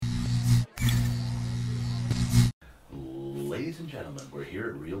gentlemen, we're here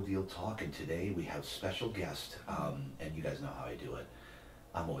at Real Deal Talk, and today we have special guest, and you guys know how I do it.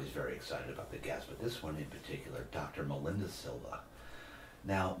 I'm always very excited about the guest, but this one in particular, Dr. Melinda Silva.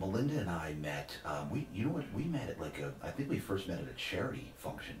 Now, Melinda and I met, we met at I think we first met at a charity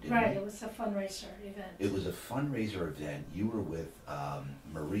function, didn't we? Right, it was a fundraiser event. It was a fundraiser event. You were with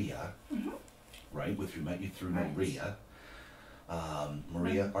Maria, right? You met through Right. Maria.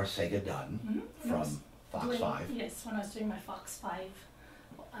 Maria Arcega Dunn from Fox 5. Yes, when I was doing my Fox 5,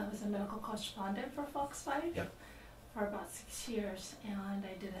 I was a medical correspondent for Fox 5 Yep. for about 6 years, and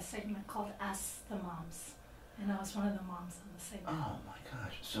I did a segment called Ask the Moms, and I was one of the moms on the segment. Oh my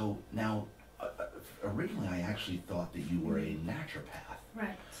gosh. So now, originally I actually thought that you were a naturopath,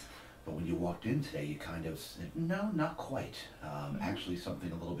 Right. but when you walked in today, you kind of said, no, not quite. Actually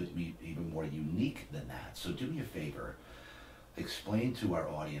something a little bit even more unique than that. So do me a favor. Explain to our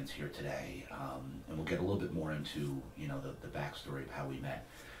audience here today, and we'll get a little bit more into the backstory of how we met.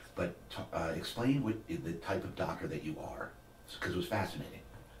 But explain the type of doctor that you are, because it was fascinating.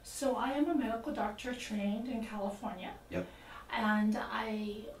 So I am a medical doctor trained in California. Yep. And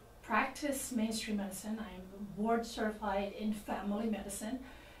I practice mainstream medicine. I'm board certified in family medicine,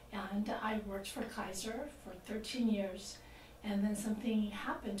 and I worked for Kaiser for 13 years. And then something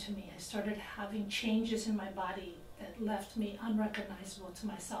happened to me. I started having changes in my body that left me unrecognizable to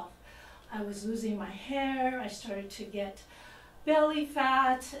myself. I was losing my hair. I started to get belly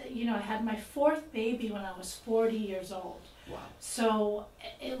fat. I had my 4th baby when I was 40 years old. Wow. So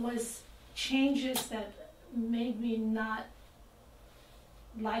it was changes that made me not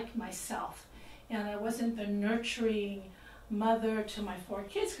like myself. And I wasn't the nurturing mother to my 4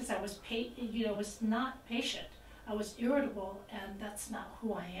 kids because I was was not patient. I was irritable, and that's not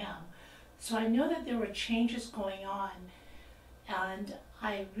who I am. So I know that there were changes going on, and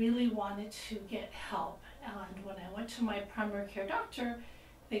I really wanted to get help. And when I went to my primary care doctor,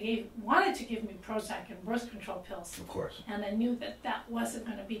 they wanted to give me Prozac and birth control pills. Of course. And I knew that that wasn't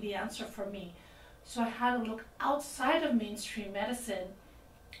going to be the answer for me. So I had to look outside of mainstream medicine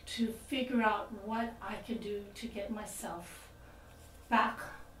to figure out what I could do to get myself back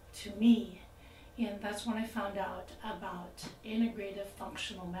to me. And that's when I found out about integrative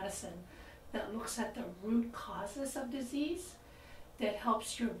functional medicine that looks at the root causes of disease, that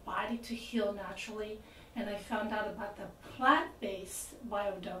helps your body to heal naturally. And I found out about the plant-based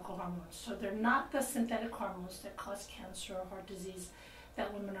bioidentical hormones. So they're not the synthetic hormones that cause cancer or heart disease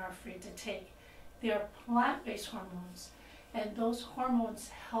that women are afraid to take. They are plant-based hormones. And those hormones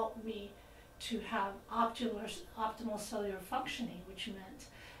help me to have optimal cellular functioning, which meant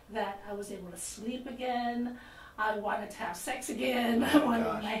that I was able to sleep again. I wanted to have sex again. I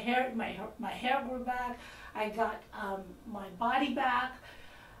wanted my hair grew back. I got my body back.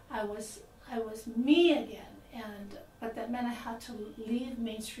 I was me again, but that meant I had to leave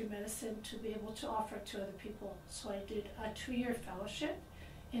mainstream medicine to be able to offer it to other people. So I did a 2-year fellowship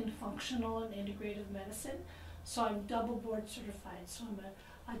in functional and integrative medicine. So I'm double board certified. So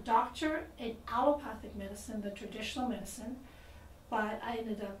I'm a doctor in allopathic medicine, the traditional medicine, but I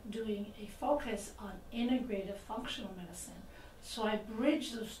ended up doing a focus on integrative functional medicine. So I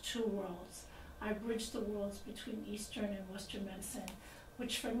bridge those 2 worlds. I bridge the worlds between Eastern and Western medicine,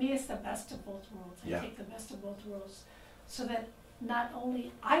 which for me is the best of both worlds. I take the best of both worlds so that not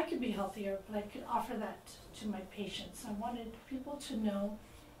only I could be healthier, but I could offer that to my patients. I wanted people to know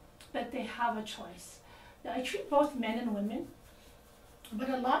that they have a choice. Now, I treat both men and women, but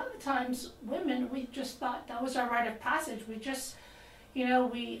a lot of the times women, we just thought that was our rite of passage. We just,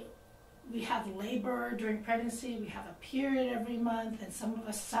 we have labor during pregnancy, we have a period every month, and some of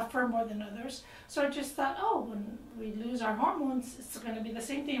us suffer more than others. So I just thought, oh, when we lose our hormones, it's going to be the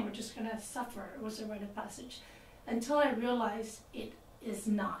same thing. We're just going to suffer. It was a rite of passage. Until I realized it is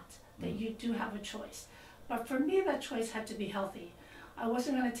not, that you do have a choice. But for me, that choice had to be healthy. I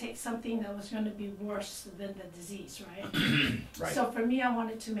wasn't going to take something that was going to be worse than the disease, right? Right. So for me, I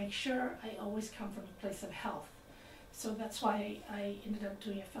wanted to make sure I always come from a place of health. So that's why I ended up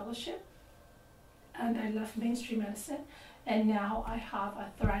doing a fellowship. And I left mainstream medicine, and now I have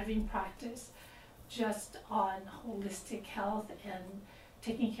a thriving practice just on holistic health and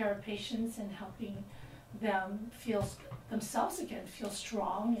taking care of patients and helping them feel themselves again, feel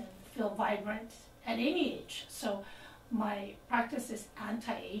strong and feel vibrant at any age. So my practice is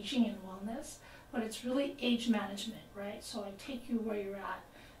anti-aging and wellness, but it's really age management, right? So I take you where you're at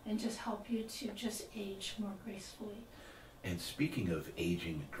and just help you to just age more gracefully. And speaking of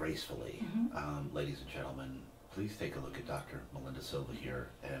aging gracefully, ladies and gentlemen, please take a look at Dr. Melinda Silva here.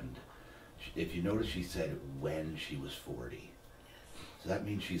 And if you notice, she said when she was 40. So that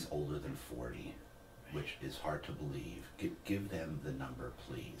means she's older than 40. which is hard to believe. Give them the number,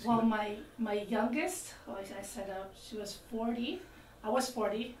 please. Well, my youngest, like I said, she was 40. I was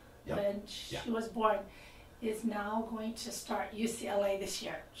 40 Yep. when she was born. Is now going to start UCLA this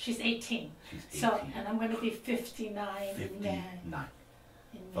year. She's 18. She's 18. So, and I'm going to be 59. 59.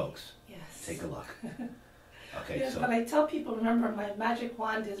 In Folks, yes. take a look. Okay, Yes, so but I tell people, remember, my magic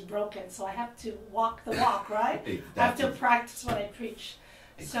wand is broken, so I have to walk the walk, right? I have to practice what I preach.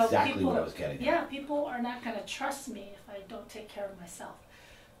 exactly so people, what I was getting at. Yeah, people are not going to trust me if I don't take care of myself.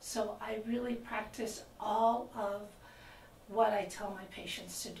 So I really practice all of what I tell my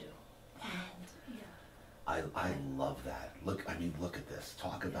patients to do. And, yeah. I love that. Look at this.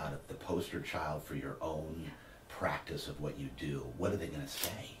 Talk about it, the poster child for your own practice of what you do. What are they going to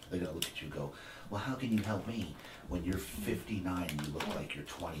say? They're going to look at you and go, well, how can you help me? When you're 59, you look like you're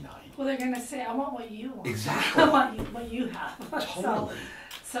 29. Well, they're going to say, I want what you want. Exactly. I want what you have. Totally.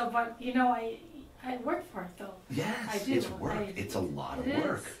 So, but, I work for it, though. Yes, I do. it's work. It's a lot of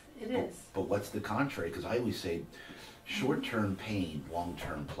work. It is. But what's the contrary? Because I always say, short-term pain,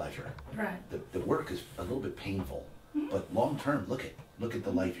 long-term pleasure. Right. The work is a little bit painful, but long-term, look at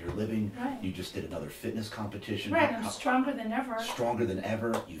the life you're living. Right. You just did another fitness competition. Right, I'm stronger than ever. Stronger than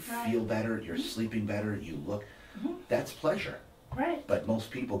ever. You feel better. You're sleeping better. You look. That's pleasure. Right. But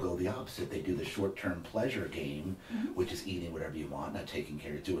most people go the opposite. They do the short-term pleasure game, which is eating whatever you want, not taking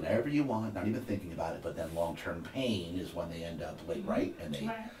care of doing whatever you want, not even thinking about it. But then long-term pain is when they end up late, right? And they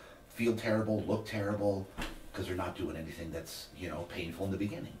feel terrible, look terrible, because they're not doing anything that's painful in the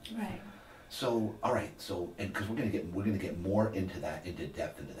beginning. Right. So all right. So and because we're gonna get more into depth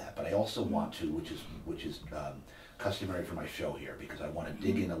into that. But I also want to, which is customary for my show here, because I want to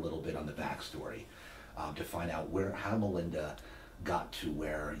dig in a little bit on the backstory to find out how Melinda got to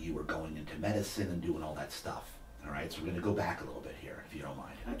where you were going into medicine and doing all that stuff. All right, so we're going to go back a little bit here, if you don't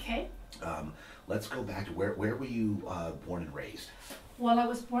mind. Okay. Let's go back to where were you born and raised? Well, I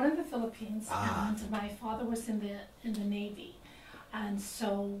was born in the Philippines, and my father was in the Navy, and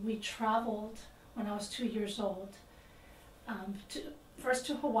so we traveled when I was 2 years old, first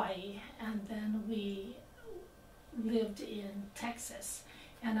to Hawaii, and then we lived in Texas.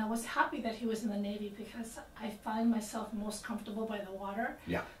 And I was happy that he was in the Navy because I find myself most comfortable by the water.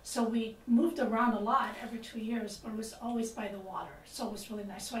 Yeah. So we moved around a lot every 2 years, but it was always by the water. So it was really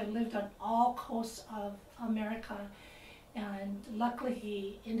nice. So I lived on all coasts of America, and luckily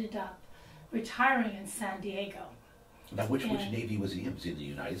he ended up retiring in San Diego. Now, which Navy was he in? Was he in the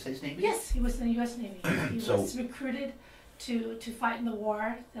United States Navy? Yes, he was in the U.S. Navy. He was recruited to fight in the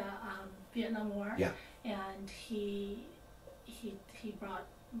war, the Vietnam War. Yeah. And he brought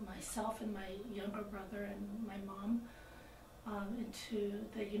myself and my younger brother and my mom into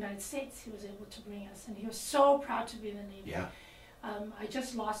the United States. He was able to bring us, and he was so proud to be in the Navy. Yeah. I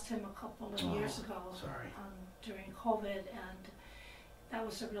just lost him a couple of years ago. Sorry. During COVID, and that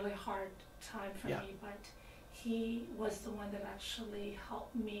was a really hard time for me, but he was the one that actually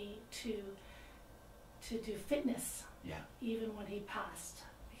helped me to do fitness, even when he passed,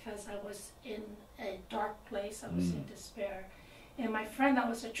 because I was in a dark place. I was in despair. And my friend that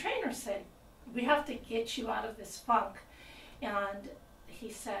was a trainer said, we have to get you out of this funk. And he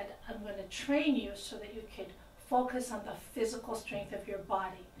said, I'm going to train you so that you could focus on the physical strength of your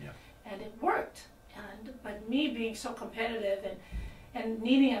body. Yeah. And it worked. But me being so competitive and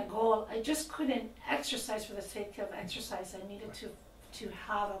needing a goal, I just couldn't exercise for the sake of exercise. I needed to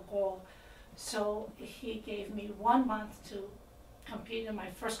have a goal. So he gave me 1 month to compete in my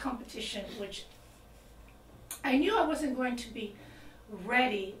first competition, which I knew I wasn't going to be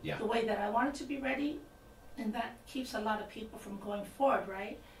ready the way that I wanted to be ready, and that keeps a lot of people from going forward,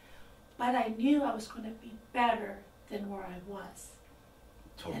 right? But I knew I was going to be better than where I was.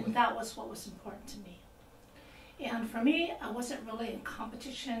 Totally. And that was what was important to me. And for me, I wasn't really in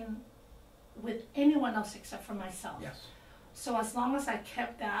competition with anyone else except for myself. Yes. So as long as I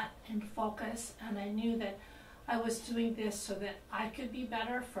kept that in focus, and I knew that I was doing this so that I could be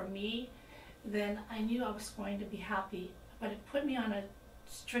better for me, then I knew I was going to be happy. But it put me on a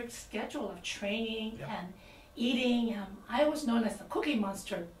strict schedule of training and eating. I was known as the cookie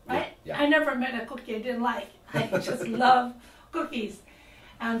monster, right? Yeah. I never met a cookie I didn't like. I just love cookies.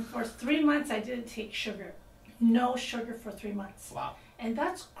 And for 3 months, I didn't take sugar. No sugar for 3 months. Wow. And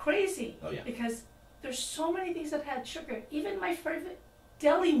that's crazy. Oh, yeah. Because there's so many things that had sugar. Even my favorite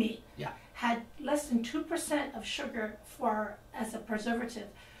deli meat had less than 2% of sugar as a preservative.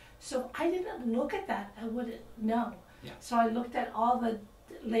 So I didn't look at that. I wouldn't know. Yeah. So I looked at all the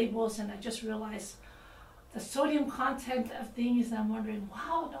labels, and I just realized the sodium content of things, and I'm wondering,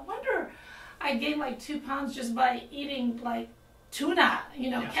 wow, no wonder I gained like 2 pounds just by eating like tuna,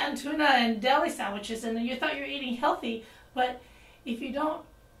 Yeah. canned tuna and deli sandwiches, and you thought you were eating healthy, but if you don't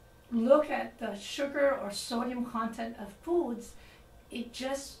look at the sugar or sodium content of foods, it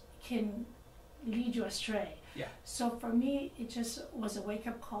just can lead you astray. Yeah. So for me, it just was a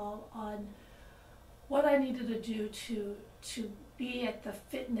wake-up call on what I needed to do to be at the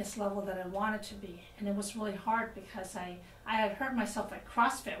fitness level that I wanted to be. And it was really hard because I had hurt myself at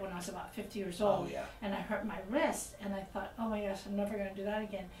CrossFit when I was about 50 years old. Oh, yeah. And I hurt my wrist, and I thought, oh my gosh, I'm never going to do that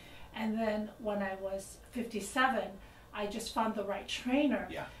again. And then when I was 57, I just found the right trainer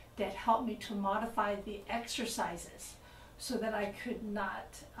Yeah. that helped me to modify the exercises so that I could not,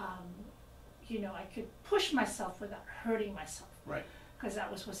 I could push myself without hurting myself. Right. Because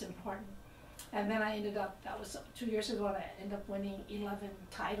that was what's important. And then I ended up, that was 2 years ago, and I ended up winning 11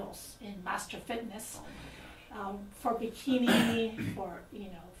 titles in Master Fitness. Oh my God. For bikini,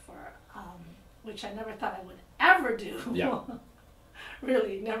 which I never thought I would ever do. Yeah.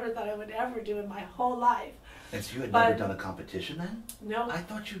 Really, never thought I would ever do in my whole life. And so you had But- never done a competition then? No, I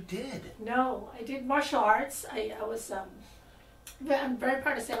thought you did. no, I did martial arts. I was, I'm very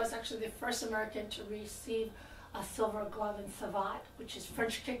proud to say I was actually the first American to receive a silver glove in Savate, which is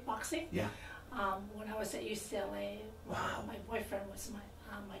French kickboxing. Yeah. When I was at UCLA, Wow. my boyfriend was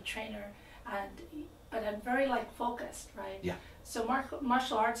my trainer, but I'm very focused, right? Yeah. So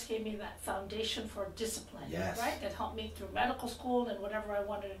martial arts gave me that foundation for discipline, Yes. right? That helped me through medical school and whatever I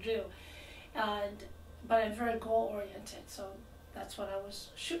wanted to do, but I'm very goal oriented, so that's what I was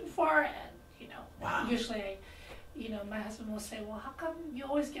shooting for, and Wow. usually my husband will say, well, how come you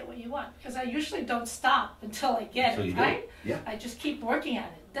always get what you want? Because I usually don't stop until I get So it, you do. right? Yeah. I just keep working at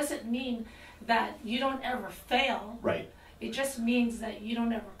it. Doesn't mean that you don't ever fail. Right. It just means that you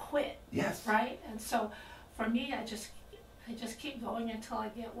don't ever quit, Yes. right? And so for me, I just keep going until I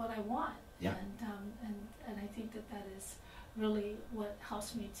get what I want. Yeah. And I think that is really what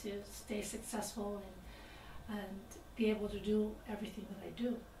helps me to stay successful and be able to do everything that I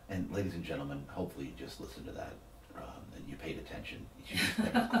do. And ladies and gentlemen, hopefully you just listened to that and you paid attention. You just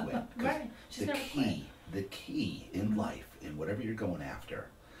never quit. 'Cause Right. She's never quit. the key in life, in whatever you're going after,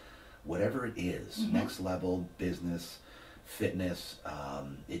 whatever it is, Mhm. next level, business, fitness,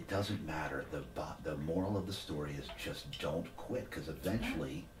 it doesn't matter. The moral of the story is just don't quit, because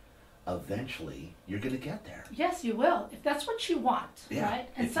eventually you're going to get there. Yes, you will, if that's what you want, Yeah, right?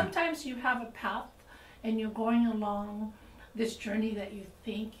 And if you- sometimes you have a path and you're going along this journey that you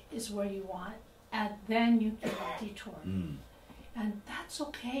think is where you want, and then you get a detour. Mm. And that's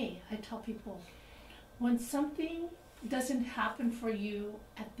okay. I tell people, when something doesn't happen for you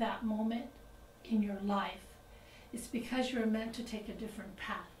at that moment in your life, it's because you're meant to take a different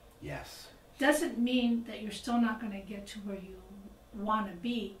path. Yes. Doesn't mean that you're still not going to get to where you want to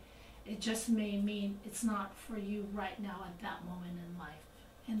be. It just may mean it's not for you right now at that moment in life.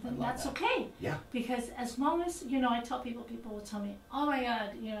 And then I love that's that. okay. Yeah. Because as long as, I tell people will tell me, oh my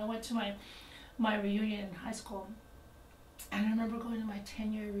God, I went to my reunion in high school. And I remember going to my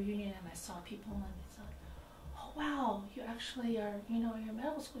 10-year reunion, and I saw people, and I thought, oh wow, you actually are, you're in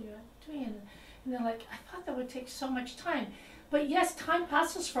medical school, you're doing it. And they're like, I thought that would take so much time. But yes, time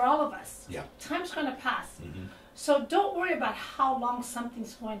passes for all of us. Yeah. Time's going to pass. Mm-hmm. So don't worry about how long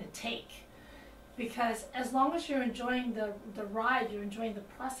something's going to take. Because as long as you're enjoying the ride, you're enjoying the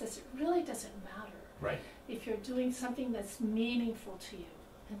process, it really doesn't matter. Right. If you're doing something that's meaningful to you.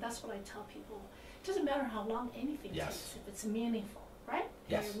 And that's what I tell people. It doesn't matter how long anything Yes. takes if it's meaningful, right?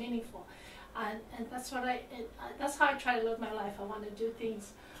 Yes. If you're meaningful. And that's what that's how I try to live my life. I want to do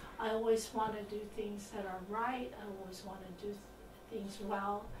things, I always want to do things that are right. I always want to do things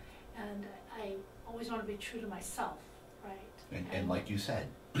well. And I always want to be true to myself, right? And like you said,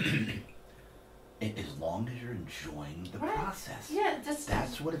 as long as you're enjoying the Right. process, Yeah,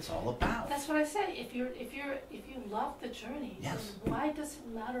 that's what it's all about. That's what I say. If you love the journey, Yes. then why does it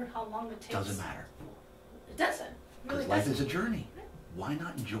matter how long it takes? Doesn't matter. It doesn't. Because Really life doesn't. is a journey. Why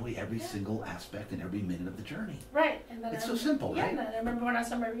not enjoy every Yeah. single aspect and every minute of the journey? Right. And then It's I so remember- simple, yeah, right? And then I remember when I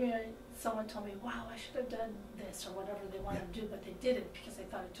was on my reunion, someone told me, wow, I should have done this or whatever they wanted to do, but they didn't because they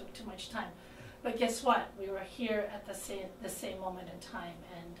thought it took too much time. But guess what? We were here at the same moment in time,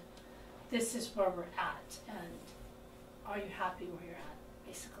 and this is where we're at. And are you happy where you're at,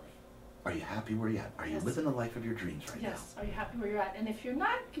 basically? Are you happy where you're at? Are you Yes. living the life of your dreams right Yes. Are you happy where you're at? And if you're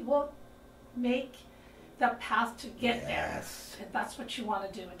not, well, make the path to get Yes. there. If that's what you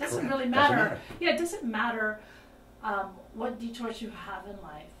want to do. It doesn't Correct. really Doesn't matter. matter. Yeah, it doesn't matter what detours you have in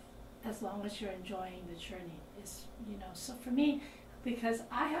life, as long as you're enjoying the journey. So for me, because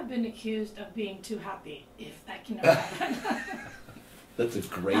I have been accused of being too happy, if that can ever happen. That's a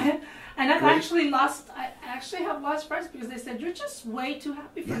great. And I've great- I actually have lost friends because they said, you're just way too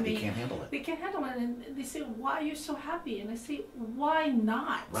happy for Yeah, me. they can't handle it. They can't handle it. And they say, why are you so happy? And I say, why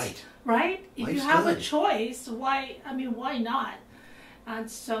not? Right. Right? If Life's you have good. a choice, why not? And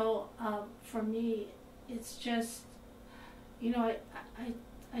so for me, it's just,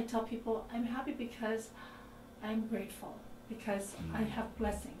 I tell people I'm happy because I'm grateful, because I have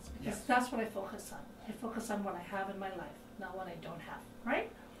blessings, because that's what I focus on. I focus on what I have in my life, not what I don't have,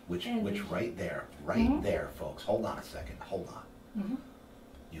 right? Which right there, folks, hold on a second, hold on. Mm-hmm.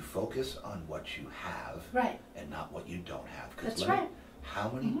 You focus on what you have, right, and not what you don't have. That's right. How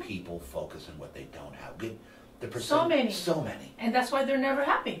many people focus on what they don't have? So many. So many. And that's why they're never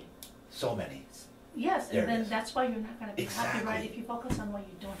happy. So many. Yes, There and then it is. that's why you're not going to be happy, Exactly. right? If you focus on what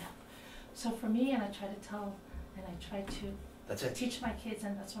you don't have. So for me, and I try to tell, and I try to That's it. teach my kids,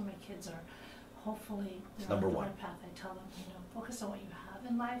 and that's where my kids are. Hopefully, It's they're on number the one. right path. I tell them, focus on what you have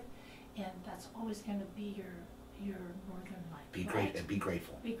in life, and that's always going to be your northern life. Be right? great and be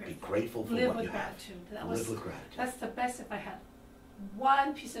grateful. Be grateful. Be grateful for Live what with you have. gratitude. Live with gratitude. That's the best. If I had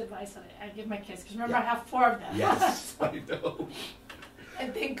one piece of advice that I give my kids, because remember Yeah. I have 4 of them. Yes, I know.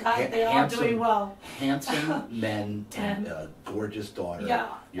 And thank God they're all doing well. Handsome men and And- a gorgeous daughter. Yeah.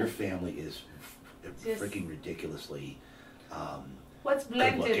 Your family is Just- freaking ridiculously What's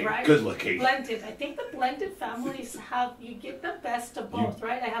blended, looking. right? Good looking. Blended. I think the blended families you get the best of both,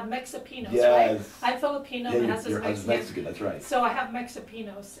 right? I have Mexicanos, Yes. right? I'm Filipino, Yeah, my your husband's husband's Mexican. Mexican, that's right. So I have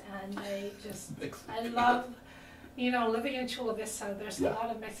Mexicanos, and I love, living in Chula Vista, there's Yeah. a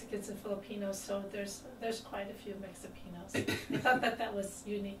lot of Mexicans and Filipinos, so there's quite a few Mexicanos. I thought that was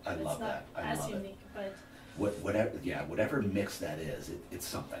unique. I It's love not that. I as love it. unique, but Whatever mix that is, it's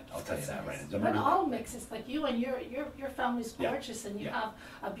something. I'll tell you that right. nice. But all mixes, like you and your family's Yeah. gorgeous, and you Yeah. have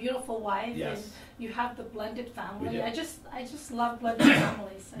a beautiful wife, Yes. and you have the blended family. We do. I just love blended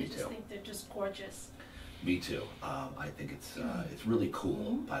families. I Me just too. think they're just gorgeous. Me too. I think it's really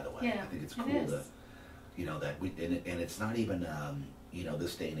cool. By the way, Yeah, I think it's it cool is. that we and it's not even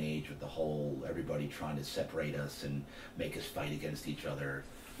this day and age with the whole everybody trying to separate us and make us fight against each other.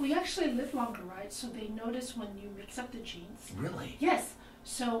 We actually live longer, right? So they notice when you mix up the genes. Really? Yes.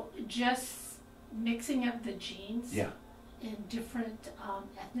 So just mixing up the genes Yeah. in different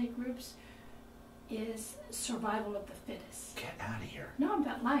ethnic groups is survival of the fittest. Get out of here. No, I'm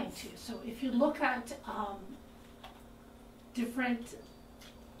not lying to you. So if you look at different,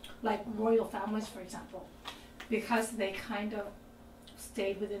 like royal families, for example, because they kind of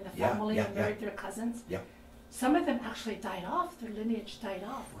stayed within the Yeah, family yeah, and married their cousins, Yeah. some of them actually died off. Their lineage died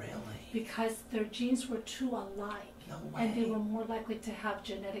off Really? because their genes were too alike, No and they way. were more likely to have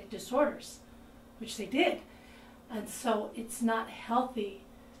genetic disorders, which they did. And so it's not healthy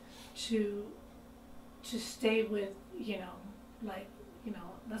to stay with,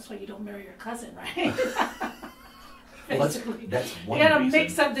 that's why you don't marry your cousin, right? Well, Basically. that's one You gotta reason.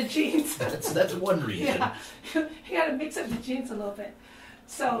 mix up the genes. That's one reason. Yeah, you gotta mix up the genes a little bit.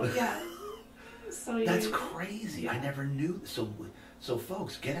 So yeah, so That's you, crazy. I never knew. So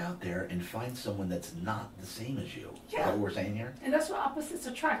folks, get out there and find someone that's not the same as you. Is that what we're saying here? and that's what opposites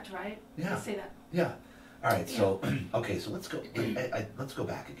attract, right? Yeah. They say that. Yeah. All right. So okay. So let's go. Let's go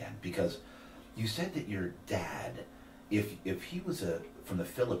back again because you said that your dad, if he was from the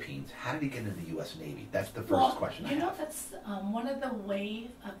Philippines, how did he get into the U.S. Navy? That's the first question I have. That's one of the wave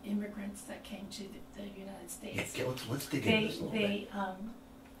of immigrants that came to the United States. Yeah, let's dig into this a little bit.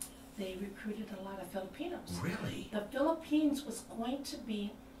 They recruited a lot of Filipinos. Really? The Philippines was going to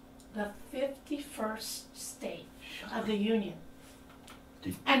be the 51st state Shut of up. the Union.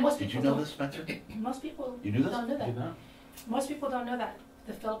 Did, And most did people you know don't- this, Spencer? Most people You knew this? don't know that. Did not. Most people don't know that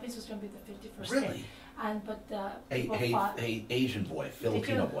the Philippines was going to be the 51st state. Really? But Hey, people hey, fought. hey, Asian boy,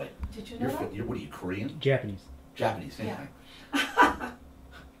 Filipino boy. Did you know that? You're what are you, Korean? Japanese. Japanese, same Yeah. thing.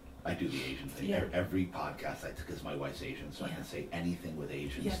 I do the Asian thing. Yeah. Every podcast, because my wife's Asian, so I Yeah. can say anything with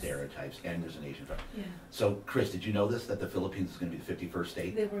Asian Yes. stereotypes, and there's an Asian friend. Yeah, So, Chris, did you know this, that the Philippines is going to be the 51st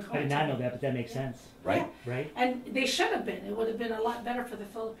state? they were going I did to not be. know that, but that makes sense, Right? right? And they should have been. It would have been a lot better for the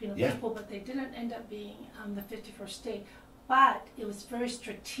Filipino Yeah. people, but they didn't end up being the 51st state. But it was very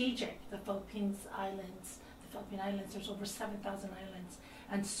strategic, the Philippine Islands, there's over 7,000 islands.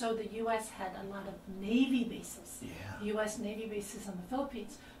 And so the U.S. had a lot of Navy bases, Yeah. U.S. Navy bases in the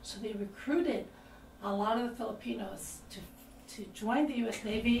Philippines. So they recruited a lot of the Filipinos to join the U.S.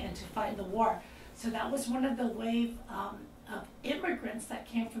 Navy and to fight the war. So that was one of the wave of immigrants that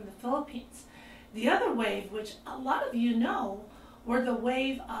came from the Philippines. The other wave, which a lot of you know, were the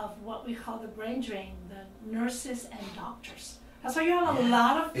wave of what we call the brain drain, the nurses and doctors. That's why you have a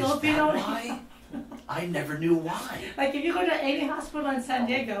lot of Is Filipino. that why? I never knew why. Like if you go to any hospital in San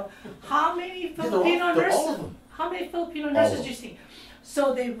Diego, how many Yeah, Filipino they're all nurses? of them. How many Filipino All nurses of do you them. see?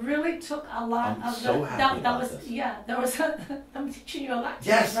 So they really took a lot I'm of so happy that about was this. there was I'm teaching you a lot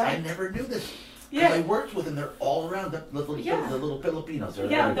today, Yes, right? I never knew this. Yeah. Because I worked with them. They're all around. The little Filipinos. They're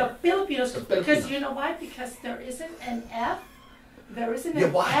Yeah, everywhere. the Filipinos, The because Filipinos. you know why? Because there isn't an F. There isn't Yeah,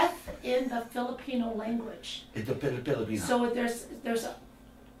 an why? F in the Filipino language. It's a Filipino. So there's a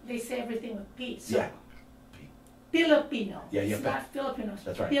they say everything with P. So Yeah. Filipino. Yeah, It's not Filipinos.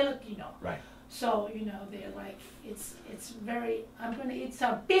 That's right. Filipino. Right. So you know they're like it's very. I'm gonna eat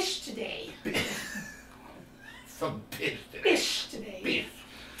some fish today. Some fish. Fish today. Beef.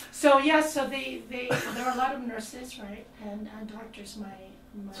 So yeah, so there are a lot of nurses, right, and doctors. My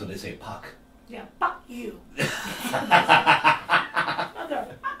So they say puck. yeah, fuck you,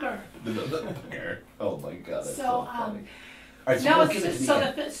 motherfucker. Oh my god, that's So, so funny. All right, so No, give it to me so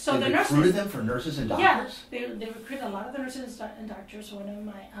again. the They nurses. recruited them for nurses and Yeah, doctors? they recruited a lot of the nurses and doctors. One of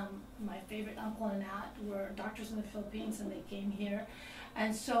my favorite uncle and aunt were doctors in the Philippines, and they came here,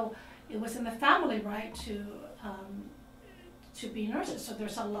 and so it was in the family, right, to be nurses. So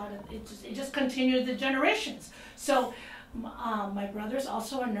there's a lot of it just continued the generations. So my brother's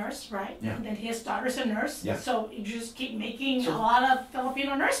also a nurse, right? Yeah. And then his daughter's a nurse. Yeah. So you just keep making So- a lot of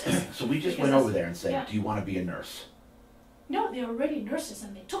Filipino nurses. So we just Because went over it's- there and said, yeah. do you want to be a nurse? No, they're already nurses,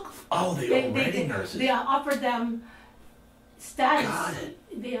 and they took them. Oh, they already nurses. They offered them status. Got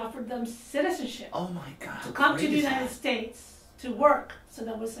it. They offered them citizenship Oh my god. to how come to great the is United that? States to work. So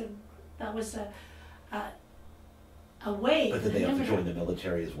that was a way. But for did they have to immigrant- join the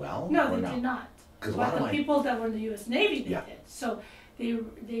military as well? No, or they did not. 'Cause a But lot of the my- people that were in the U.S. Navy, they Yeah. did. So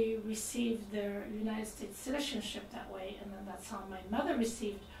they received their United States citizenship that way, and then that's how my mother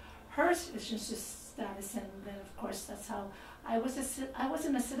received her citizenship status, and then of course that's how I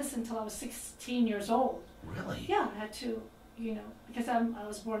wasn't a citizen until I was 16 years old. Really? Yeah, I had to, because I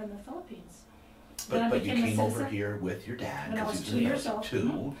was born in the Philippines. Then I But you became a came over citizen here with your dad. when I 'cause was he 2 years in old.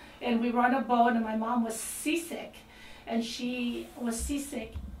 Two. And we were on a boat, and my mom was seasick, and she was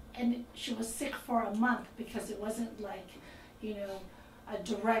seasick, and she was sick for a month because it wasn't like, a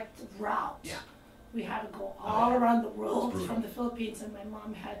direct route. Yeah. We had to go Oh, all yeah. around the world Brutal. from the Philippines, and my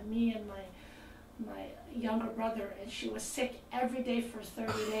mom had me and my younger brother, and she was sick every day for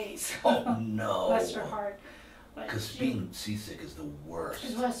 30 days. Oh no. Bless her heart. But Because she- being seasick is the worst.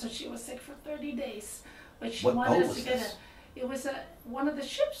 so she was sick for 30 days, but she What wanted boat us was to get this? It was one of the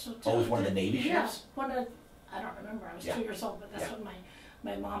ships. Oh, it was one of the Navy Yeah, ships? I don't remember. I was Yeah. 2 years old, but that's Yeah. what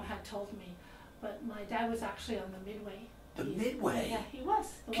my mom had told me. But my dad was actually on the Midway. The Midway? Yeah, he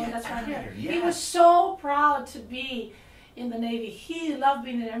was the Get one that's right outta here. here, He yes. was so proud to be in the Navy. He loved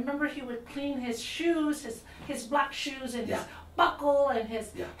being there. I remember he would clean his shoes, his black shoes, and Yeah. his buckle and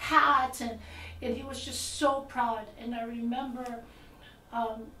his Yeah. hat, and he was just so proud. And I remember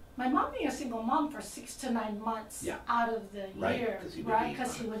my mom being a single mom for 6 to 9 months Yeah. out of the Right, year, 'cause he would right? be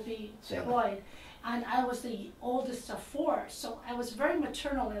Because he on would be sailing. deployed. And I was the oldest of 4, so I was very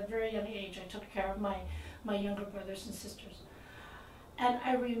maternal at a very young age. I took care of my younger brothers and sisters. And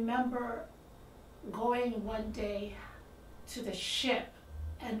I remember going one day to the ship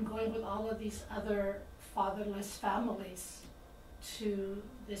and going with all of these other fatherless families to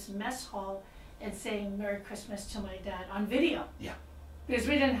this mess hall and saying Merry Christmas to my dad on video. Yeah. Because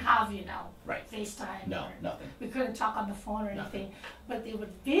we didn't have, Right. FaceTime. No, or nothing. we couldn't talk on the phone or Nothing. anything, but they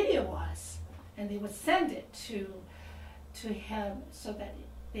would video us and they would send it to him so that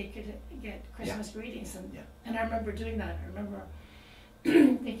they could get Christmas greetings. And Yeah. and I remember doing that. I remember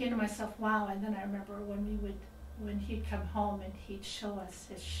thinking to myself, wow. And then I remember when he'd come home and he'd show us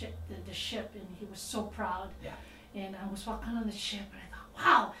his ship, the ship, and he was so proud. Yeah. And I was walking on the ship, and I thought,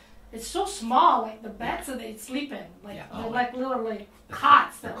 wow, it's so small, like the beds that they sleep in, like Yeah. they're Oh. like literally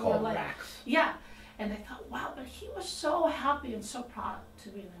cots They're that were called like, racks. yeah. And I thought, wow, but he was so happy and so proud to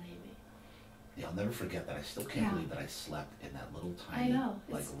be in the Navy. Yeah, I'll never forget that. I still can't Yeah. believe that I slept in that little I tiny know,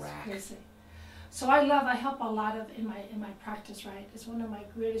 like it's rack. crazy. So I help a lot of in my practice, right? It's one of my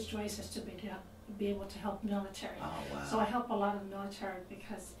greatest joys is to be able to help military. Oh wow. So I help a lot of military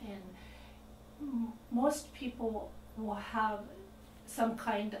because most people will have some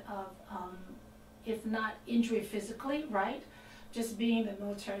kind of, if not injury physically, right? Just being in the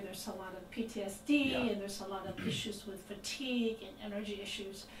military, there's a lot of PTSD Yeah. and there's a lot of issues with fatigue and energy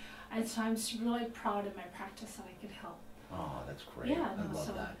issues. And so I'm just really proud in my practice that I could help. Oh, that's great. Yeah, I no, love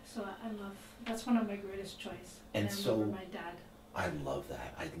so, that. So I love, that's one of my greatest joys. And I so- remember my dad. I love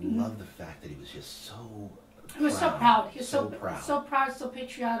that. I Mhm. love the fact that he was just so He was so proud. He was so proud. so proud, so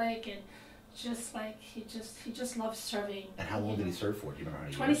patriotic, and just like he just loved serving. And how long did he serve for? Do you remember how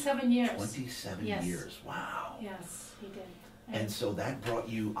many 27 years. 27 Yes. years. Wow. Yes, he did. And so that brought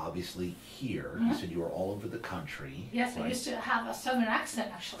you obviously here. You said you were all over the country. Yes, right? I used to have a southern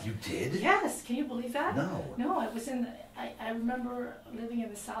accent actually. You did? Yes, can you believe that? No. No, I was in, I remember living in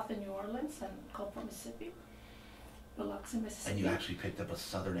the south in New Orleans and Gulfport, Mississippi, Biloxi, Mississippi. And you actually picked up a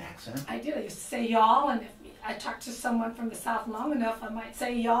southern accent? I did. I used to say y'all, and if I talked to someone from the south long enough, I might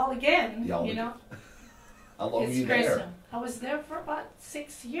say y'all again, Y'all you know? How long were It's you crazy. there? I was there for about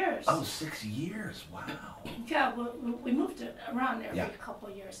 6 years. Oh, 6 years. Wow. Yeah, we moved around every Yeah. couple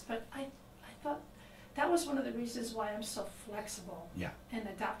of years, but I thought that was one of the reasons why I'm so flexible Yeah. and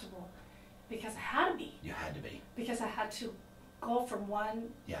adaptable, because I had to be. You had to be. Because I had to go from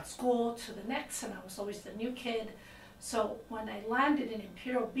one Yeah. school to the next, and I was always the new kid. So when I landed in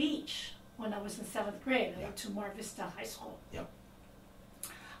Imperial Beach, when I was in 7th grade, I Yeah. went to Mar Vista High School. Yep.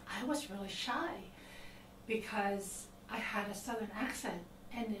 I was really shy because I had a southern accent,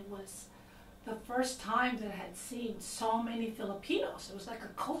 and it was the first time that I had seen so many Filipinos. It was like a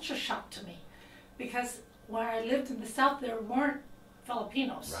culture shock to me, because where I lived in the south, there weren't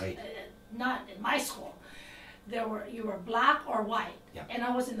Filipinos. Right. Not in my school. You were black or white, Yeah. and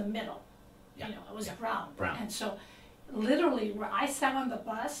I was in the middle. Yeah. You know, I was Yeah. brown. Brown. And so, literally, where I sat on the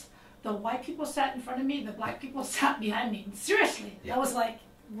bus, the white people sat in front of me, the black people sat behind me. Seriously, Yeah. I was like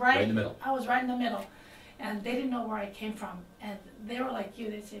right in the middle. I was right in the middle, and they didn't know where I came from, and they were like you.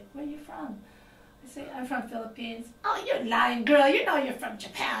 They said, "Where are you from?" I say, "I'm from Philippines." "Oh, you're lying, girl. You know you're from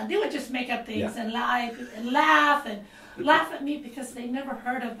Japan." They would just make up things Yeah. and lie and laugh at me because they never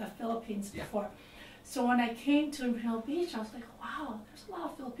heard of the Philippines Yeah. before. So when I came to Imperial Beach, I was like, wow, there's a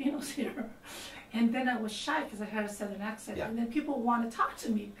lot of Filipinos here. And then I was shy because I had a southern accent. Yeah. And then people want to talk to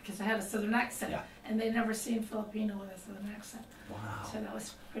me because I had a southern accent. Yeah. And they never seen Filipino with a southern accent. Wow. So that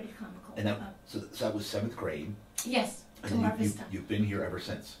was pretty comical. And that, so that was 7th grade. Yes, to And Mar Vista. you've been here ever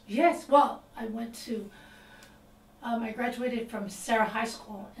since. Yes, well, I went to, I graduated from Sarah High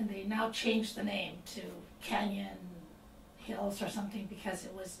School, and they now changed the name to Canyon Hills or something because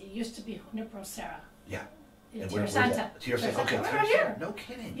it used to be Junipero Sarah. Yeah. In And Tierra where's Santa. that? Tierra Santa. Okay, Right Tierra here. Santa. No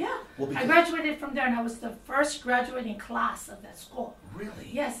kidding. Yeah. Well, I because, graduated from there, and I was the first graduating class of that school. really?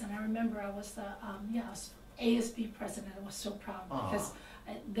 Yes, and I remember I was the I was ASB president. I was so proud because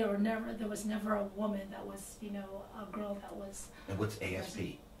there was never a woman that was, you know, a girl that was And what's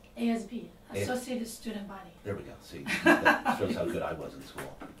ASP? ASB, Associated Student Body. There we go. See, that shows how good I was in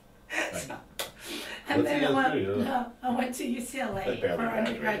school. Right. And What's then ASB? I went to UCLA I barely for graduated.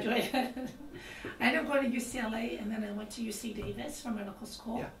 undergraduate. I ended up going to UCLA, and then I went to UC Davis for medical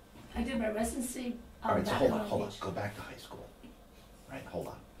school. Yeah. I did my residency. All right, so back hold in on, Long hold on. Beach. Go back to high school. Right, hold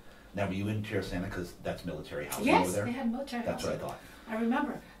on. Now, were you in Tierra Santa because that's military housing Yes, over there? they had military That's what I housing. thought. I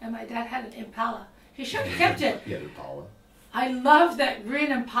remember, and my dad had an Impala. He should have kept it. Yeah, Impala. I loved that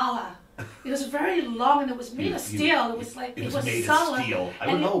green Impala. It was very long, and it was made of steel. It was like It was made solid. of steel. I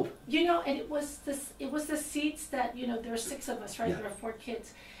And would it- hope. You know, and it was the seats that, you know, there were 6 of us, right? Yeah. There were 4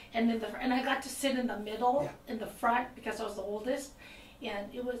 kids, and and I got to sit in the middle, Yeah. in the front, because I was the oldest,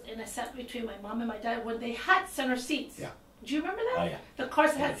 and I sat between my mom and my dad when they had center seats. Yeah. Do you remember that? Oh, yeah. The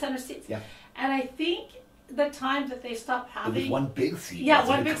cars that Yeah. had center seats. Yeah. And I think the time that they stopped It having. was one big seat. Yeah, wasn't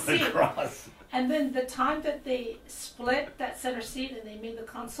one it, big going seat. across? And then the time that they split that center seat and they made the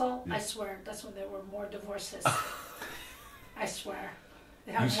console, Yeah. I swear, that's when there were more divorces. I swear.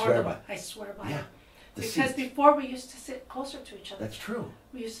 They You have swear by- I swear by Yeah. it. The Because seats. before we used to sit closer to each other. That's true.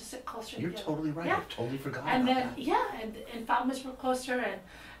 We used to sit closer You're together. totally right. Yeah. I totally forgot And about then that. and families were closer,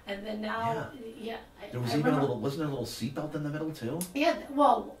 and then now There was I even remember, wasn't there a little seatbelt in the middle too?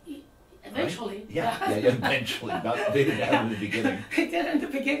 well, eventually. Yeah, eventually. They didn't have it in the beginning. They did in the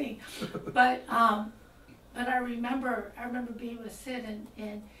beginning, but I remember being able to sit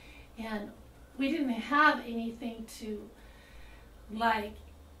and we didn't have anything to like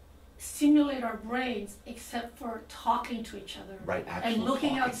stimulate our brains except for talking to each other, Right, actually and looking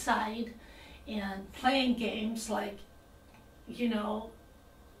talking. outside and playing games like, you know,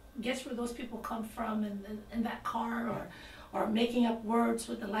 guess where those people come from in that car, or making up words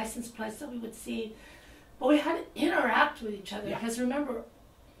with the license plates that we would see. But we had to interact with each other Yeah. because remember,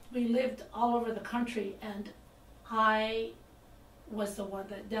 we lived all over the country, and I was the one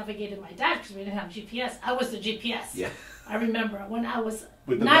that navigated my dad because we didn't have GPS. I was the GPS. Yeah. I remember when I was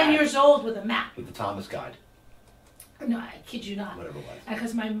With the 9 map. years old with a map. With the Thomas Guide, No, I kid you not. whatever it was.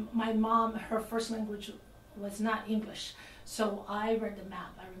 Because my mom, her first language was not English. So I read the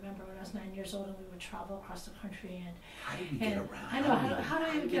map. I remember when I was 9 years old and we would travel across the country. And how do we get around? I know, how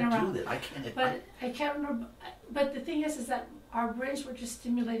do you get around? Do that? I can't. But I can't remember. But the thing is that our brains were just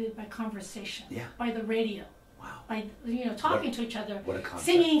stimulated by conversation, by the radio, by talking to each other,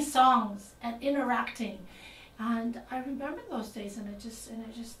 singing songs and interacting. And I remember those days, and I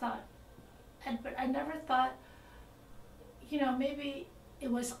just thought, but I never thought, maybe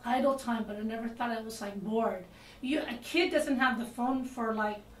it was idle time, but I never thought I was like bored. A kid doesn't have the phone for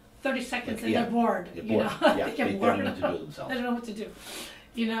like 30 seconds and they're bored. They get bored. They don't know what to do themselves. They don't know what to do.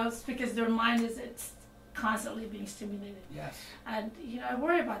 It's because their mind it's constantly being stimulated. Yes. And I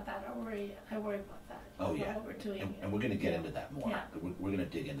worry about that. I worry about that. Oh yeah. What we're doing. And we're going to get into that more. Yeah. We're going to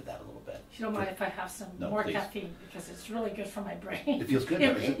dig into that a little bit. If you don't mind if I have some more caffeine, because it's really good for my brain. It feels good.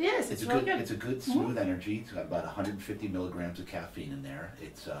 It is. It's really good. It's a good smooth energy. It's got about 150 milligrams of caffeine in there.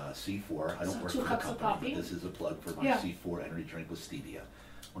 It's C4. I don't work for the company, but this is a plug for my C4 energy drink with stevia.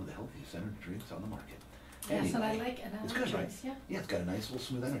 One of the healthiest energy drinks on the market. Yes, and I like it. It's good, right? Yeah, it's got a nice little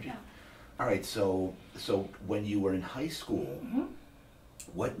smooth energy. Yeah. All right, so when you were in high school,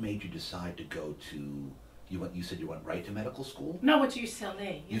 what made you decide to go to? You said you went right to medical school? No, I went to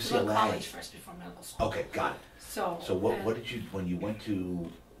UCLA. You have to go to college first before medical school. Okay, got it. So what did you when you went to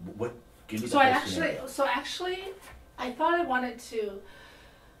what? Give me the So actually, I thought I wanted to.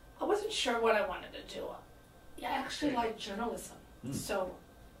 I wasn't sure what I wanted to do. I actually liked journalism. So.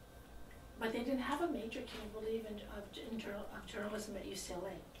 But they didn't have a major, can you believe, of journalism at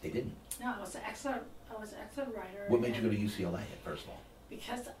UCLA. They didn't? No, I was an excellent writer. What made you go to UCLA, first of all?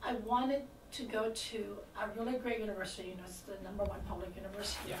 Because I wanted to go to a really great university. It's the #1 public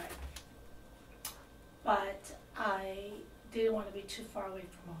university. Yeah. Right? But I didn't want to be too far away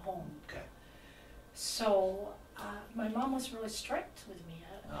from home. Okay. So my mom was really strict with me.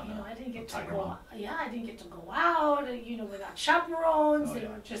 I didn't get to go. I didn't get to go out. Without chaperones. They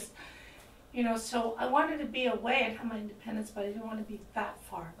were just. So I wanted to be away and have my independence, but I didn't want to be that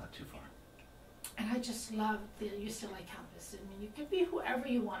far. Not too far. And I just loved the UCLA campus. You could be whoever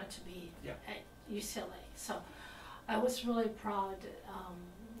you wanted to be at UCLA. So I was really proud.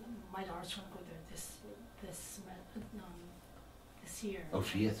 My daughter's going to go there this year. Oh,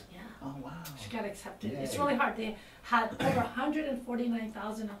 she is? Yeah. Oh, wow. She got accepted. Yay. It's really hard. They had over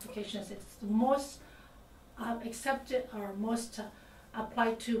 149,000 applications. It's the most accepted or most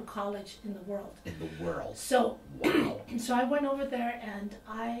applied to college in the world. In the world. So, wow. So I went over there and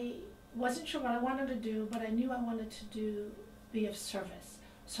I wasn't sure what I wanted to do, but I knew I wanted to be of service.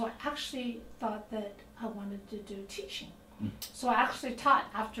 So I actually thought that I wanted to do teaching. So I actually taught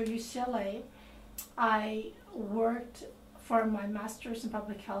after UCLA. I worked for my master's in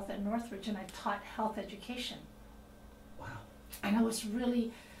public health at Northridge, and I taught health education. Wow. And I was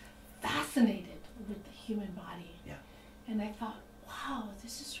really fascinated with the human body. Yeah. And I thought, wow,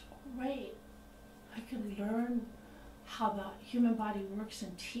 this is great. I could learn how the human body works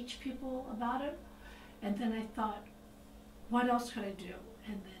and teach people about it. And then I thought, what else could I do?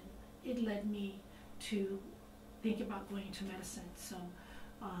 And then it led me to think about going into medicine. So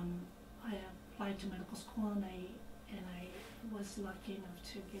I applied to medical school, and I was lucky enough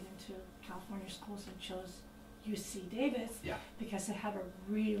to get into California schools and chose UC Davis because they had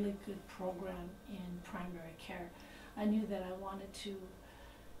a really good program in primary care. I knew that I wanted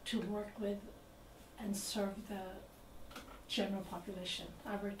to work with and serve the general population.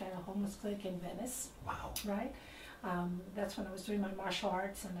 I worked at a homeless clinic in Venice. Wow. Right? That's when I was doing my martial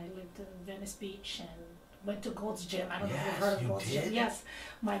arts, and I lived in Venice Beach and went to Gold's Gym. I don't know if you've heard of Gold's Gym. Yes.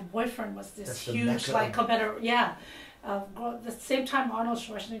 My boyfriend was this huge, competitor. Yeah. The same time Arnold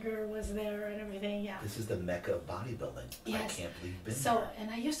Schwarzenegger was there and everything. Yeah. This is the mecca of bodybuilding. Yes. I can't believe you've been there.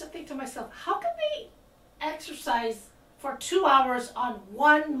 And I used to think to myself, how can they exercise for 2 hours on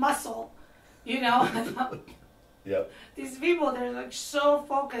one muscle? Yep. These people, they're like so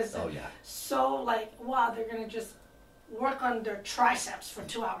focused. Oh yeah. So like, wow, they're gonna just work on their triceps for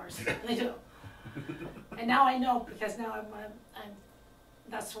 2 hours. They do. And now I know, because now I'm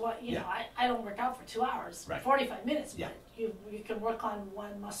that's what know. I don't work out for 2 hours, 45 minutes. Yeah. But you can work on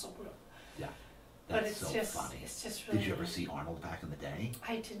one muscle group. Yeah. But That's it's so just funny. It's just really. Did you ever see Arnold back in the day?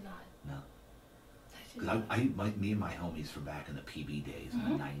 I did not. No. I Me and my homies from back in the PB days,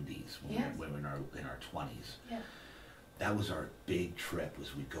 in the 90s, when we were in our 20s. Yeah. That was our big trip.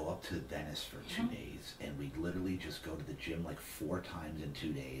 Was we'd go up to Venice for 2 days, and we'd literally just go to the gym like 4 times in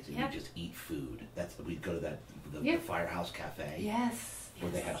 2 days, and we'd just eat food. We'd go to the Firehouse Cafe. Yes.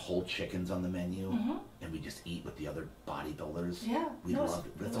 Where they had whole chickens on the menu, and we just eat with the other bodybuilders. Yeah. We loved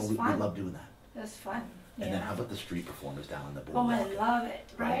it. We loved doing that. That's fun. And then how about the street performers down on the Oh, boardwalk? I love it,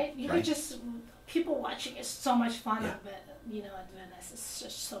 right? You right. could just, people watching is so much fun, Yeah. but, you know, at Venice, it's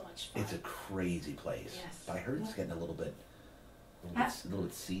just so much fun. It's a crazy place. Yes. But I heard it's getting a little bit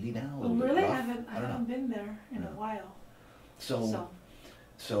seedy now. A Oh, little bit really? rough. I haven't been there in a while.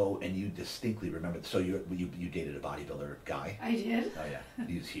 So, and you distinctly remember. So you dated a bodybuilder guy. I did. Oh yeah,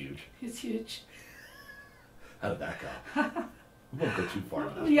 he's huge. He's huge. How did that go? We won't go too far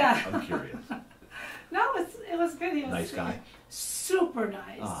into this. Yeah. I'm curious. No, it was good. He was Nice guy. Super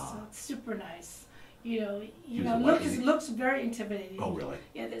nice. Ah. Super nice. You was know, a white- looks very intimidating. Oh really?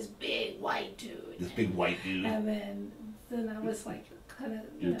 Yeah, this big white dude. This big white dude. And then I was like kind of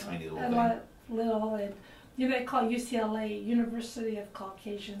You're a tiny little a thing. lot little, and they call UCLA University of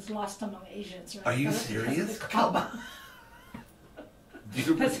Caucasians, lost among Asians. Right? Are you That's what serious? they call Come on. it.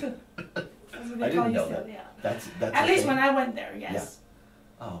 Dude, That's what they I call didn't know UCLA. that. Yeah. That's At a least thing? when I went there, yes.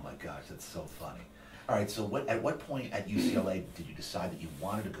 Oh my gosh, that's so funny. All right, so at what point at UCLA did you decide that you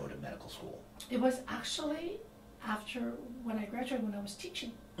wanted to go to medical school? It was actually after when I graduated, when I was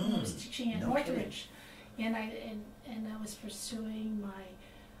teaching. I was teaching at no Northridge, and I was pursuing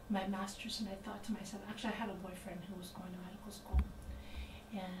my master's, and I thought to myself, actually I had a boyfriend who was going to medical school,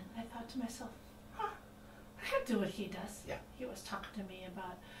 and I thought to myself, I could do what he does. Yeah. He was talking to me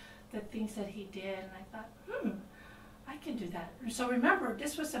about the things that he did, and I thought, I can do that. So remember,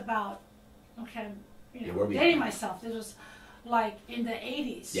 this was about, okay, where we dating at? myself. This was like in the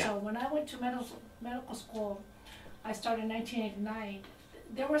 80s. Yeah. So when I went to medical school, I started in 1989.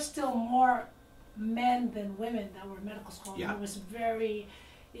 There were still more men than women that were in medical school. Yeah.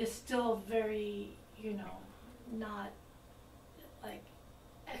 It's still very, not like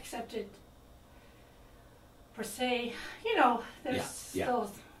accepted per se. There's still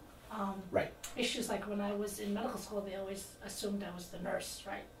Right. issues. Like when I was in medical school, they always assumed I was the nurse,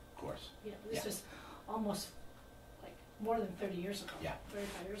 right? Of course. Yeah, this was almost like more than 30 years ago. Yeah.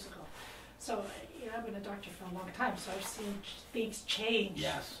 35 years ago. So, I've been a doctor for a long time, so I've seen things change.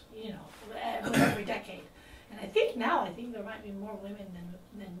 Yes. Every decade. And I think there might be more women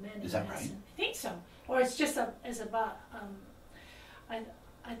than men. Is in that right? medicine. I think so. Or it's just it's about.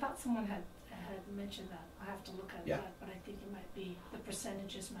 I thought someone had mentioned that. I have to look at that, but I think it might be the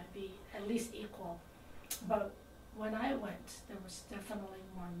percentages might be at least equal. But when I went, there was definitely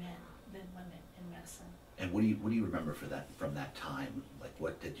more men than women in medicine. And what do you remember from that time? Like,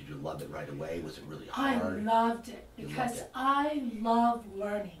 what did you love it right away? Was it really hard? I loved it because I love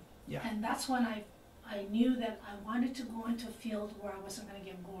learning. Yeah. And that's when I knew that I wanted to go into a field where I wasn't going to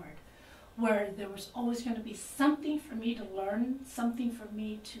get bored, where there was always going to be something for me to learn, something for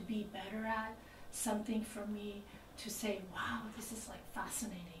me to be better at, something for me to say, wow, this is like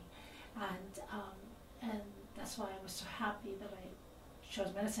fascinating. And that's why I was so happy that I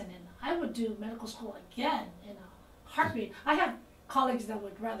chose medicine, and I would do medical school again in a heartbeat. I have colleagues that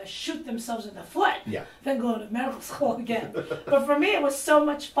would rather shoot themselves in the foot than go to medical school again. But for me, it was so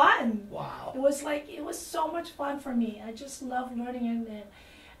much fun. Wow. It was so much fun for me. I just loved learning,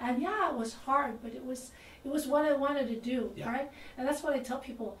 and yeah, it was hard, but it was what I wanted to do, right? And that's what I tell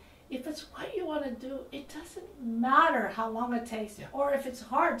people. If it's what you want to do, it doesn't matter how long it takes, or if it's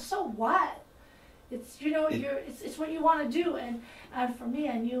hard, so what? It's it's what you want to do, and for me,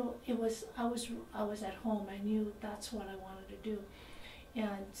 I knew I was at home. I knew that's what I wanted to do,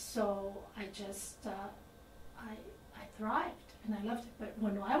 and so I just I thrived and I loved it. But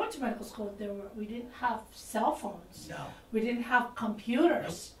when I went to medical school, we didn't have cell phones. No. We didn't have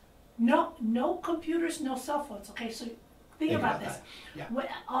computers. Nope. No computers, no cell phones. Okay, so think about this. Yeah.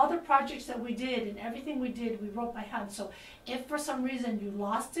 All the projects that we did and everything we did, we wrote by hand. So if for some reason you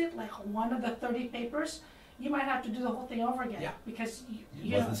lost it, like one of the 30 papers, you might have to do the whole thing over again because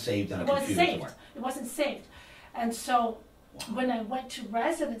it wasn't saved on a computer somewhere. It wasn't saved. And so when I went to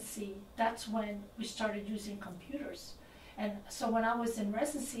residency, that's when we started using computers. And so when I was in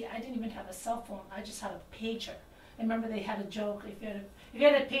residency, I didn't even have a cell phone. I just had a pager. I remember they had a joke, if you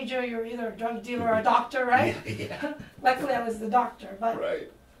had a pager, you're either a drug dealer or a doctor, right? Yeah. Luckily, I was the doctor, but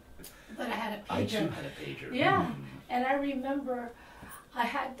I had a pager. I too had a pager. Yeah, and I remember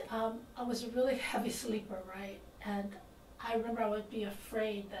I was a really heavy sleeper, right? And I remember I would be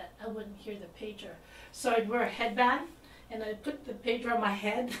afraid that I wouldn't hear the pager. So I'd wear a headband, and I'd put the pager on my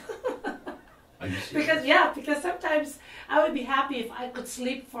head. Are you serious? Because sometimes I would be happy if I could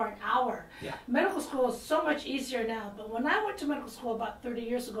sleep for an hour. Yeah. Medical school is so much easier now, but when I went to medical school about 30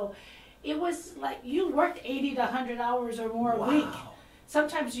 years ago, it was like you worked 80 to 100 hours or more a week.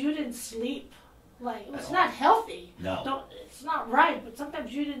 Sometimes you didn't sleep. Like, it was not healthy. No. It's not right, but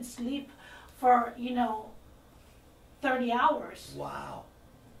sometimes you didn't sleep for, 30 hours. Wow.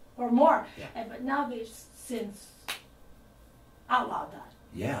 or more. Yeah. But now they've since outlawed that.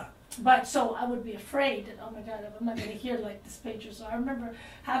 Yeah. But so I would be afraid that, oh my God, I'm not going to hear like this pager. So I remember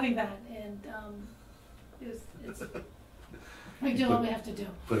having that, and it's we do what we have to do.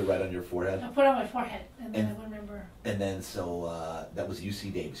 Put it right on your forehead? I put it on my forehead, and then I remember. And then, so that was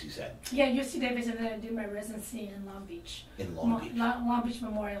UC Davis, you said? Yeah, UC Davis, and then I did my residency in Long Beach. In Long Beach? Long Beach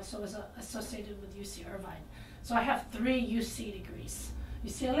Memorial, so it was associated with UC Irvine. So I have 3 UC degrees: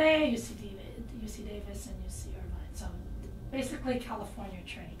 UCLA, UC Davis, and UC Irvine. So basically California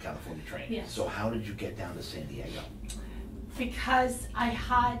training. California training. Yes. So how did you get down to San Diego? Because I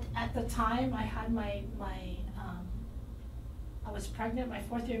had, at the time, I had I was pregnant my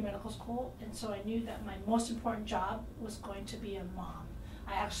 4th year of medical school, and so I knew that my most important job was going to be a mom.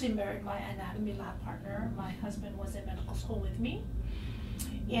 I actually married my anatomy lab partner. My husband was in medical school with me,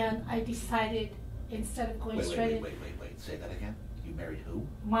 and I decided instead of going straight Wait. Say that again? You married who?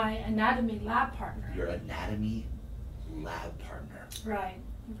 My anatomy lab partner. Your anatomy lab partner. Right.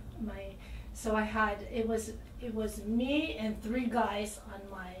 So I had, it was me and 3 guys on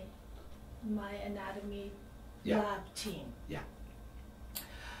my anatomy lab team. Yeah.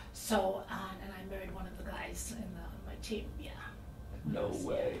 So, and I married one of the guys on my team, yeah. No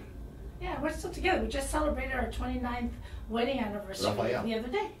way. Yeah, we're still together. We just celebrated our 29th wedding anniversary Raphael. the other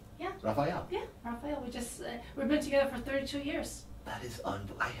day. Yeah. Raphael. Yeah, Raphael. We've been together for 32 years. That is I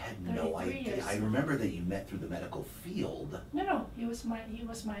had no 33 idea. years. I remember that you met through the medical field. No, he was my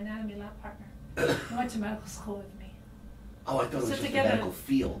anatomy lab partner. He went to medical school with me. Oh, I thought it was just together, the medical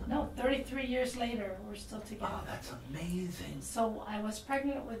field. No, 33 years later, we're still together. Oh, that's amazing. So I was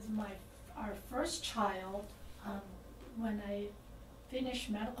pregnant with our first child when I finished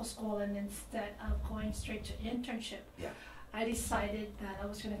medical school, and instead of going straight to internship, I decided that I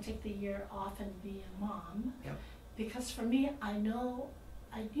was going to take the year off and be a mom. Yep. Because for me, I knew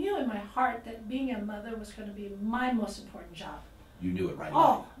in my heart that being a mother was going to be my most important job. You knew it right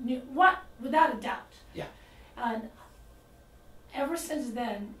away. Without a doubt. Yeah. And ever since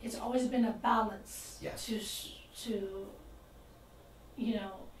then, it's always been a balance. Yes. To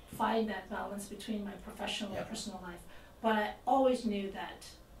find that balance between my professional and personal life. But I always knew that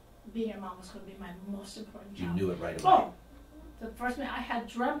being a mom was going to be my most important job. You knew it right away. Oh, the first minute I had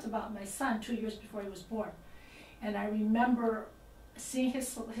dreamt about my son 2 years before he was born, and I remember seeing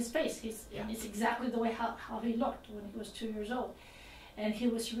his face. And it's exactly the way how he looked when he was 2 years old, and he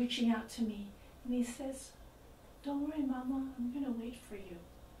was reaching out to me, and he says, "Don't worry, Mama, I'm going to wait for you."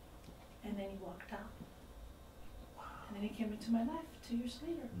 And then he walked out. Wow. And then he came into my life 2 years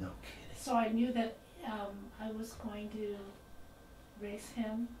later. No kidding. So I knew that I was going to raise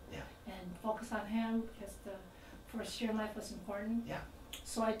him and focus on him, because the first year in life was important. Yeah.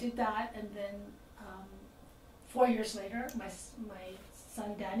 So I did that, and then 4 years later, my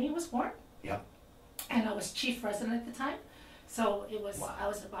son Danny was born. Yep. And I was chief resident at the time. So it was, wow. I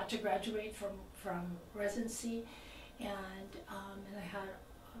was about to graduate from residency, and I had,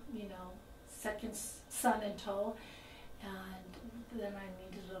 second son in tow, and then I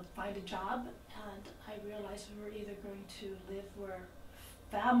needed to find a job, and I realized we were either going to live where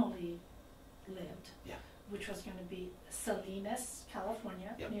family lived, which was going to be Salinas,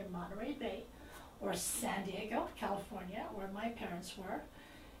 California, near Monterey Bay, or San Diego, California, where my parents were,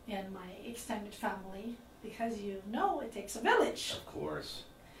 and my extended family, because it takes a village. Of course.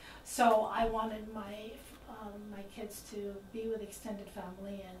 So I wanted my kids to be with extended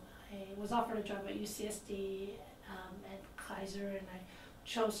family, and I was offered a job at UCSD and Kaiser, and I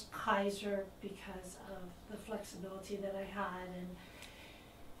chose Kaiser because of the flexibility that I had, and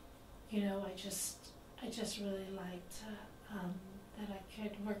I just really liked that I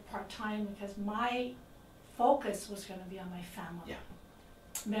could work part-time, because my focus was going to be on my family. Yeah.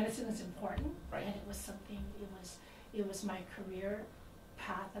 Medicine is important, right. And it was something, it was my career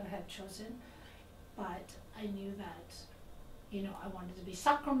path that I had chosen, but I knew that, I wanted to be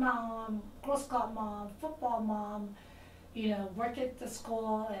soccer mom, Girl Scout mom, football mom, work at the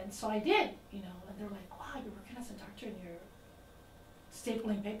school, and so I did, and they're like, wow, you're working as a doctor and you're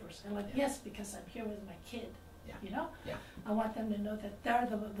stapling papers. And I'm like, yes, because I'm here with my kid, Yeah. I want them to know that they're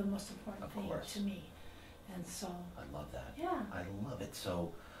the most important Of thing course. to me. And so I love that. Yeah. I love it.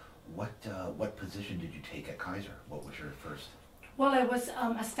 So what position did you take at Kaiser? What was your first? Well, I was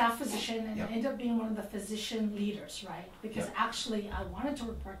a staff physician, and Yep. I ended up being one of the physician leaders, right? Because Yep. actually I wanted to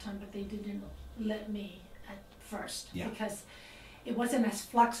work part-time, but they didn't let me at first, because it wasn't as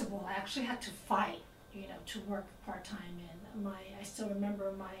flexible. I actually had to fight, to work part-time. And I still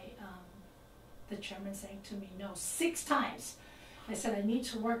remember the chairman saying to me, no, 6 times. I said, I need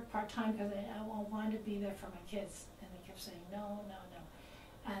to work part-time because I want to be there for my kids. And they kept saying, no.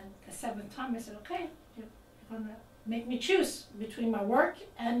 And the seventh time I said, okay, you're going to make me choose between my work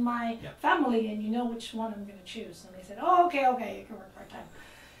and my family, and you know which one I'm going to choose. And they said, oh, okay, you can work part-time.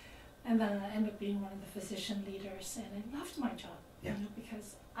 And then I ended up being one of the physician leaders, and I loved my job, you know,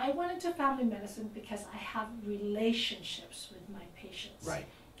 because I went into family medicine because I have relationships with my patients. Right.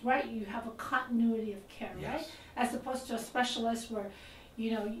 Right? You have a continuity of care, right? As opposed to a specialist where,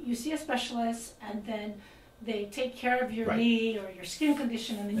 you know, you see a specialist and then they take care of your knee or your skin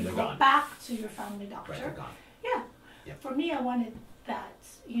condition, and then you go back to your family doctor. Right, they're gone. Yeah. Yep. For me, I wanted that,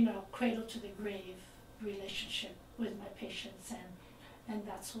 you know, cradle to the grave relationship with my patients, and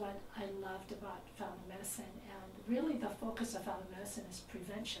that's what I loved about family medicine. And really the focus of family medicine is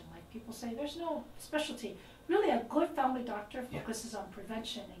prevention. Like people say, there's no specialty. Really, a good family doctor focuses on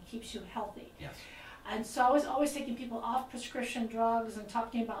prevention and keeps you healthy. Yes. And so I was always taking people off prescription drugs and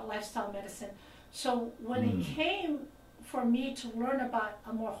talking about lifestyle medicine. So when it came for me to learn about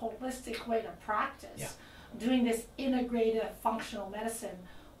a more holistic way to practice, doing this integrative functional medicine,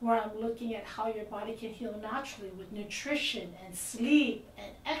 where I'm looking at how your body can heal naturally with nutrition and sleep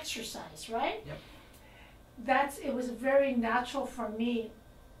and exercise, right? Yep. It was very natural for me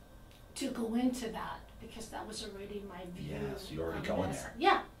to go into that, because that was already my view. Yes, you're already going medicine.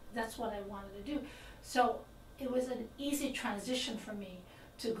 there. Yeah, that's what I wanted to do. So it was an easy transition for me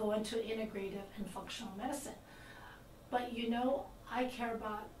to go into integrative and functional medicine. But you know, I care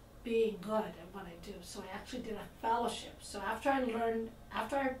about being good at what I do. So I actually did a fellowship. So after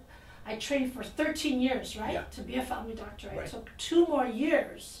I trained for 13 years, right, to be a family doctor. I took 2 more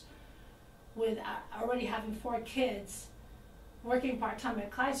years with already having 4 kids, working part-time at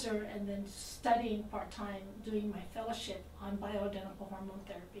Kaiser, and then studying part-time, doing my fellowship on bioidentical hormone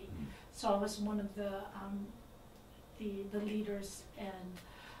therapy. So I was one of the leaders and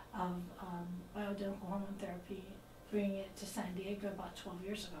bioidentical hormone therapy, bringing it to San Diego about 12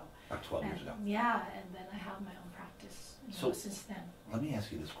 years ago. About 12 years ago. Yeah, and then I have my own practice since then. Let me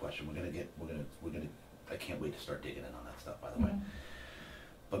ask you this question. I can't wait to start digging in on that stuff, by the way.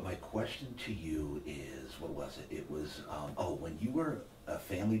 But my question to you is, what was it? It was, when you were a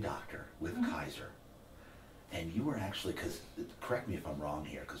family doctor with Kaiser, and you were actually, because, correct me if I'm wrong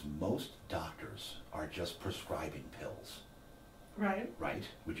here, because most doctors are just prescribing pills. Right. Right?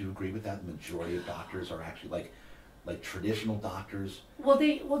 Would you agree with that? The majority of doctors are actually like traditional doctors. Well,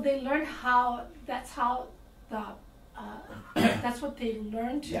 they learn how. That's how the. That's what they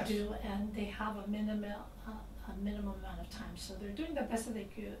learn to do, and they have a minimum amount of time. So they're doing the best that they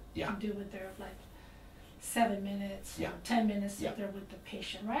can do with their 7 minutes, or 10 minutes that they're with the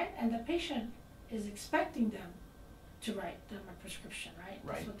patient, right? And the patient is expecting them to write them a prescription, right?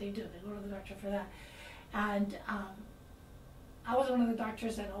 That's what they do. They go to the doctor for that, and I was one of the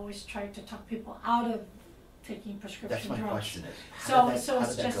doctors that always tried to talk people out of taking prescription drugs. That's my question is, how did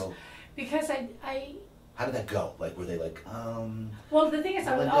that go? Because I how did that go? Like, were they like, Well, the thing is,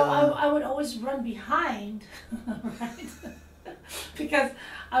 I would always run behind, right? Because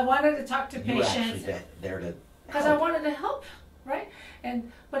I wanted to talk to patients. You were actually there to because I wanted to help, right?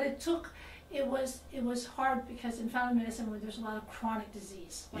 But it was hard, because in family medicine, where there's a lot of chronic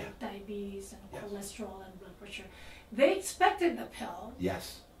disease, like diabetes and cholesterol and blood pressure, they expected the pill.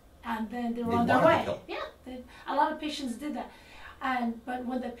 Yes. And then they were on their way. Yeah, a lot of patients did that. But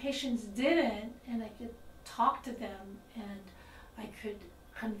when the patients didn't, and I could talk to them, and I could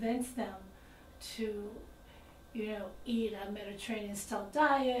convince them to, eat a Mediterranean-style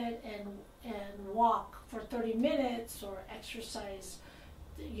diet and walk for 30 minutes or exercise,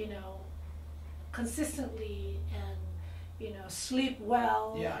 consistently, and sleep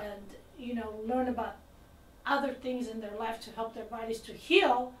well, and learn about other things in their life to help their bodies to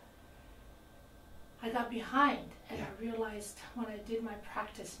heal, I got behind, and I realized when I did my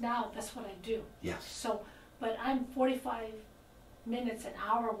practice now, that's what I do. Yes. So, but I'm 45 minutes, an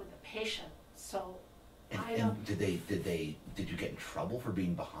hour with a patient, so and did you get in trouble for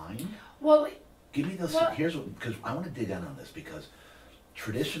being behind? Well, give me those. Here's what, because I want to dig in on this, because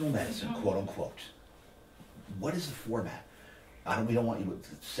traditional medicine, quote unquote, what is the format? We don't want you with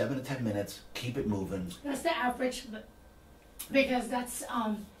 7 to 10 minutes. Keep it moving. That's the average, but because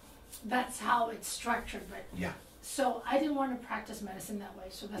that's how it's structured. But so I didn't want to practice medicine that way,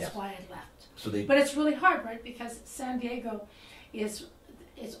 so that's why I left. But it's really hard, right? Because San Diego is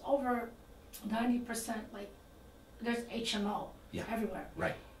over 90%. Like, there's HMO everywhere.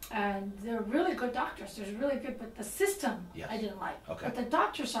 Right. And they're really good doctors. They're really good, but the system I didn't like. Okay. But the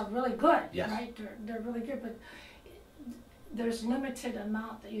doctors are really good, right? They're really good, but there's limited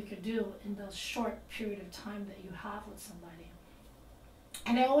amount that you could do in those short period of time that you have with somebody.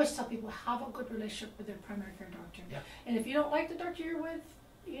 And I always tell people, have a good relationship with their primary care doctor. Yeah. And if you don't like the doctor you're with,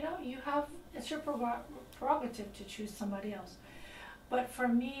 you know, it's your prerogative to choose somebody else. But for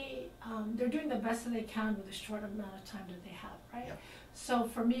me, they're doing the best that they can with the short amount of time that they have, right? Yep. So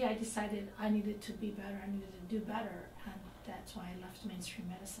for me, I decided I needed to be better, I needed to do better, and that's why I left mainstream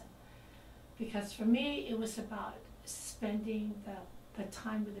medicine. Because for me, it was about spending the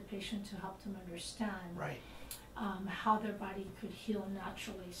time with the patient to help them understand Right. How their body could heal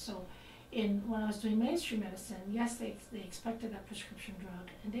naturally. So when I was doing mainstream medicine, yes, they expected that prescription drug,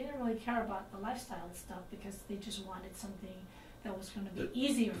 and they didn't really care about the lifestyle and stuff because they just wanted something that was going to be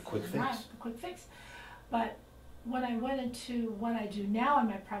easier for them, right? The quick fix. But when I went into what I do now in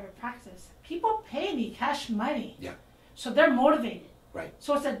my private practice, people pay me cash money. Yeah. So they're motivated. Right.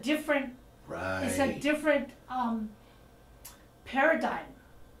 So it's a different paradigm,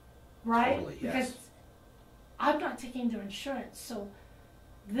 right? Totally, yes. Because I'm not taking their insurance, so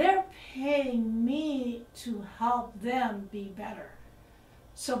they're paying me to help them be better.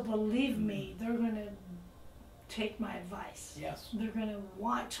 So believe me, they're going to take my advice. Yes. They're going to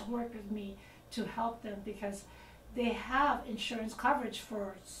want to work with me to help them because they have insurance coverage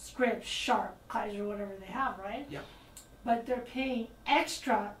for Scripps, Sharp, Kaiser, whatever they have, right? Yeah. But they're paying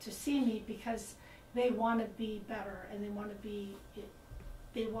extra to see me because they want to be better and they want to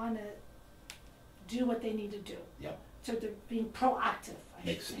do what they need to do. Yep. So they're being proactive, I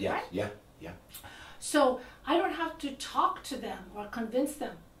should say, yes, right? yeah, yeah. So I don't have to talk to them or convince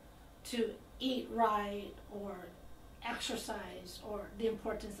them to eat right or exercise or the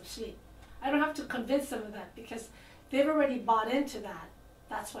importance of sleep. I don't have to convince them of that because they've already bought into that.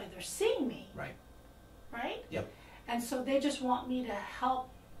 That's why they're seeing me. Right. Right? Yep. And so they just want me to help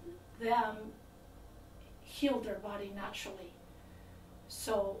them heal their body naturally.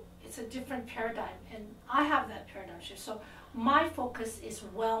 So it's a different paradigm, and I have that paradigm shift. So my focus is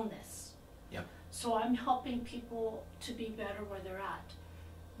wellness. Yep. So I'm helping people to be better where they're at.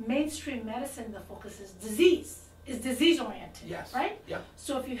 Mainstream medicine, the focus is disease oriented. Yes. Right? Yep.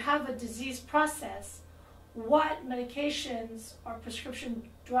 So if you have a disease process, what medications or prescription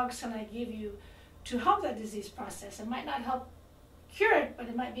drugs can I give you to help that disease process? It might not help cure it, but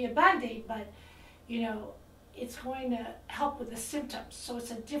it might be a Band-Aid, but you know, it's going to help with the symptoms. So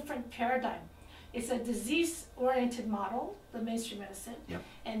it's a different paradigm. It's a disease-oriented model, the mainstream medicine, Yep.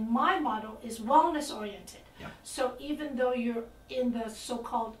 and my model is wellness-oriented. Yep. So even though you're in the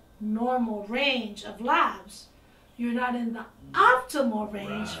so-called normal range of labs, you're not in the optimal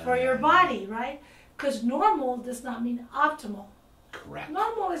range for your body, right? Because normal does not mean optimal. Correct.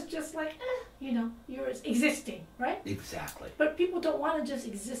 Normal is just like, you know, you're existing, right? Exactly. But people don't want to just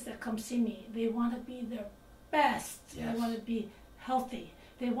exist that come see me. They want to be their best. Yes. They want to be healthy.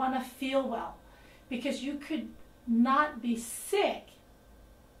 They want to feel well. Because you could not be sick,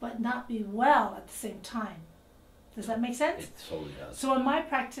 but not be well at the same time. Does that make sense? It totally does. So in my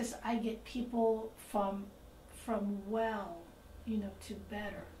practice, I get people from well, you know, to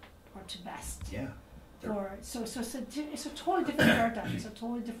better or to best. Yeah. So it's a totally different paradigm. It's a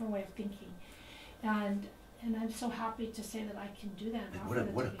totally different way of thinking, and I'm so happy to say that I can do that. What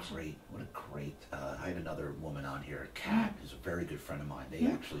a great. I had another woman on here, Kat, who's a very good friend of mine. They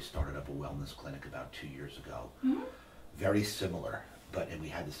actually started up a wellness clinic about 2 years ago. Mm-hmm. Very similar, and we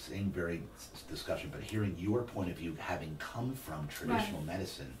had the same discussion. But hearing your point of view, having come from traditional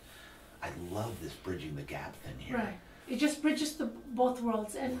medicine, I love this bridging the gap thing here. Right. It just bridges both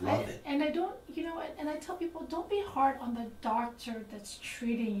worlds, and I don't, you know, and I tell people, don't be hard on the doctor that's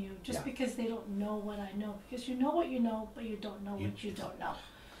treating you just because they don't know what I know, because you know what you know, but you don't know what you don't know,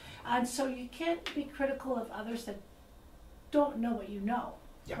 and so you can't be critical of others that don't know what you know,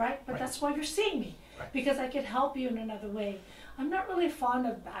 right? But that's why you're seeing me, because I could help you in another way. I'm not really fond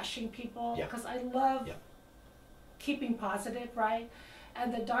of bashing people because I love keeping positive, right?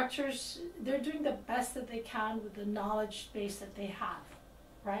 And the doctors, they're doing the best that they can with the knowledge base that they have,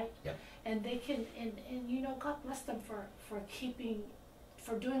 right? Yep. And they can, and you know, God bless them for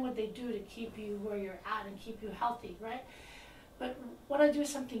doing what they do to keep you where you're at and keep you healthy, right? But what I do is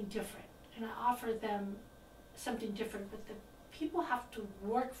something different, and I offer them something different, but the people have to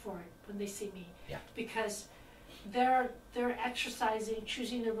work for it when they see me, because they're exercising,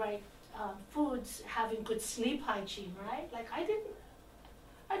 choosing the right foods, having good sleep hygiene, right? Like I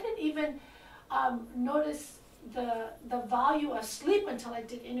didn't even notice the value of sleep until I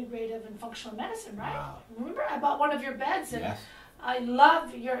did integrative and functional medicine, right? Wow. Remember, I bought one of your beds, and I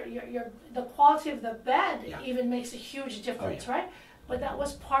love the quality of the bed. Even makes a huge difference, right? But that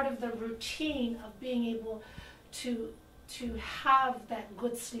was part of the routine of being able to have that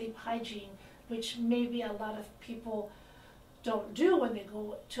good sleep hygiene, which maybe a lot of people don't do when they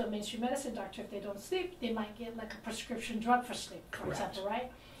go to a mainstream medicine doctor. If they don't sleep, they might get like a prescription drug for sleep, for Correct. example,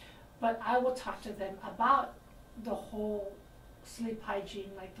 right? But I will talk to them about the whole sleep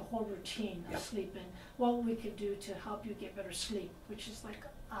hygiene, like the whole routine of Yep. sleep and what we could do to help you get better sleep, which is like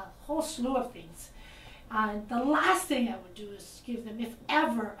a whole slew of things. And the last thing I would do is give them, if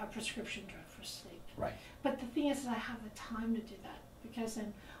ever, a prescription drug for sleep. Right. But the thing is, I have the time to do that because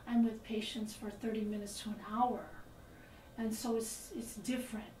I'm with patients for 30 minutes to an hour, and so it's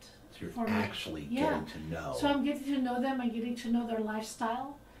different. So you're for me. actually Yeah. getting to know. So I'm getting to know them, I'm getting to know their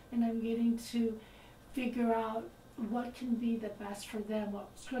lifestyle, and I'm getting to figure out what can be the best for them,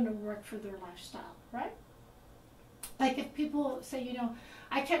 what's going to work for their lifestyle, right? Like if people say, you know,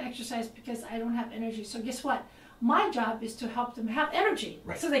 I can't exercise because I don't have energy, so guess what? My job is to help them have energy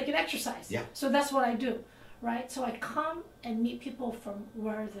Right. so they can exercise. Yeah. So that's what I do, right? So I come and meet people from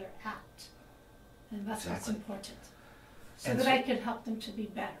where they're at, and that's what's Exactly. important, so And that so- I can help them to be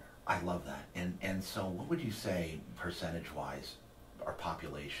better. I love that. And so what would you say, percentage-wise, our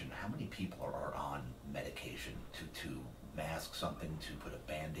population, how many people are on medication to mask something, to put a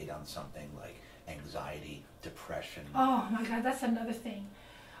Band-Aid on something like anxiety, depression? Oh my God, that's another thing.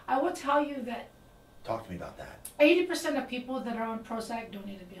 I will tell you that Talk to me about that. 80% of people that are on Prozac don't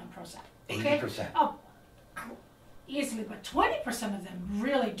need to be on Prozac. Okay? 80%. Oh, easily, but 20% of them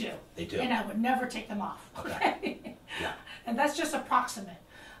really do. They do. And I would never take them off. Okay. Yeah. And that's just approximate.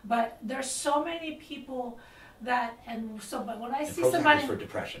 But there's so many people that, but when I And see Prozac somebody, is for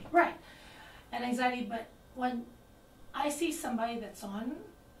depression. right, and anxiety, but when I see somebody that's on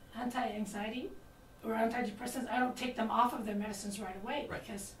anti-anxiety or antidepressants, I don't take them off of their medicines right away Right.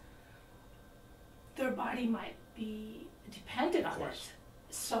 because their body might be dependent Of on course.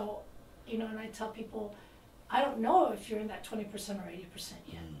 it. So, you know, and I tell people, I don't know if you're in that 20% or 80%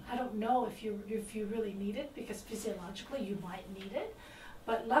 yet. Mm. I don't know if you really need it, because physiologically you might need it.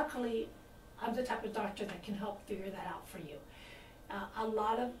 But luckily, I'm the type of doctor that can help figure that out for you.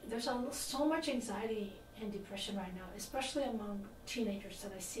 There's so much anxiety and depression right now, especially among teenagers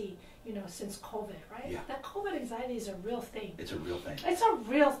that I see, you know, since COVID, right? Yeah. That COVID anxiety is a real thing. It's a real thing. It's a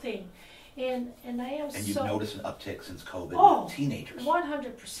real thing. And I am And you've so... noticed an uptick since COVID Oh, with teenagers.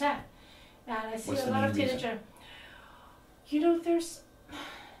 100%. And I see What's a the lot of main reason? teenagers. You know,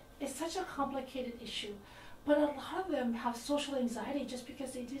 it's such a complicated issue, but a lot of them have social anxiety just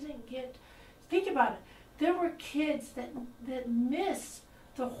because they didn't get. Think about it. There were kids that miss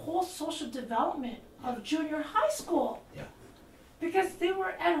the whole social development of junior high school. Yeah. Because they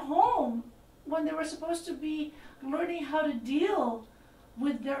were at home when they were supposed to be learning how to deal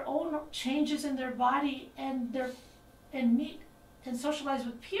with their own changes in their body and meet and socialize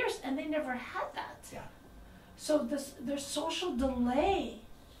with peers, and they never had that. Yeah. So there's social delay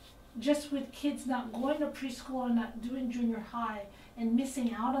just with kids not going to preschool and not doing junior high and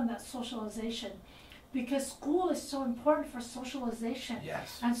missing out on that socialization, because school is so important for socialization.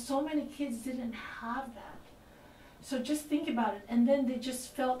 Yes. And so many kids didn't have that. So just think about it. And then they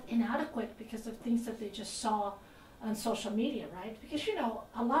just felt inadequate because of things that they just saw on social media, right? Because, you know,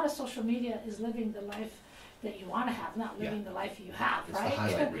 a lot of social media is living the life that you want to have, not living the life you have, It's right? the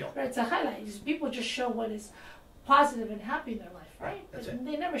highlight reel. Right, it's a highlight. People just show what is positive and happy in their life, right? Right, that's But it.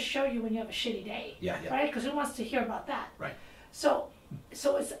 they never show you when you have a shitty day, Yeah, yeah. right? Because who wants to hear about that? Right. So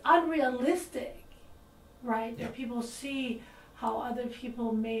it's unrealistic, right? Yeah. That people see how other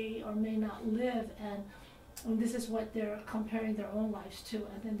people may or may not live, and this is what they're comparing their own lives to,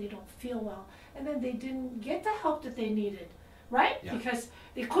 and then they don't feel well, and then they didn't get the help that they needed, right? Yeah. Because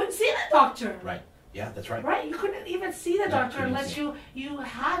they couldn't see the doctor. Right. Yeah, that's right. Right, you couldn't even see the No, doctor couldn't unless see. you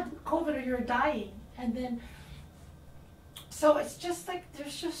had COVID or you're dying, and then. So it's just like there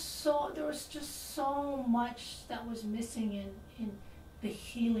was just so much that was missing in the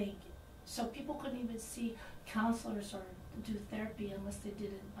healing, so people couldn't even see counselors or do therapy unless they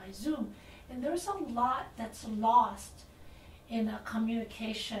did it by Zoom, and there's a lot that's lost in a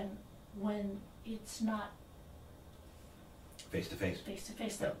communication when it's not Face to face. face to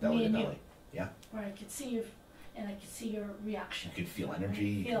face, like Belly me to and you. belly. Yeah. Where I could see you, and I could see your reaction. You could feel right?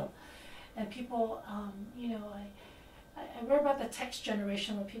 energy. Feel, and people, you know, I read about the text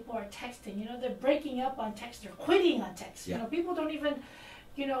generation when people are texting. You know, they're breaking up on text. They're quitting on text. Yeah. You know, people don't even,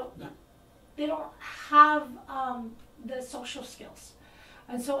 you know, No. they don't have the social skills,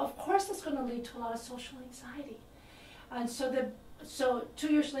 and so of course it's going to lead to a lot of social anxiety, and so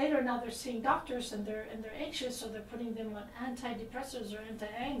 2 years later, now they're seeing doctors and they're anxious, so they're putting them on antidepressants or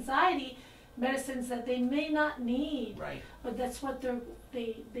anti-anxiety medicines that they may not need, Right. but that's what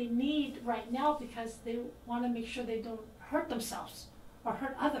they need right now because they want to make sure they don't hurt themselves or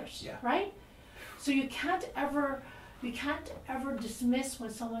hurt others, Yeah. right? So you can't ever you can't ever dismiss when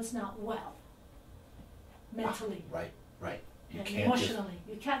someone's not well, mentally. Right. You and can't emotionally.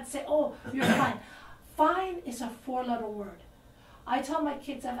 You can't say, oh, you're fine. Fine is a 4-letter word. I tell my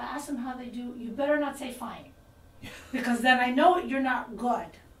kids, if I ask them how they do, you better not say fine. Because then I know you're not good.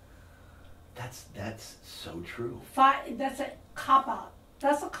 That's so true. Fine, that's a cop-out.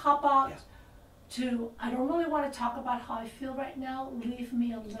 That's a cop-out Yeah. to, I don't really want to talk about how I feel right now, leave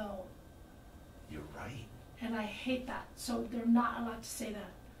me alone. You're right. And I hate that. So they're not allowed to say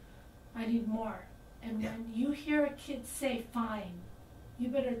that. I need more. And Yeah. when you hear a kid say fine, you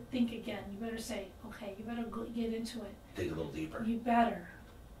better think again. You better say, okay, you better go get into it. Dig a little deeper. You better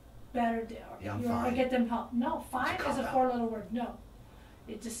do. Yeah, I'm Or fine. get them help. No, fine is a cop-out. 4-letter word. No,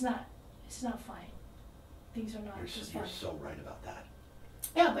 it's just not. It's not fine. Things are not just You're fine. so right about that.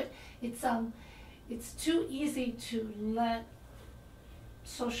 Yeah, but it's too easy to let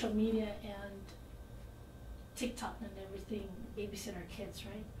social media and TikTok and everything babysit our kids,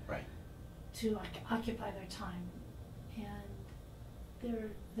 right? Right. To occupy their time, and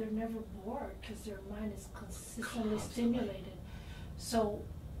they're never bored because their mind is consistently stimulated. So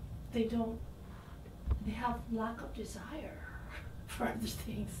they have lack of desire for other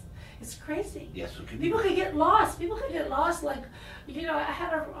things. It's crazy. Yes, so People can get lost. Like, I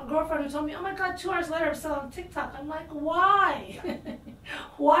had a girlfriend who told me, oh my God, 2 hours later I'm still on TikTok. I'm like, why?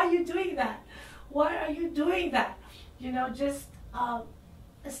 Why are you doing that? Why are you doing that? Just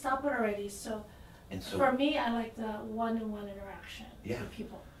stop it already. So for me, I like the one-on-one interaction with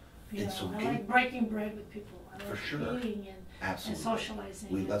people. I like breaking bread with people. I like eating and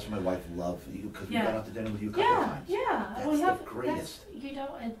socializing. That's what my wife loved, because we went out to dinner with you a couple of times. That's the greatest.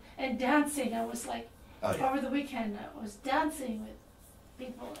 And dancing. I was like, Oh, yeah. over the weekend, I was dancing with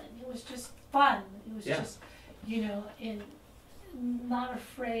people, and it was just fun. It was just, and not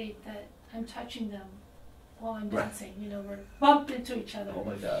afraid that I'm touching them while I'm dancing. We're bumped into each other. Oh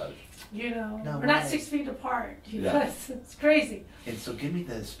my gosh. We're not 6 feet apart. It's crazy. And so give me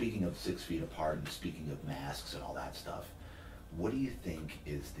speaking of 6 feet apart and speaking of masks and all that stuff, what do you think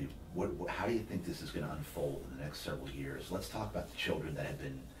is how do you think this is going to unfold in the next several years? Let's talk about the children that have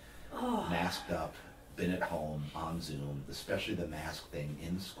been masked up, been at home on Zoom, especially the mask thing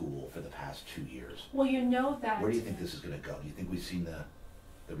in school for the past 2 years. Well, that. Where do you think this is going to go? Do you think we've seen the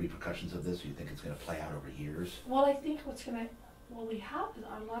repercussions of this? Do you think it's going to play out over years? Well, I think what we have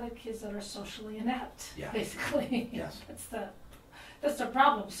are a lot of kids that are socially inept, basically. Yes. That's the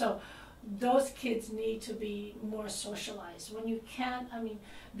problem. So those kids need to be more socialized. When you can't,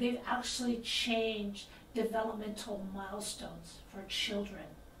 they've actually changed developmental milestones for children.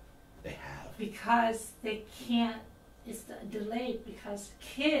 They have. Because they can't, it's delayed because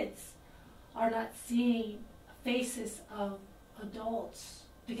kids are not seeing faces of adults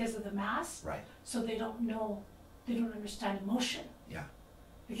because of the mask. Right. So they don't understand emotion. Yeah.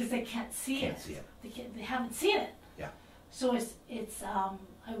 Because they can't see it. They haven't seen it. Yeah. So it's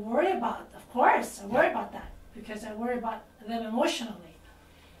I worry about, of course, I worry about that because I worry about them emotionally.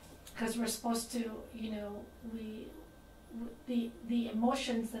 Because we're supposed to, the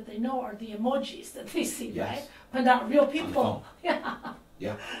emotions that they know are the emojis that they see, right? But not real people.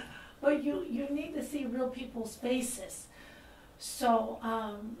 Yeah. But you need to see real people's faces. So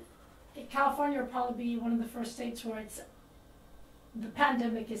California will probably be one of the first states where the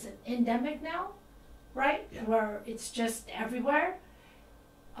pandemic is an endemic now, right? Yeah. Where it's just everywhere.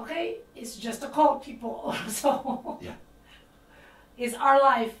 Okay, it's just a cold, people. So is our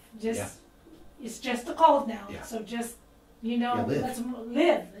life just? It's just a cold now. Yeah. So just live. let's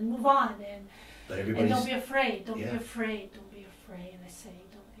live and move on and don't be afraid. Don't be Yeah. afraid. Don't be afraid. And I say,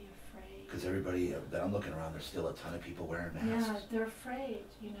 don't be afraid. Because everybody that I'm looking around, there's still a ton of people wearing masks. Yeah, they're afraid,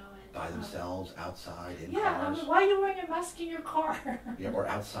 and by themselves, outside, in yeah, cars. why are you wearing a mask in your car? Yeah, or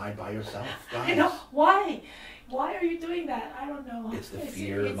outside by yourself, guys. I know. Why? Why are you doing that? I don't know. It's the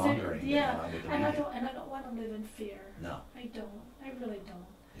fear mongering. Yeah, and I don't want to live in fear. No. I don't. I really don't.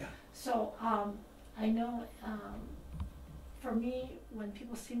 Yeah. So I know for me, when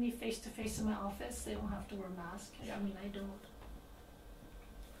people see me face to face in my office, they don't have to wear a mask. Yeah. I don't.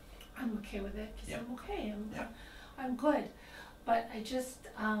 I'm okay with it because I'm okay. Yeah. I'm good. But I just,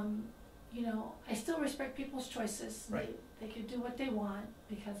 I still respect people's choices. Right. They could do what they want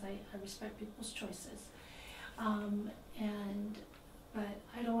because I respect people's choices. But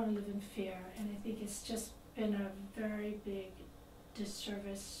I don't want to live in fear. And I think it's just been a very big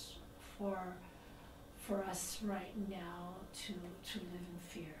disservice for us right now to live in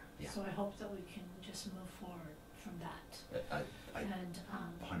fear. Yeah. So I hope that we can just move forward from that. And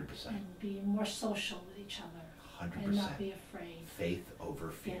 100%. And be more social with each other. 100%. And not be afraid. Faith over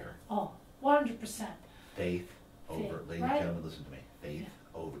fear. Yeah. Oh, 100%. Faith over, ladies and gentlemen, listen to me. Faith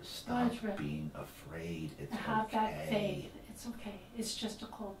over. Stop being afraid. It's okay. Have that faith. It's okay. It's just a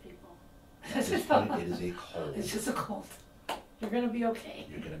cold, people. At this point, it is a cold. It's just a cold. You're gonna be okay.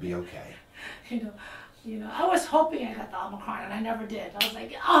 You're gonna be okay. You know. I was hoping I got the Omicron, and I never did. I was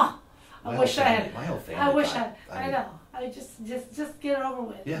like, oh, I wish I had. My whole family. I wish I. I know. I just get it over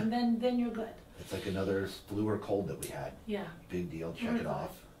with, and then you're good. It's like another flu or cold that we had. Yeah. Big deal. Check it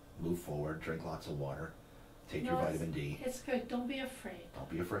off. Move forward. Drink lots of water. Take your vitamin D. It's good. Don't be afraid. Don't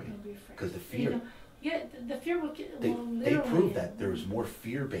be afraid. Don't be afraid. Because the fear. The fear will literally. They proved that there was more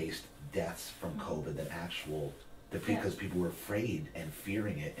fear-based deaths from COVID than actual. Because people were afraid and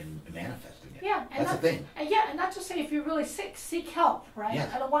fearing it and manifesting it. Yeah, and that's the thing. And not to say if you're really sick, seek help, right?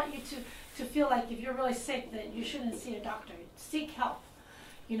 Yes. I don't want you to feel like if you're really sick that you shouldn't see a doctor. Seek help.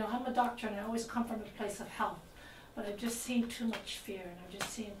 I'm a doctor and I always come from a place of health, but I've just seen too much fear, and I've just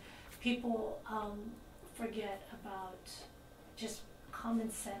seen people forget about just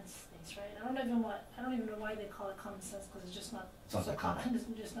common sense things, right? I don't even know why they call it common sense, because it's just not. It's not that common. It's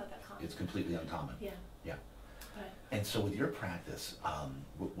just not that common. It's completely uncommon. Yeah. Yeah. Right. And so with your practice,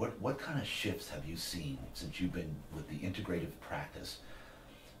 what kind of shifts have you seen since you've been with the integrative practice?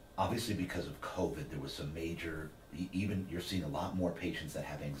 Obviously, because of COVID, there was some major, even you're seeing a lot more patients that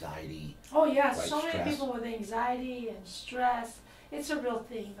have anxiety. Oh yeah, right, so stress. many people with anxiety and stress. It's a real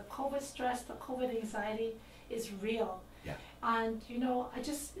thing. The COVID stress, the COVID anxiety is real. Yeah. And I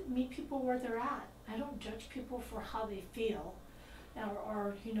just meet people where they're at. I don't judge people for how they feel,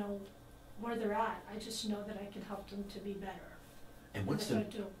 or where they're at. I just know that I can help them to be better. And what's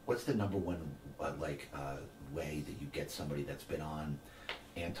the number one way that you get somebody that's been on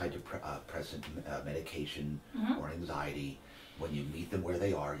antidepressant medication or anxiety, when you meet them where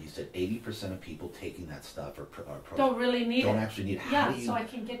they are? You said 80% of people taking that stuff don't really need don't it. actually need it. So I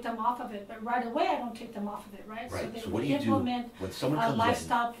can get them off of it, but right away I don't take them off of it, right? Right. So what do you implement do when someone comes a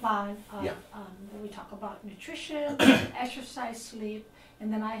lifestyle plan. Yeah. We talk about nutrition, exercise, sleep,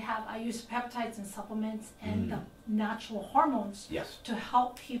 and then I use peptides and supplements and the natural hormones to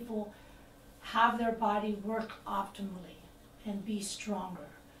help people have their body work optimally and be stronger,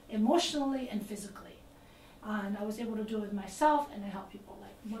 emotionally and physically. And I was able to do it with myself, and I help people.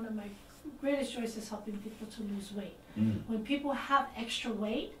 Like, one of my greatest joys is helping people to lose weight. When people have extra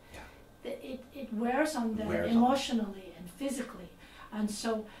weight, it wears on them emotionally and physically. And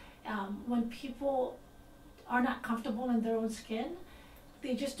so when people are not comfortable in their own skin,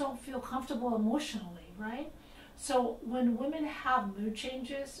 they just don't feel comfortable emotionally, right? So when women have mood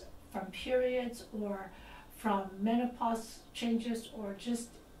changes from periods or from menopause changes or just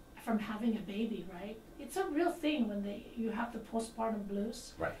from having a baby, right? It's a real thing when you have the postpartum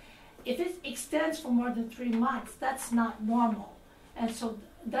blues. Right. If it extends for more than 3 months, that's not normal. And so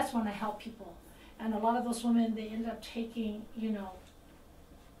that's when I help people. And a lot of those women, they end up taking,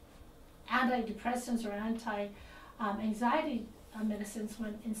 antidepressants or anti-anxiety medicines,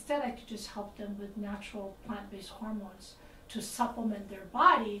 when instead I could just help them with natural plant-based hormones to supplement their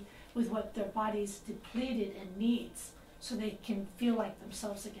body with what their body's depleted and needs, so they can feel like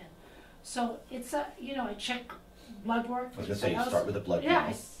themselves again. So it's I check blood work. I was going to say, you start with the blood work. Yeah,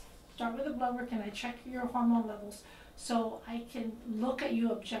 I start with the blood work, and I check your hormone levels, so I can look at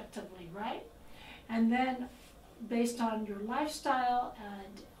you objectively, right? And then, based on your lifestyle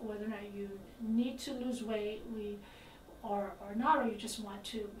and whether or not you need to lose weight, or not, or you just want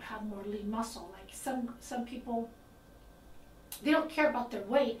to have more lean muscle. Like some people, they don't care about their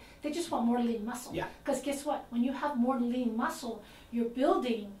weight, they just want more lean muscle. Yeah. Because guess what? When you have more lean muscle, you're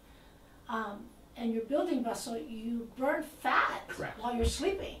building, and you're building muscle, you burn fat while you're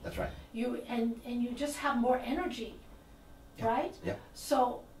sleeping. That's right. And you just have more energy, right? Yeah.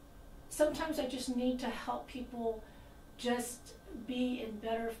 So sometimes I just need to help people just be in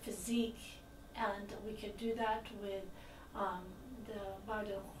better physique, and we can do that with the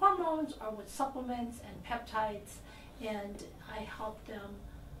bioidentical hormones or with supplements and peptides, and I help them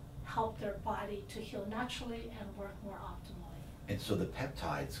help their body to heal naturally and work more optimally. And so the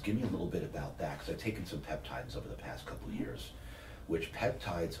peptides, give me a little bit about that, because I've taken some peptides over the past couple of years, which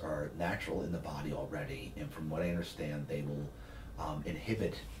peptides are natural in the body already, and from what I understand, they will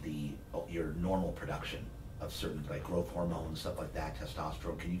inhibit your normal production of certain, like, growth hormones, stuff like that,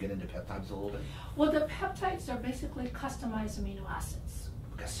 testosterone. Can you get into peptides a little bit? Well, the peptides are basically customized amino acids.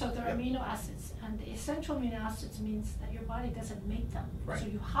 Okay. So they're amino acids, and the essential amino acids means that your body doesn't make them, so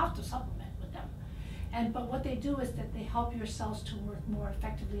you have to supplement with them. But what they do is that they help your cells to work more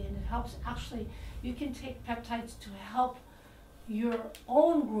effectively, and it helps, actually, you can take peptides to help your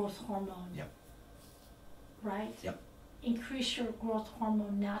own growth hormone, right? Increase your growth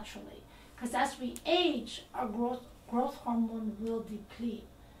hormone naturally. Because as we age, our growth hormone will deplete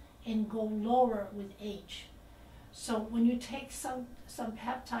and go lower with age. So when you take some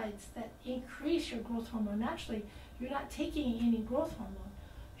peptides that increase your growth hormone naturally, you're not taking any growth hormone.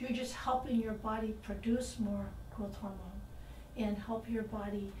 You're just helping your body produce more growth hormone and help your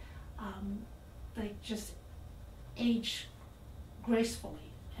body like just age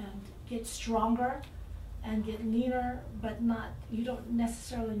gracefully and get stronger and get leaner, but you don't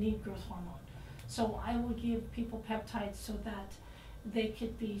necessarily need growth hormone. So I will give people peptides so that they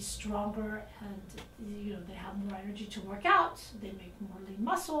could be stronger and they have more energy to work out, they make more lean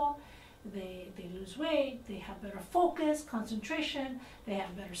muscle, they lose weight, they have better focus, concentration, they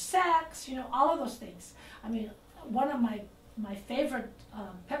have better sex, all of those things. I mean, one of my favorite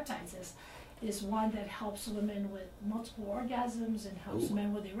peptides is one that helps women with multiple orgasms and helps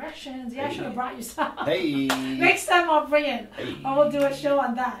men with erections. Yeah, I should have brought you some. Hey. Next time I'll bring it. Hey. I will do a show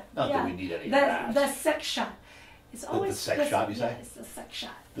on that. Not that we need any of that. The sex shot. It's always the sex shot, you say? Yeah, it's the sex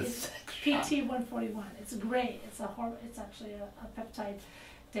shot. It's sex shot. PT 141. It's great. It's actually a peptide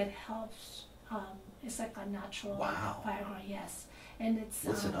that helps. It's like a natural Viagra. Yes, and it's.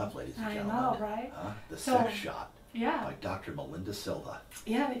 Listen up, ladies and I gentlemen. know, right? The sex shot. Yeah. By Dr. Melinda Silva.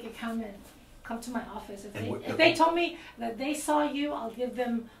 Yeah, they can come to my office. If they told me that they saw you, I'll give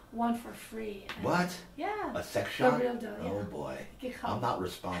them one for free. What? Yeah. A sex shot? The real deal, yeah. Oh boy. I'm not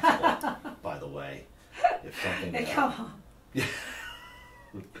responsible, by the way. If something. They come home. Yeah.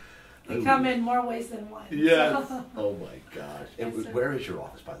 They come in more ways than one. Yes. So. Oh my gosh. And where is your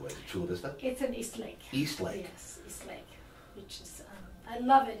office, by the way? Is it Chula Vista? It's in East Lake. East Lake. Yes, East Lake, which is I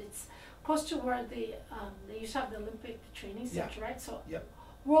love it. It's close to where they used to have the Olympic training center, right? So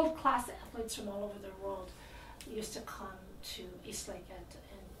world-class athletes from all over the world used to come to East Lake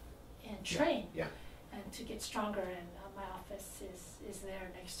and train and to get stronger. And my office is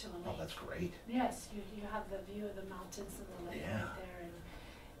there next to a lake. Oh, that's great. Yes, you have the view of the mountains and the lake right there, and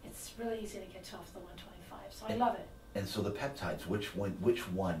it's really easy to get to off the 125. So I love it. And so the peptides, which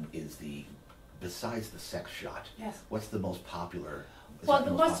one is besides the sex shot? Yes. What's the most popular? Well,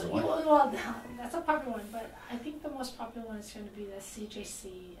 that's a popular one, but I think the most popular one is going to be the CJC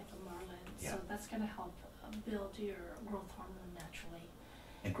at the Marlin. So that's going to help build your growth hormone naturally.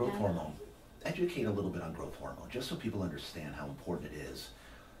 And growth hormone, educate a little bit on growth hormone, just so people understand how important it is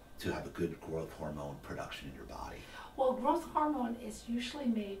to have a good growth hormone production in your body. Well, growth hormone is usually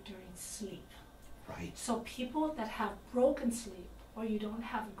made during sleep. Right. So people that have broken sleep, or you don't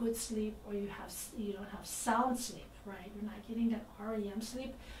have good sleep, or you don't have sound sleep, right? You're not getting that REM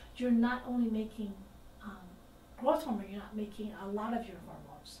sleep. You're not only making growth hormone, you're not making a lot of your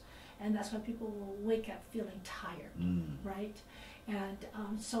hormones, and that's why people will wake up feeling tired, right? And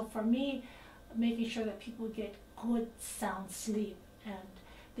so for me, making sure that people get good sound sleep, and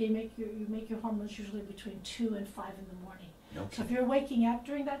you make your hormones usually between 2 and 5 in the morning. Okay. So if you're waking up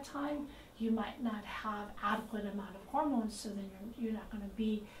during that time, you might not have adequate amount of hormones, so then you're not going to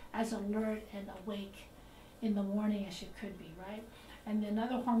be as alert and awake in the morning as you could be, right? And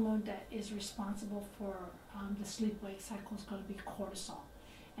another hormone that is responsible for the sleep-wake cycle is going to be cortisol.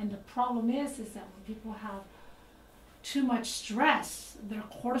 And the problem is that when people have too much stress, their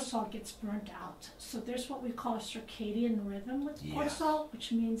cortisol gets burnt out. So there's what we call a circadian rhythm with cortisol,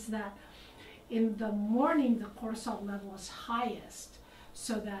 which means that in the morning the cortisol level is highest,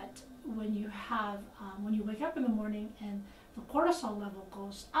 so that when you wake up in the morning and the cortisol level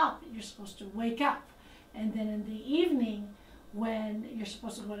goes up, you're supposed to wake up. And then in the evening, when you're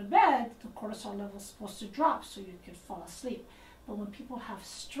supposed to go to bed, the cortisol level is supposed to drop so you could fall asleep. But when people have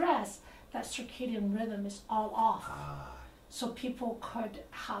stress, that circadian rhythm is all off. So people could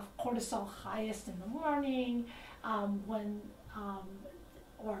have cortisol highest in the morning,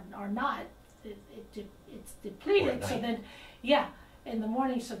 or not. It's depleted. So then, in the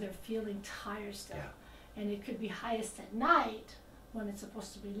morning, so they're feeling tired still. And it could be highest at night when it's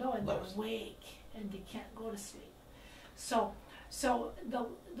supposed to be low, and they're awake and they can't go to sleep. So the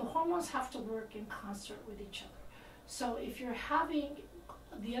hormones have to work in concert with each other. So if you're having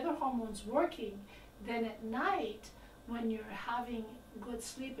the other hormones working, then at night, when you're having good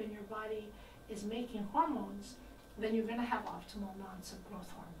sleep and your body is making hormones, then you're going to have optimal amounts of growth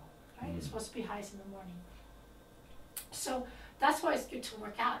hormone, right? It's supposed to be highest in the morning. So that's why it's good to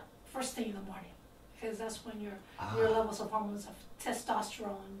work out first thing in the morning, because that's when your levels of hormones of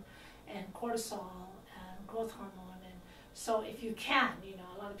testosterone and cortisol and growth hormone. And so if you can,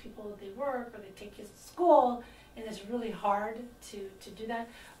 a lot of people, they work or they take kids to school, and it's really hard to do that.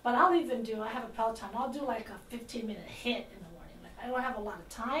 But I have a Peloton, I'll do like a 15-minute hit in the morning. Like, I don't have a lot of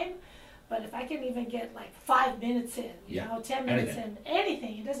time, But if I can even get like 5 minutes in, you know, 10 minutes in,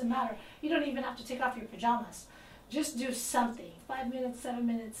 anything, it doesn't matter. You don't even have to take off your pajamas. Just do something, 5 minutes, 7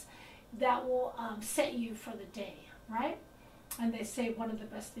 minutes, that will set you for the day, right? And they say one of the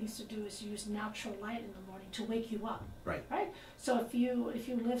best things to do is use natural light in the morning to wake you up. Right. Right? So if you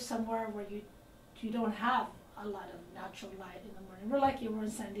live somewhere where you don't have a lot of natural light in the morning, we're lucky we're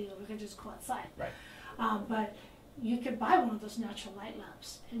in San Diego, we can just go outside. Right. But you could buy one of those natural light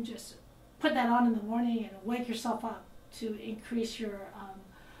lamps and just put that on in the morning and wake yourself up to increase your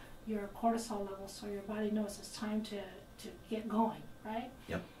cortisol levels, so your body knows it's time to get going, right?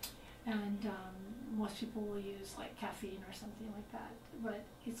 Yep. And most people will use like caffeine or something like that, but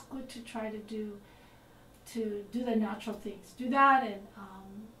it's good to try to do the natural things. Do that and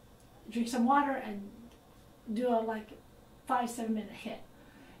drink some water and do a like 5-7 minute hit.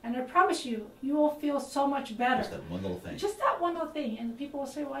 And I promise you, you will feel so much better. Just that one little thing. Just that one little thing. And people will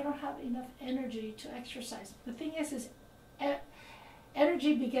say, well, I don't have enough energy to exercise. The thing is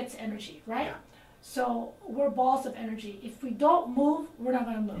energy begets energy, right? Yeah. So we're balls of energy. If we don't move, we're not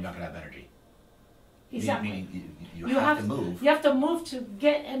going to move. You're not going to have energy. Exactly. Meaning you have to move. You have to move to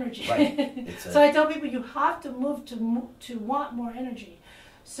get energy. Right. So I tell people you have to move to want more energy.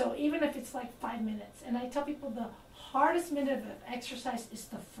 So even if it's like 5 minutes, and I tell people the hardest minute of exercise is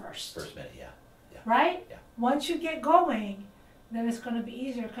the first. First minute, yeah. Right? Yeah. Once you get going, then it's going to be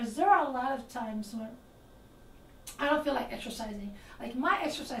easier, because there are a lot of times when I don't feel like exercising. Like my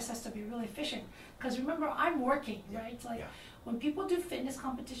exercise has to be really efficient, because remember, I'm working, right? It's like when people do fitness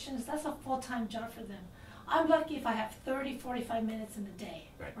competitions, that's a full-time job for them. I'm lucky if I have 30, 45 minutes in the day,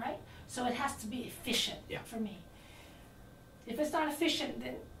 right? So it has to be efficient for me. If it's not efficient,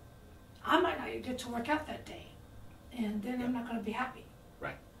 then I might not get to work out that day, and then I'm not going to be happy.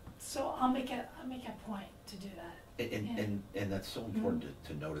 Right. So I'll make a point to do that. And that's so important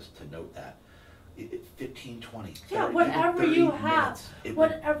to note that. 15, 20, 30, yeah, whatever you have,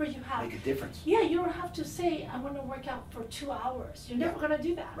 make a difference. Yeah, you don't have to say I'm going to work out for 2 hours. You're never going to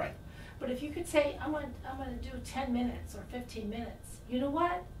do that. Right. But if you could say I'm going to do 10 minutes or 15 minutes, you know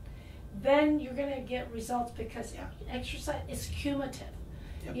what? Then you're going to get results, because exercise is cumulative.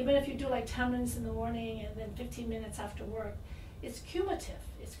 Yep. Even if you do like 10 minutes in the morning and then 15 minutes after work, it's cumulative.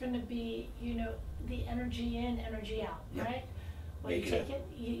 It's going to be, the energy in, energy out, right? When you take it,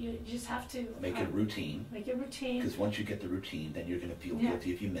 you just have to make it routine. Make it routine. Because once you get the routine, then you're going to feel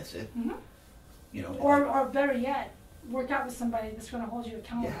guilty if you miss it. Mm-hmm. Or better yet, work out with somebody that's going to hold you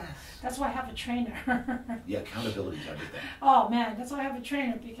accountable. Yes. That's why I have a trainer. Yeah, accountability is everything. Oh man, that's why I have a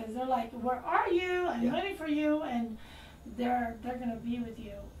trainer, because they're like, "Where are you? I'm waiting for you," and they're going to be with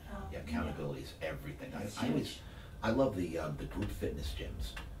you. Accountability is everything. I love the group fitness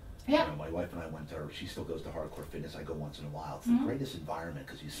gyms. Yeah. My wife and I went there. She still goes to hardcore fitness. I go once in a while. It's the greatest environment,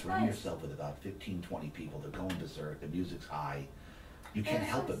 because you surround yourself with about 15, 20 people. They're going berserk. The music's high. You can't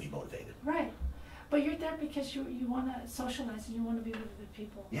help but be motivated. Right. But you're there because you want to socialize, and you want to be with good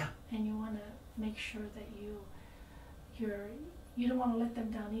people. Yeah. And you want to make sure that you don't want to let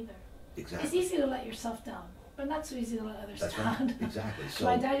them down either. Exactly. It's easy to let yourself down, but not so easy to let others down. Right. Exactly. So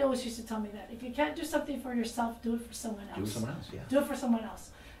my dad always used to tell me that if you can't do something for yourself, do it for someone else. Do it for someone else. Yeah. Do it for someone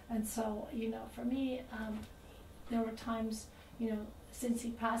else. And so, for me, there were times, since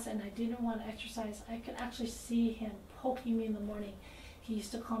he passed and I didn't want to exercise, I could actually see him poking me in the morning. He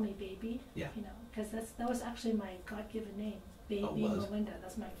used to call me baby, because that was actually my God-given name, Baby Melinda.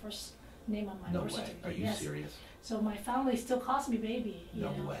 That's my first name on my birth certificate. Are you serious? So my family still calls me baby.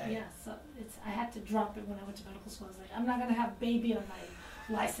 No way. Yeah, so I had to drop it when I went to medical school. I was like, I'm not going to have baby on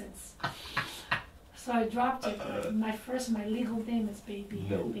my license. So I dropped it. My legal name is Baby.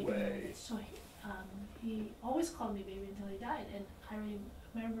 No baby way. So he always called me baby until he died. And I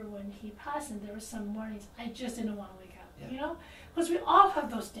remember when he passed, and there were some mornings I just didn't want to wake up. Because we all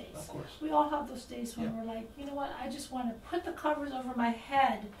have those days. Of course. We all have those days when we're like, you know what? I just want to put the covers over my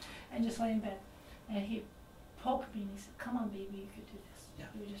head and just lay in bed. And he poked me and he said, "Come on, baby, you could do this." Yeah.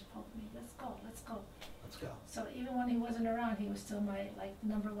 He would just poke me. Let's go. Let's go. So even when he wasn't around, he was still my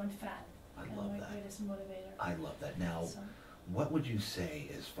 #1 fan. I love my that. Greatest motivator. I love that. Now, what would you say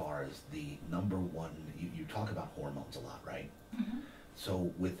as far as the #1? You talk about hormones a lot, right? Mm-hmm.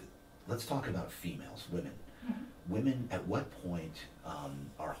 So let's talk about females, women. Mm-hmm. Women, at what point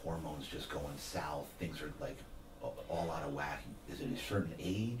are hormones just going south? Things are like all out of whack. Is it a certain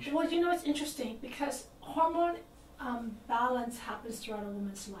age? Well, it's interesting, because hormone balance happens throughout a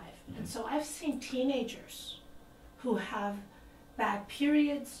woman's life. Mm-hmm. And so I've seen teenagers who have bad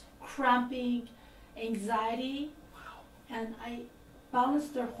periods, cramping, anxiety, and I balance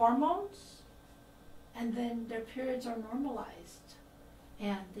their hormones, and then their periods are normalized.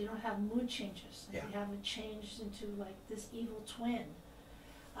 and they don't have mood changes, and Yeah. they haven't changed into like this evil twin.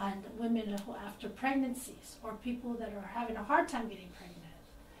 And women who after pregnancies, or people that are having a hard time getting pregnant,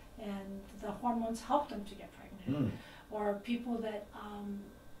 and the hormones help them to get pregnant, or people that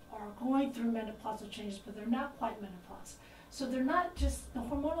are going through menopausal changes, but they're not quite menopause. So they're not just, the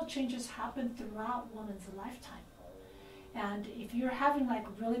hormonal changes happen throughout woman's lifetime. And if you're having like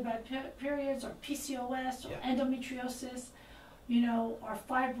really bad periods, or PCOS, or endometriosis, you know, or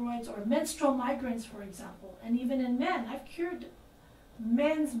fibroids, or menstrual migraines, for example, and even in men, I've cured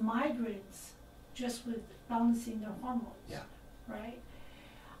men's migraines just with balancing their hormones, right?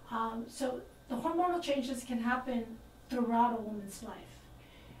 So the hormonal changes can happen throughout a woman's life.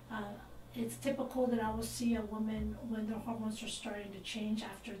 It's typical that I will see a woman when their hormones are starting to change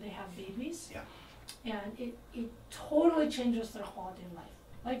after they have babies. And it totally changes their quality of life.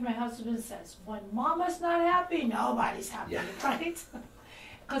 Like my husband says, when mama's not happy, nobody's happy, right?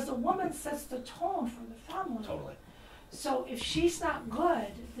 Because the woman sets the tone for the family. Totally. So if she's not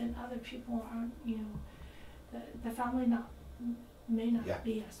good, then other people aren't, you know, the family may not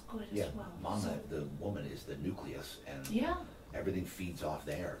be as good as well. Mama, so, the woman is the nucleus, and everything feeds off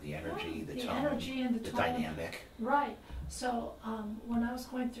there. The energy, the tone, energy and the tone. dynamic. Right. So when I was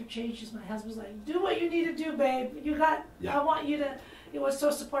going through changes, my husband was like, "Do what you need to do, babe. You got. I want you to." He was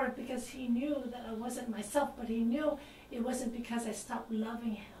so supportive because he knew that I wasn't myself, but he knew it wasn't because I stopped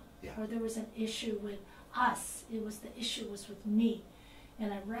loving him or there was an issue with us. It was the issue was with me,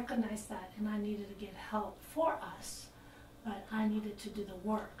 and I recognized that, and I needed to get help for us, but I needed to do the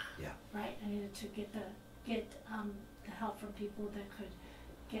work. Right. I needed to get the help from people that could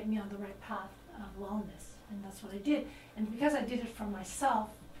get me on the right path of wellness, and that's what I did. And because I did it for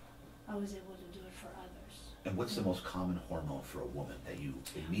myself, I was able to do it for others. And what's the most common hormone for a woman that you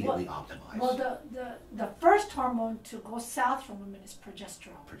immediately optimize? Well, the first hormone to go south for women is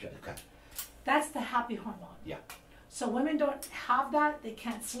progesterone. Okay. That's the happy hormone. So women don't have that. They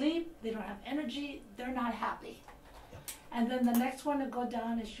can't sleep. They don't have energy. They're not happy. And then the next one to go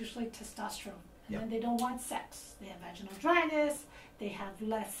down is usually testosterone. And then they don't want sex. They have vaginal dryness. They have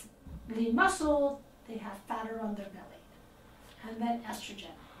less lean muscle. They have fat around their belly. And then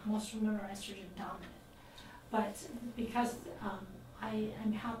estrogen. Most women are estrogen dominant. But because I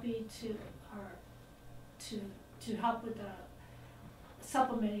am happy to help with the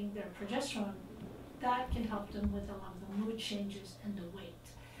supplementing their progesterone, that can help them with a lot of the mood changes and the weight.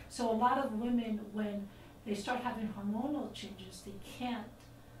 So a lot of women, when they start having hormonal changes, they can't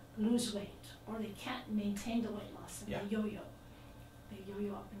lose weight, or they can't maintain the weight loss, and they yo-yo. They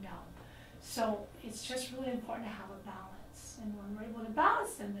yo-yo up and down. So it's just really important to have a balance. And when we're able to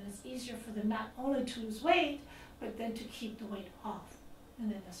balance them, then it's easier for them not only to lose weight, but then to keep the weight off. And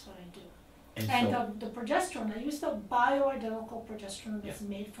then that's what I do. And the progesterone, I use the bioidentical progesterone that's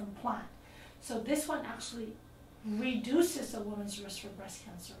made from plant. So this one actually reduces a woman's risk for breast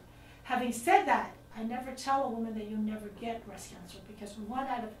cancer. Having said that, I never tell a woman that you'll never get breast cancer, because 1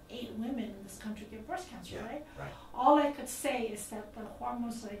 out of 8 women in this country get breast cancer, right? All I could say is that the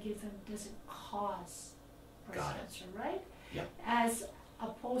hormones that I give them doesn't cause breast cancer, right? As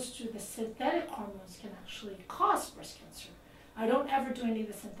opposed to the synthetic hormones can actually cause breast cancer. I don't ever do any of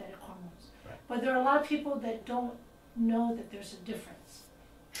the synthetic hormones. But there are a lot of people that don't know that there's a difference.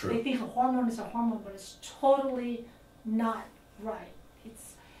 They think a hormone is a hormone, but it's totally not right.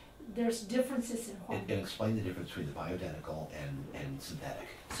 There's differences in hormones. And explain the difference between the bioidentical and synthetic.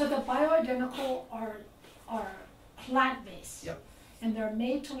 So the bioidentical are plant-based. And they're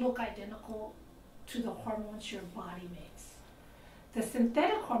made to look identical to the hormones your body makes. The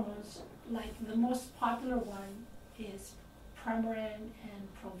synthetic hormones, like the most popular one, is Premarin and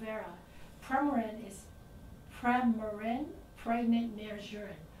Provera. Premarin is pregnant mare's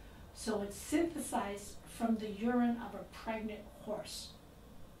urine. So it's synthesized from the urine of a pregnant horse.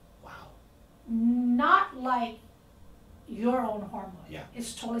 Wow. Not like your own hormone.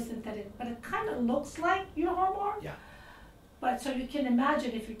 It's totally synthetic, but it kind of looks like your hormone. But so you can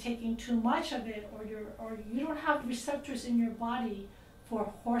imagine if you're taking too much of it, or you don't have receptors in your body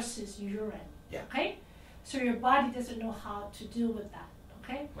for horse's urine. Okay? So your body doesn't know how to deal with that.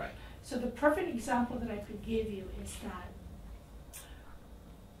 Okay? So the perfect example that I could give you is that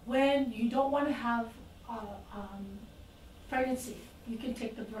when you don't want to have pregnancy, you can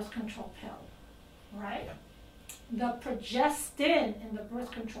take the birth control pill, right? The progestin in the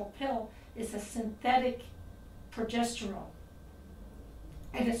birth control pill is a synthetic progesterone.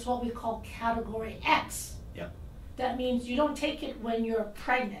 And it's what we call category X. That means you don't take it when you're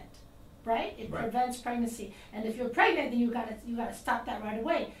pregnant, right? It prevents pregnancy. And if you're pregnant, then you gotta stop that right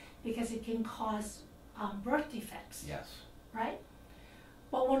away, because it can cause birth defects. Right?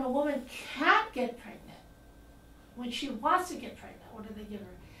 But when a woman can't get pregnant, when she wants to get pregnant, what do they give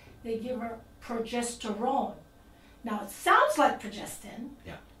her? They give her progesterone. Now, it sounds like progestin,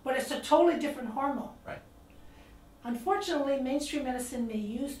 Yeah. but it's a totally different hormone. Right. Unfortunately, mainstream medicine may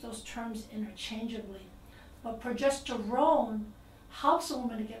use those terms interchangeably, but progesterone helps a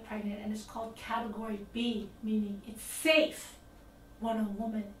woman to get pregnant, and it's called category B, meaning it's safe when a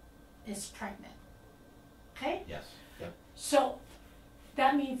woman is pregnant. Okay? Yes. Yep. So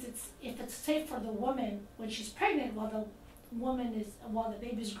that means if it's safe for the woman when she's pregnant while the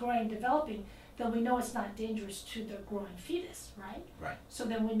baby's growing, developing, then we know it's not dangerous to the growing fetus, right? Right. So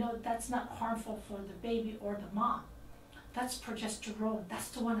then we know that's not harmful for the baby or the mom. That's progesterone. That's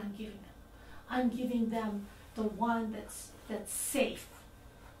the one I'm giving them. I'm giving them the one that's safe.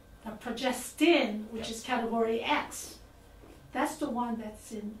 The progestin, which is category X, that's the one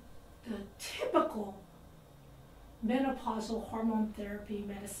that's in the typical menopausal hormone therapy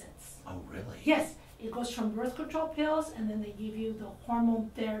medicines. Oh, really? Yes, it goes from birth control pills, and then they give you the hormone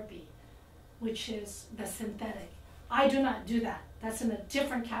therapy, which is the synthetic. I do not do that. That's in a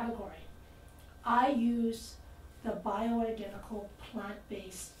different category. I use the bioidentical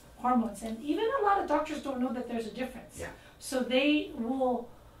plant-based hormones, and even a lot of doctors don't know that there's a difference. Yeah. So they will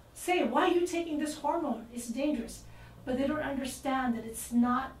say, why are you taking this hormone? It's dangerous. But they don't understand that it's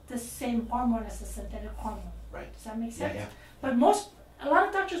not the same hormone as a synthetic hormone. Right. Does that make sense? Yeah. But a lot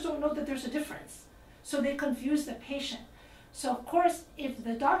of doctors don't know that there's a difference. So they confuse the patient. So of course, if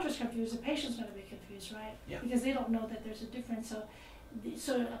the doctor's confused, the patient's going to be confused, right? Yeah. Because they don't know that there's a difference.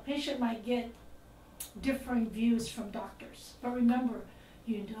 So a patient might get differing views from doctors. But remember,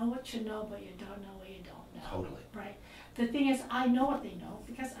 you know what you know, but you don't know what you don't know. Totally. Right. The thing is, I know what they know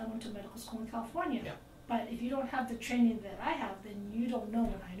because I went to medical school in California. Yeah. But if you don't have the training that I have, then you don't know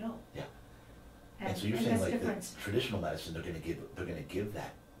what I know. Yeah. And so you're saying that's like difference. the traditional medicine, they're going to give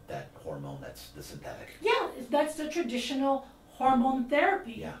that hormone that's the synthetic. Yeah, that's the traditional hormone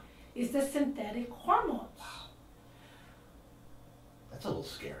therapy. Yeah. Is the synthetic hormones. That's a little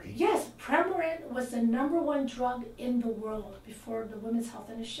scary. Yes, Premarin was the #1 drug in the world before the Women's Health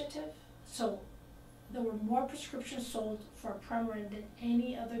Initiative. So there were more prescriptions sold for Premarin than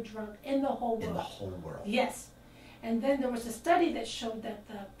any other drug in the whole world. In the whole world. Yes. And then there was a study that showed that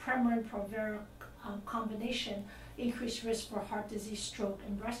the Premarin Provera combination increased risk for heart disease, stroke,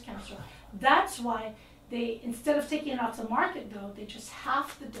 and breast cancer. That's why they, instead of taking it out to market though, they just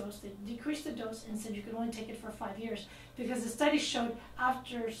halved the dose, they decreased the dose and said you can only take it for 5 years. Because the study showed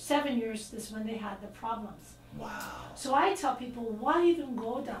after 7 years is when they had the problems. Wow. So I tell people, why even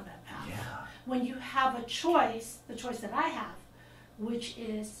go down that path? Yeah. When you have a choice, the choice that I have, which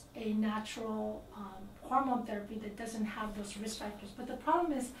is a natural hormone therapy that doesn't have those risk factors. But the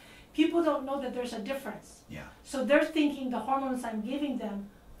problem is, people don't know that there's a difference. Yeah. So they're thinking the hormones I'm giving them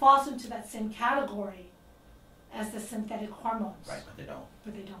falls into that same category as the synthetic hormones. Right, but they don't.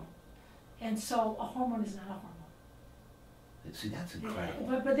 But they don't. And so a hormone is not a hormone. See, that's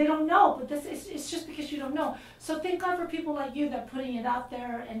incredible. But they don't know. But it's just because you don't know. So thank God for people like you that are putting it out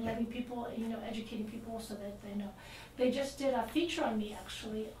there and letting people, educating people so that they know. They just did a feature on me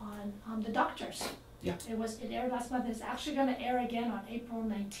actually on the doctors. Yeah. It aired last month. It's actually going to air again on April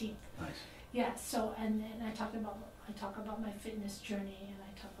 19th. Nice. Yeah. So and I talk about my fitness journey, and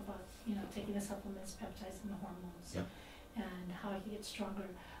I talk about taking the supplements, peptides, and the hormones, Yep. and how I can get stronger.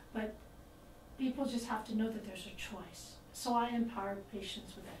 But people just have to know that there's a choice. So I empower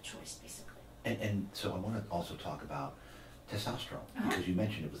patients with that choice, basically. And so I want to also talk about testosterone, because you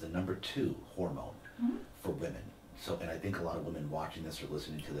mentioned it was the #2 hormone for women. So, and I think a lot of women watching this or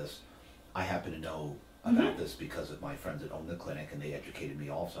listening to this, I happen to know about this because of my friends that own the clinic, and they educated me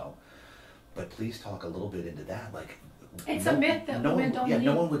also. But please talk a little bit into that. Like, it's a myth that women don't need.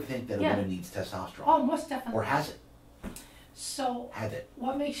 No one would think that a woman needs testosterone. Oh, most definitely. Or has it. So, has it.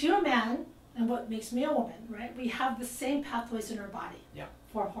 What makes you a man and what makes me a woman, right? We have the same pathways in our body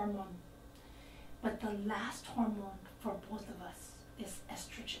for hormone. But the last hormone for both of us is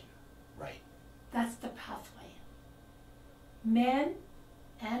estrogen. Right. That's the pathway. Men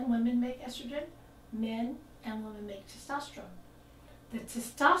and women make estrogen. Men and women make testosterone. The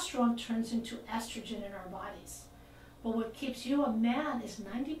testosterone turns into estrogen in our bodies. But what keeps you a man is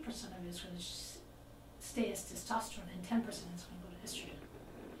 90% of it is going to stay as testosterone and 10% is going to go to estrogen.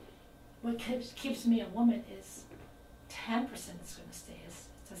 What keeps me a woman is 10% is going to stay as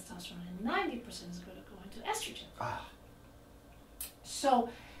testosterone and 90% is going to go into estrogen. Ah. So,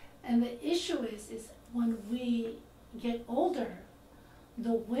 and the issue is when we get older,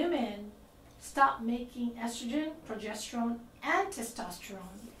 the women stop making estrogen, progesterone, and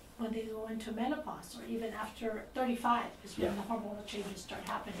testosterone, when they go into menopause, or even after 35 is when the hormonal changes start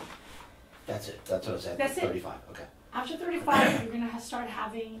happening. That's it. That's what I said. That's 35. Okay. After 35, you're going to start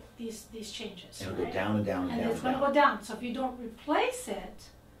having these changes. It'll go down and down and down. And it's going to go down. So if you don't replace it,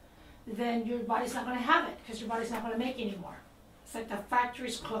 then your body's not going to have it, because your body's not going to make anymore. It's like the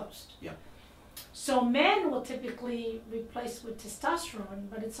factory's closed. Yeah. So men will typically replace with testosterone,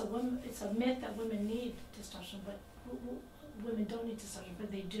 but it's a myth that women need testosterone, but women don't need testosterone,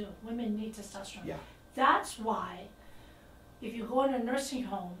 but they do. Women need testosterone. Yeah. That's why if you go in a nursing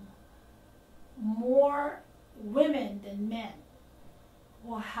home, more women than men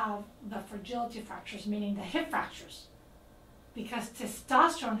will have the fragility fractures, meaning the hip fractures, because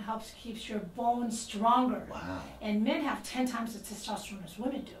testosterone helps keeps your bones stronger. Wow. And men have 10 times the testosterone as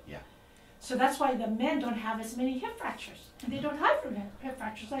women do. Yeah. So that's why the men don't have as many hip fractures, and they don't have hip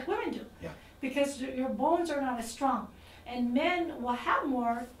fractures like women do. Yeah. Because your bones are not as strong. And men will have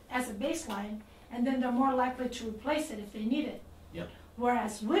more as a baseline, and then they're more likely to replace it if they need it. Yep.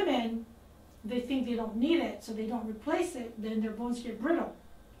 Whereas women, they think they don't need it, so they don't replace it, then their bones get brittle.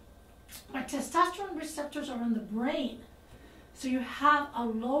 But testosterone receptors are in the brain, so you have a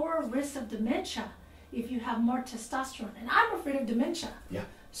lower risk of dementia if you have more testosterone. And I'm afraid of dementia. Yeah.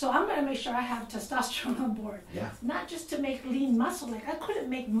 So I'm going to make sure I have testosterone on board. Yeah. Not just to make lean muscle. Like, I couldn't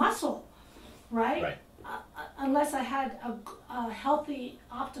make muscle, right? Right. Unless I had a healthy,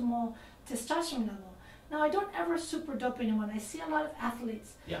 optimal testosterone level. Now, I don't ever super dope anyone. I see a lot of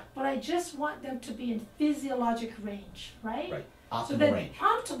athletes. Yeah. But I just want them to be in physiologic range, right? Right. So Optimal that range.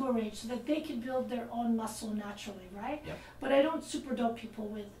 optimal range, so that they can build their own muscle naturally, right? Yep. But I don't super dope people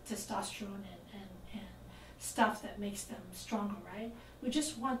with testosterone and stuff that makes them stronger, right? We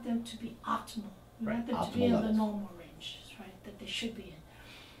just want them to be optimal. We Right. want them to Optimal be in the levels. normal range, right? That they should be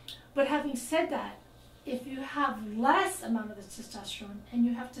in. But having said that, if you have less amount of the testosterone and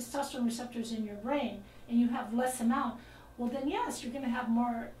you have testosterone receptors in your brain and you have less amount, well then yes, you're going to have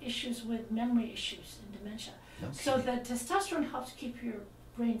more issues with memory issues and dementia. Okay. So the testosterone helps keep your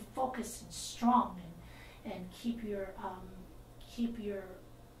brain focused and strong, and keep your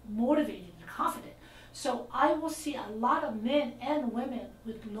motivated and confident. So I will see a lot of men and women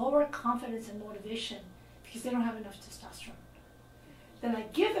with lower confidence and motivation because they don't have enough testosterone. Then I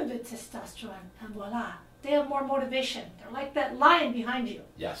give them the testosterone, and voila, they have more motivation. They're like that lion behind you.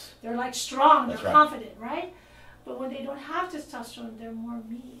 Yes. They're like strong, That's they're right. confident, right? But when they don't have testosterone, they're more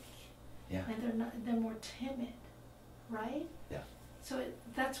meek. Yeah. And they're more timid, right? Yeah. So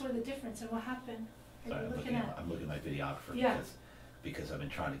that's where the difference. And what happened? Are Sorry, you I'm looking at? I'm looking at my videographer Yeah. because I've been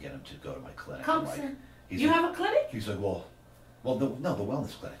trying to get him to go to my clinic. Come, I'm like, sir. he's You like, have a clinic? He's like, well, the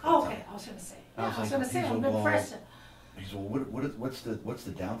wellness clinic. Oh, That's okay. all. I was gonna say. I Yeah, was I was like, gonna say. he's I'm like, well, impressed. He said, well, what's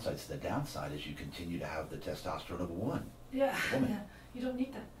the downside? The downside is you continue to have the testosterone of a woman. Yeah. woman. Yeah. You don't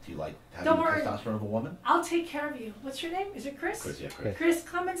need that. Do you like having Don't the worry. testosterone of a woman? I'll take care of you. What's your name? Is it Chris? Chris, yeah, Chris. Chris,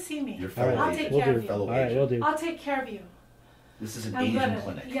 come and see me. Your All fellow right, I'll Asian. take we'll care do. of you. Fellow All right, Asian. we'll do. I'll take care of you. This is an I'm Asian gonna-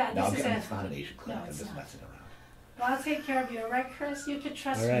 clinic. yeah, no, this is it's not an Asian clinic. No, I'm it's just not. messing around. Well, I'll take care of you, all right, Chris? You can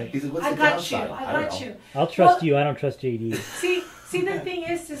trust All right. me. He said, what's I the got downside? you. I I don't got know. you. I'll trust Well- you. I don't trust JD. See, the thing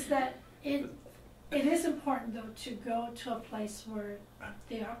is that it is important though to go to a place where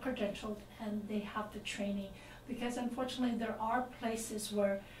they are credentialed and they have the training, because unfortunately there are places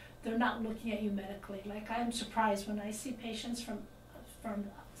where they're not looking at you medically. Like, I'm surprised when I see patients from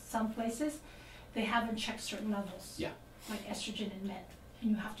some places, they haven't checked certain levels. Yeah. Like estrogen in men,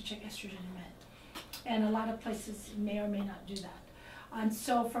 and you have to check estrogen in men. And a lot of places may or may not do that. And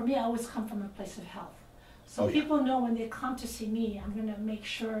so for me, I always come from a place of health. So Oh, yeah. people know when they come to see me, I'm going to make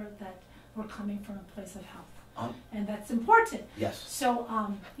sure that we're coming from a place of health. And that's important. Yes. So,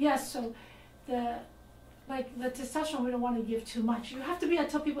 so the testosterone, we don't want to give too much. You have to be, I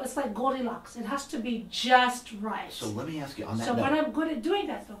tell people, it's like Goldilocks. It has to be just right. So let me ask you on that So, note. but I'm good at doing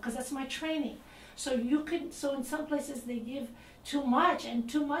that though, because that's my training. So so in some places they give too much, and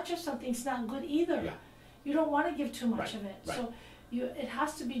too much of something's not good either. Yeah. You don't want to give too much Right, of it. right. So it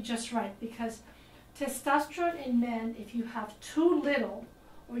has to be just right, because testosterone in men, if you have too little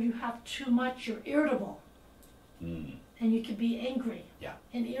or you have too much, you're irritable. Mm, And you can be angry. Yeah.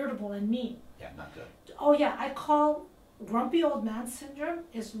 And irritable and mean. yeah, not good. Oh yeah, I call grumpy old man syndrome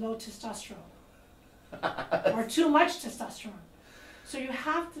is low testosterone. Or too much testosterone. So you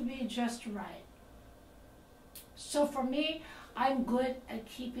have to be just right. So for me, I'm good at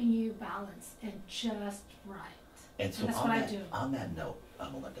keeping you balanced and just right. And so And that's on what I that, do. on that note,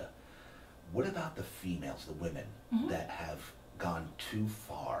 Melinda, what about the females, the women Mhm. that have gone too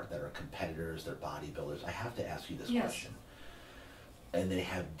far, that are competitors, they're bodybuilders? I have to ask you this Yes. question. And they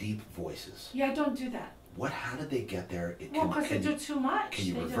have deep voices. Yeah, don't do that. How did they get there? Well, because they do too much. Can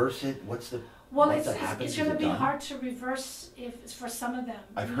you They reverse it? What's the Well, once it's that happens, it's going to is it be done? hard to reverse if it's for some of them.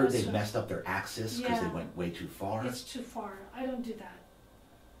 I've you heard know, they've so messed up their axis because they Yeah. went way too far. It's too far. I don't do that.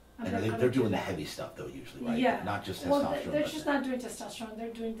 I'm And not gonna they're do doing the that. heavy stuff though, usually, right? Yeah. Not just Well, testosterone. they're but just not doing testosterone. They're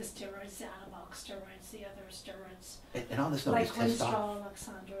doing the steroids, the anabolic steroids, the other steroids. and on this note, Like is testosterone. Winstrol,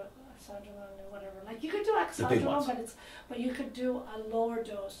 oxandrolone, or whatever. Like you could do big ones. oxandrolone, but you could do a lower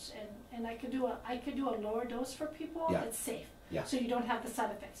dose, and I could do a lower dose for people. Yeah. It's safe. Yeah. So you don't have the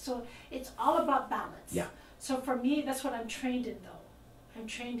side effects. So it's all about balance. Yeah. So for me, that's what I'm trained in, though. I'm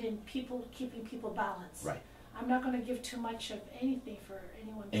trained in keeping people balanced. Right. I'm not going to give too much of anything for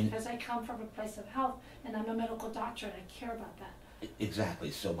anyone And- because I come from a place of health and I'm a medical doctor and I care about that. Exactly.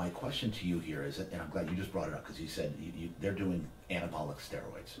 So my question to you here is, and I'm glad you just brought it up because you said they're doing anabolic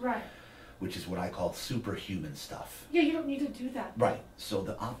steroids, Right. which is what I call superhuman stuff. Yeah, you don't need to do that. Right. So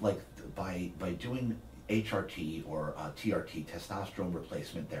by doing HRT or TRT, testosterone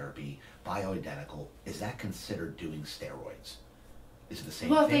replacement therapy, bioidentical, is that considered doing steroids? Is it the same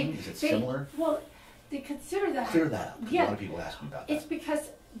Well, thing? Is it similar? Well, they consider that. Clear that up. 'Cause Yeah. A lot of people ask me about that. It's because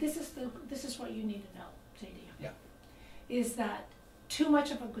this is what you need to know, JD. Yeah. Is that too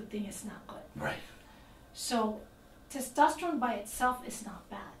much of a good thing is not good. Right. So testosterone by itself is not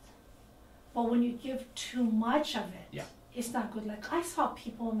bad. But when you give too much of it, Yeah. it's not good. Like I saw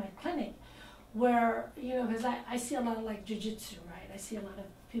people in my clinic where, because I see a lot of like jiu-jitsu, right? I see a lot of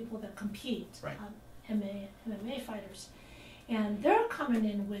people that compete, Right. MMA fighters. And they're coming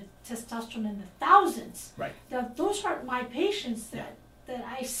in with testosterone in the thousands. Right. Now, those aren't my patients that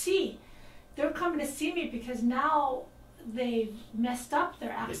I see. They're coming to see me because now they've messed up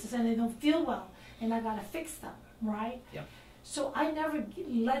their axis and they don't feel well, and I gotta fix them, right? Yeah. So I never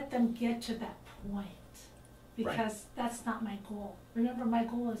let them get to that point because Right. that's not my goal. Remember, my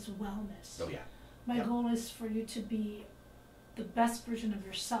goal is wellness. Oh yeah. My Yep. goal is for you to be the best version of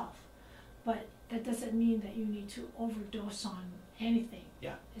yourself, but that doesn't mean that you need to overdose on anything,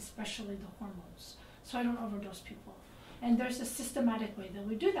 Yeah. especially the hormones. So I don't overdose people. And there's a systematic way that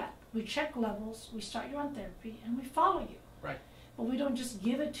we do that. We check levels, we start you on therapy, and we follow you. Right. But we don't just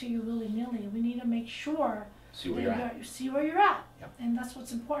give it to you willy-nilly. We need to make sure See where that you're at. you see where you're at. Yep. And that's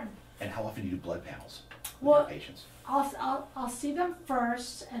what's important. And how often do you do blood panels with Well, your patients? I'll see them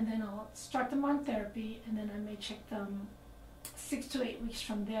first, and then I'll start them on therapy, and then I may check them 6 to 8 weeks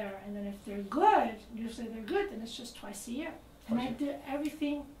from there. And then if they're good, usually they're good, then it's just twice a year. And I do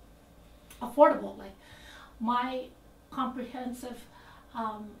everything affordable. Like my comprehensive,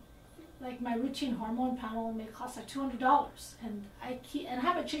 like my routine hormone panel may cost like $200, and I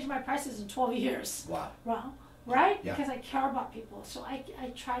haven't changed my prices in 12 years. Wow. Wrong, right? Yeah. Because I care about people, so I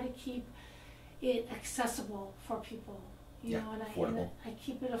try to keep it accessible for people, you Yeah, know, and affordable. I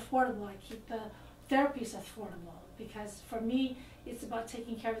keep it affordable. I keep the therapies affordable because for me, it's about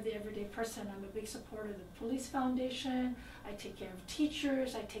taking care of the everyday person. I'm a big supporter of the Police Foundation. I take care of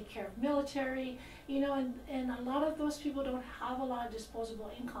teachers. I take care of military, and a lot of those people don't have a lot of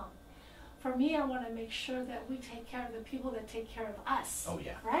disposable income. For me, I want to make sure that we take care of the people that take care of us. Oh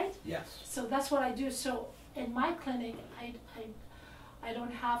yeah. Right? Yes. So that's what I do. So in my clinic, I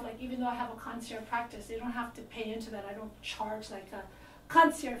don't have, like, even though I have a concierge practice, they don't have to pay into that. I don't charge like a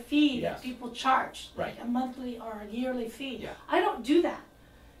concierge fee Yes. that people charge, Right. like a monthly or a yearly fee. Yeah. I don't do that.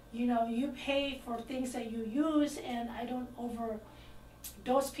 You pay for things that you use, and I don't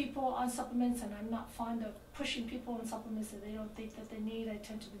overdose people on supplements, and I'm not fond of pushing people on supplements that they don't think that they need. I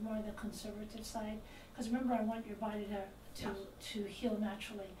tend to be more on the conservative side, because remember, I want your body to heal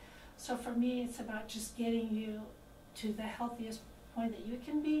naturally. So for me, it's about just getting you to the healthiest point that you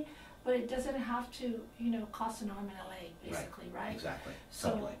can be, but it doesn't have to, cost an arm and a leg, basically, right? Exactly.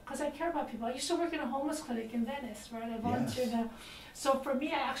 So, Totally. because I care about people. I used to work in a homeless clinic in Venice, right? I volunteered Yes. there. So for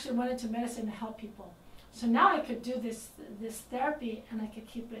me, I actually went into medicine to help people. So now I could do this therapy, and I could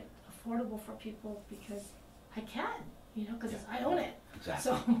keep it affordable for people because I can, because Yeah. I own it. Exactly.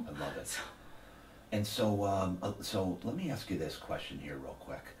 So, I love it. And so let me ask you this question here real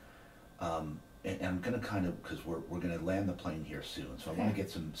quick. And I'm going to kind of, because we're going to land the plane here soon, so I want to Okay.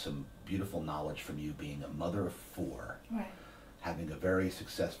 get some beautiful knowledge from you, being a mother of 4, right. having a very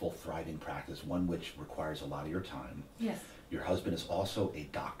successful, thriving practice, one which requires a lot of your time. Yes. Your husband is also a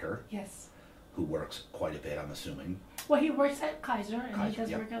doctor Yes. who works quite a bit, I'm assuming. Well, he works at Kaiser, and Kaiser, he does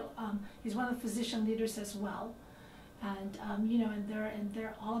yep. work at. He's one of the physician leaders as well, and and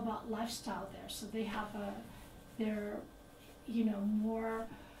they're all about lifestyle there. So they have they're more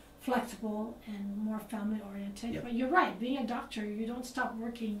flexible and more family oriented. Yep. But you're right. Being a doctor, you don't stop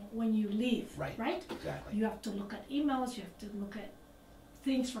working when you leave. Right. Right. Exactly. You have to look at emails. You have to look at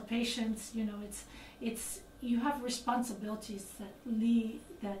things for patients. You know, it's you have responsibilities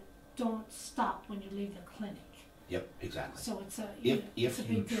that don't stop when you leave the clinic. Yep, exactly. So it's if a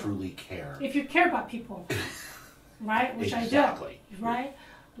you big deal. truly care. If you care about people, right? Which Exactly. I do, right?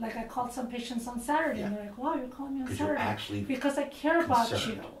 Like I called some patients on Saturday, and they're like, "Wow, you're calling me on Saturday?" You're actually because I care about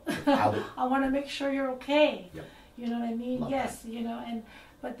you. I want to make sure you're okay. Yep. You know what I mean? Love yes, that. you know,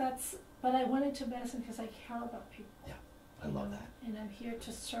 but I went into medicine because I care about people. Yeah, I love that. And I'm here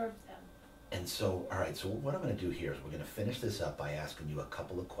to serve them. And so, all right, so what I'm going to do here is we're going to finish this up by asking you a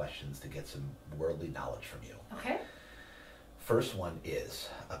couple of questions to get some worldly knowledge from you. Okay. First one is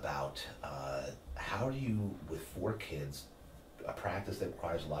about how do you, with 4 kids, a practice that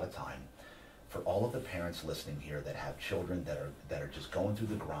requires a lot of time, for all of the parents listening here that have children that are just going through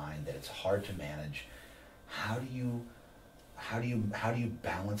the grind, that it's hard to manage, how do you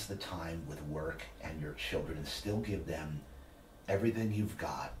balance the time with work and your children and still give them everything you've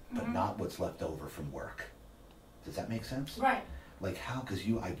got, but not what's left over from work? Does that make sense? Right. Like how? Because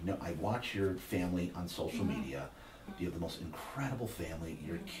I watch your family on social media. You have the most incredible family.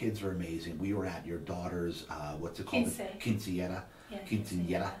 Your kids are amazing. We were at your daughter's what's it called? Quinceañera. Yeah,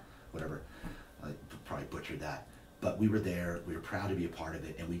 Quinceañera, whatever. I probably butchered that. But we were there. We were proud to be a part of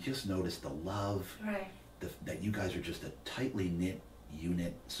it, and we just noticed the love. Right. That you guys are just a tightly knit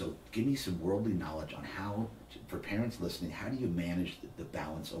unit. So give me some worldly knowledge on how, for parents listening, how do you manage the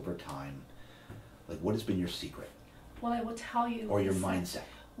balance over time? Like, what has been your secret? Well, I will tell you. Or your mindset.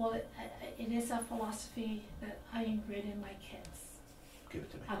 Well, it is a philosophy that I ingrained in my kids. Give it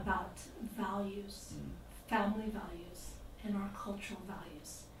to me. About values, family values, and our cultural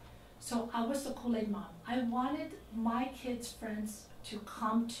values. So I was the Kool-Aid mom. I wanted my kids' friends to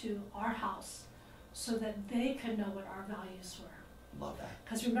come to our house so that they could know what our values were. Love that.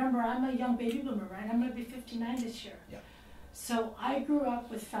 Because remember, I'm a young baby boomer, right? I'm going to be 59 this year. Yeah. So I grew up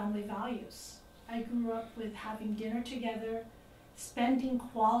with family values. I grew up with having dinner together, spending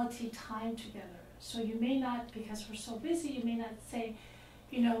quality time together. So you may not, because we're so busy, you may not say,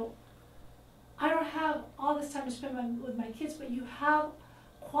 you know, I don't have all this time to spend with my kids, but you have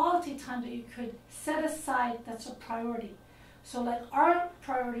quality time that you could set aside that's a priority. So like our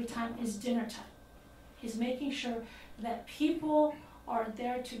priority time is dinner time. Is making sure that people are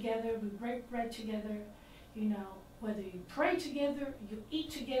there together, we break bread together, you know, whether you pray together, you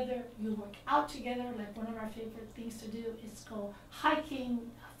eat together, you work out together. Like one of our favorite things to do is go hiking,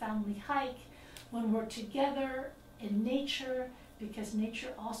 a family hike, when we're together in nature, because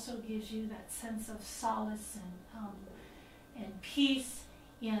nature also gives you that sense of solace and peace,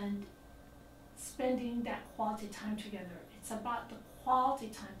 and spending that quality time together. It's about the quality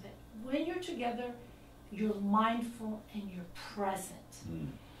time that when you're together, you're mindful and you're present.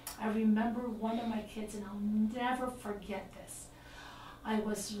 I remember one of my kids, and I'll never forget this. I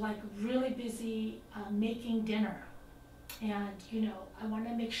was like really busy making dinner, and you know, I wanted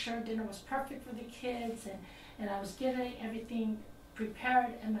to make sure dinner was perfect for the kids, and I was getting everything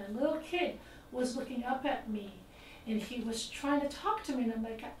prepared, and my little kid was looking up at me, and he was trying to talk to me, and I'm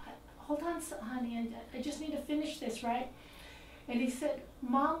like, hold on, honey, and I just need to finish this, right? And he said,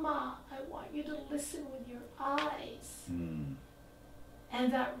 Mama, I want you to listen with your eyes.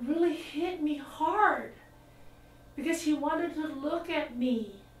 And that really hit me hard, because he wanted to look at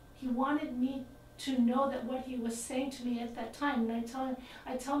me. He wanted me to know that what he was saying to me at that time. And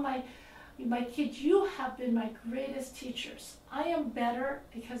I tell my kids, you have been my greatest teachers. I am better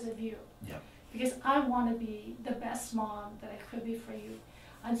because of you. Yeah. Because I want to be the best mom that I could be for you.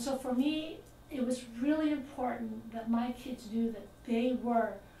 And so for me, it was really important that my kids knew that they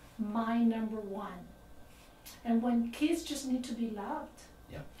were my number one. And when kids just need to be loved,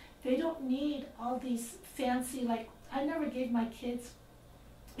 yeah. They don't need all these fancy, like, I never gave my kids,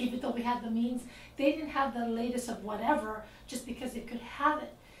 even though we had the means, they didn't have the latest of whatever just because they could have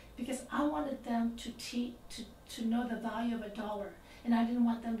it. Because I wanted them to know the value of $1, and I didn't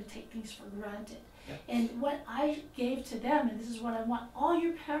want them to take things for granted. Yeah. And what I gave to them, and this is what I want all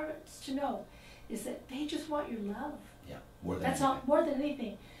your parents to know, is that they just want your love. Yeah, more than That's anything. all, more than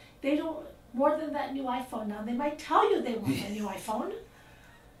anything. They don't, more than that new iPhone. Now, they might tell you they want a new iPhone,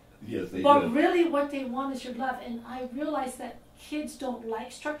 Yes, they but do. really what they want is your love. And I realized that kids don't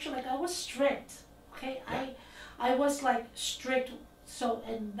like structure. Like, I was strict, okay? Yeah. I was like strict, so,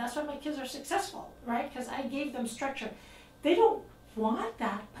 and that's why my kids are successful, right? Because I gave them structure. They don't want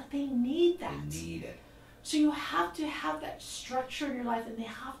that, but they need that. They need it. So you have to have that structure in your life, and they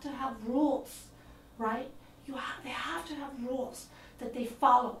have to have rules, right? They have to have rules that they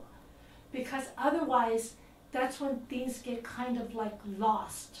follow, because otherwise that's when things get kind of like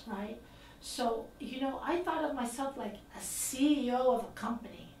lost, right? So, I thought of myself like a CEO of a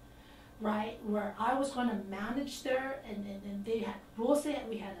company, right? Where I was going to manage and they had rules.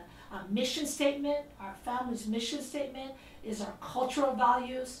 We had a mission statement. Our family's mission statement is our cultural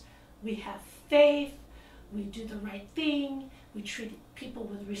values. We have faith. We do the right thing. We treat people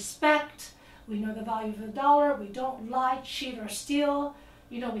with respect. We know the value of the dollar. We don't lie, cheat, or steal.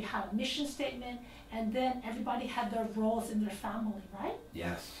 We had a mission statement, and then everybody had their roles in their family, right?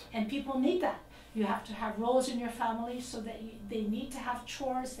 Yes. And people need that. You have to have roles in your family so that they need to have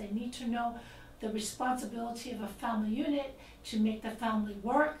chores. They need to know the responsibility of a family unit to make the family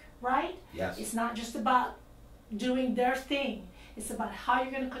work, right? Yes. It's not just about doing their thing. It's about how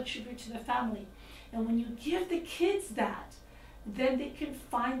you're going to contribute to the family. And when you give the kids that, then they can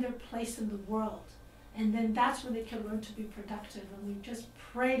find their place in the world. And then that's when they can learn to be productive. And we just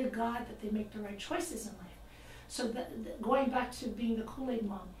pray to God that they make the right choices in life. So going back to being the Kool-Aid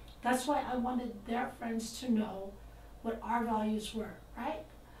mom, that's why I wanted their friends to know what our values were, right?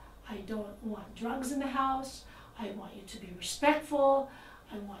 I don't want drugs in the house. I want you to be respectful.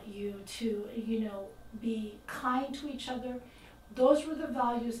 I want you to, be kind to each other. Those were the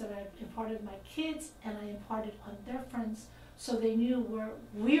values that I imparted on my kids, and I imparted on their friends, so they knew where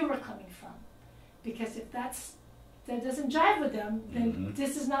we were coming from. Because if that doesn't jive with them, then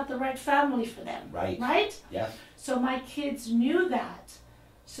this is not the right family for them. Right. Right? Yes. So my kids knew that.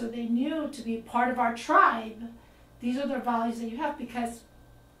 So they knew to be part of our tribe, these are the values that you have, because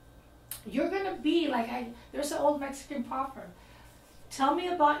you're going to be like, there's an old Mexican proverb, tell me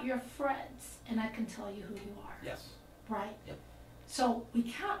about your friends and I can tell you who you are. Yes. Right? Yep. So we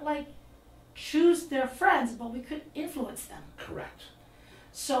can't choose their friends, but we could influence them. Correct.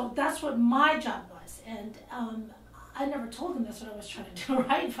 So that's what my job was. And I never told them that's what I was trying to do,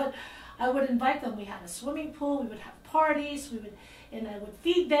 right? But I would invite them. We had a swimming pool. We would have parties. And I would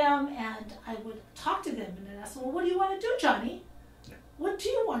feed them, and I would talk to them. And then ask them, well, what do you want to do, Johnny? Yeah. What do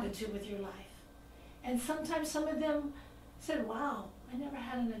you want to do with your life? And sometimes some of them said, wow, I never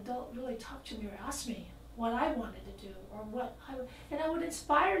had an adult really talk to me or ask me what I wanted to do or and I would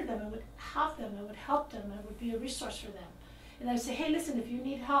inspire them. I would have them. I would help them. I would be a resource for them. And I would say, hey, listen, if you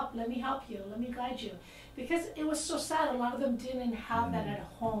need help, let me help you. Let me guide you. Because it was so sad. A lot of them didn't have that at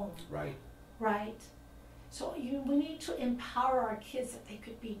home. Right. Right? So we need to empower our kids that they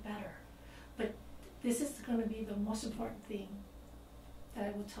could be better. But this is going to be the most important thing that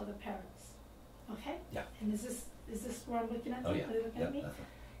I will tell the parents. Okay? Yeah. And is this where I'm looking at? Oh, yeah. Are you looking at me? That's right.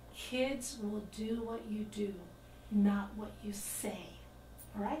 Kids will do what you do, not what you say.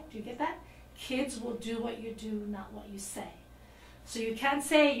 All right? Do you get that? Kids will do what you do, not what you say. So you can't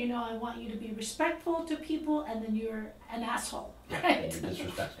say, I want you to be respectful to people, and then you're an asshole. Yeah, right? and you're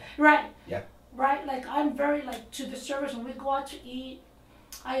disrespectful. Right. Yeah. Right? I'm very, to the servers, when we go out to eat,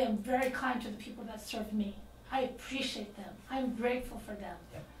 I am very kind to the people that serve me. I appreciate them. I'm grateful for them.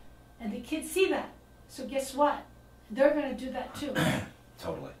 Yep. And the kids see that. So guess what? They're going to do that too.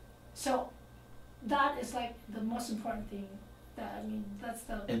 Totally. So that is the most important thing. That's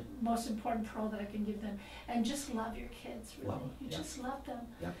the most important pearl that I can give them. And just love your kids, really. Just love them.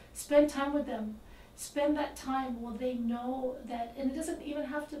 Yep. Spend time with them. Spend that time where they know that, and it doesn't even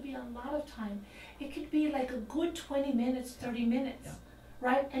have to be a lot of time. It could be a good 20 minutes, 30 minutes,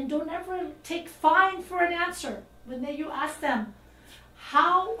 right? And don't ever take fine for an answer. When you ask them,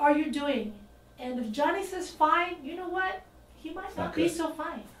 how are you doing? And if Johnny says fine, you know what? He might not be so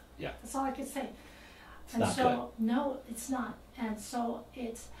fine. Yeah. That's all I can say. It's and not so, good. no, it's not. And so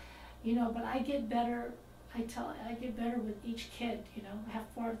it's, but I get better. I get better with each kid. I have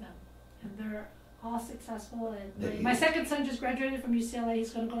 4 of them, and they're all successful. And my second son just graduated from UCLA.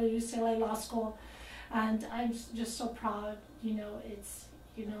 He's going to go to UCLA Law School, and I'm just so proud. It's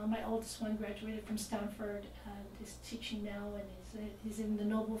my oldest one graduated from Stanford and is teaching now, and he's in the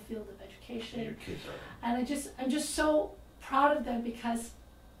noble field of education. Yeah, your kids are. And I'm just so proud of them because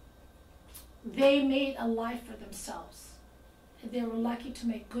they made a life for themselves. They were lucky to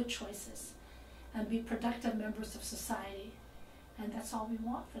make good choices and be productive members of society. And that's all we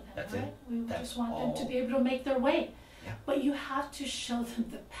want for them, That's right? it. We That's just want all. them to be able to make their way. Yeah. But you have to show them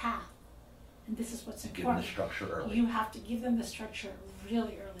the path. And this is what's Give them the important. structure early. You have to give them the structure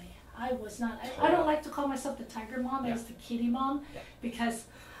really early. I was not, I Totally. don't like to call myself the tiger mom. I was the kitty mom because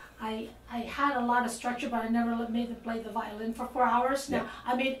I had a lot of structure, but I never made them play the violin for 4 hours. Now,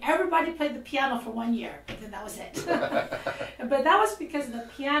 I made everybody play the piano for 1 year, but then that was it. But that was because the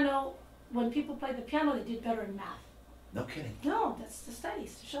piano, when people played the piano, they did better in math. No kidding. No, that's the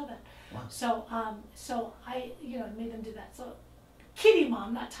studies to show that. Wow. So I, made them do that. So kitty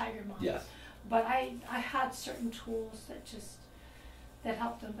mom, not tiger mom. Yes. But I had certain tools that just that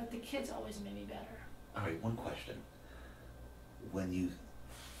helped them, but the kids always made me better. All right, one question. When you,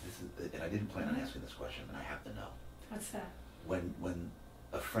 and I didn't plan on asking this question, and I have to know. What's that? When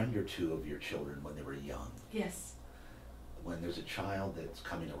a friend or two of your children, when they were young, Yes. when there's a child that's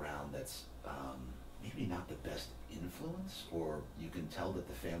coming around that's maybe not the best influence, or you can tell that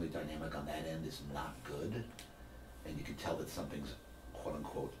the family dynamic on that end is not good, and you can tell that something's quote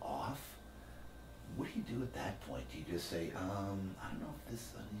unquote off, what do you do at that point? Do you just say, I don't know if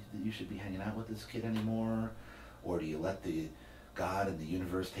this you should be hanging out with this kid anymore, or do you let the God and the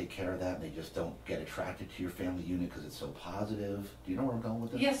universe take care of that, and they just don't get attracted to your family unit because it's so positive? Do you know where I'm going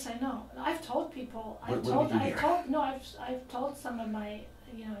with this? Yes, I know. I've told people. I've told some of my,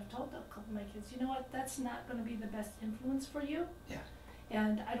 I've told a couple of my kids, you know what? That's not going to be the best influence for you. Yeah.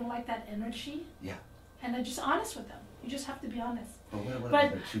 And I don't like that energy. Yeah. And I'm just honest with them. You just have to be honest. Well,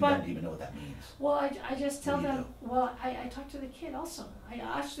 they're too young to even know what that means. Well, I just tell them, do? well, I talk to the kid also. I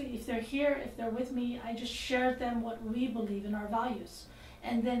actually, if they're here, if they're with me, I just share them what we believe in, our values.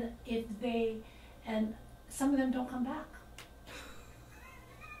 And then and some of them don't come back.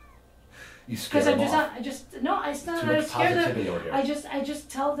 You scare them off. It's not that I scare them. I just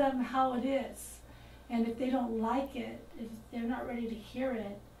tell them how it is. And if they don't like it, if they're not ready to hear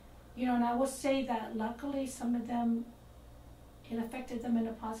it, and I will say that luckily some of them, it affected them in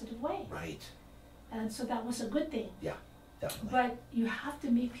a positive way. Right. And so that was a good thing. Yeah, definitely. But you have to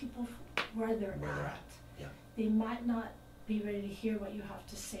meet people where they're at. Yeah. They might not be ready to hear what you have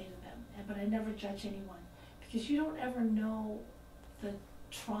to say to them. But I never judge anyone, because you don't ever know the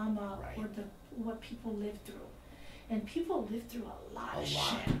trauma or what people live through. And people live through a lot of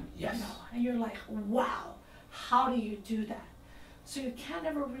shit. Yes. And you're like, wow, how do you do that? So you can't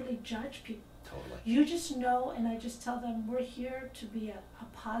ever really judge people. Totally. You just know, and I just tell them, we're here to be a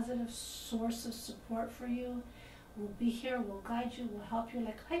positive source of support for you. We'll be here, we'll guide you, we'll help you.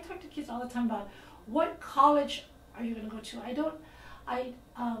 Like, I talk to kids all the time about, what college are you going to go to? I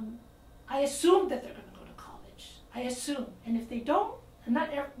assume that they're going to go to college. I assume. And if they don't,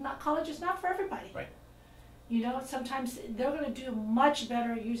 not college is not for everybody. Right. Sometimes they're going to do much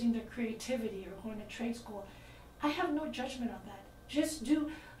better using their creativity or going to trade school. I have no judgment on that. Just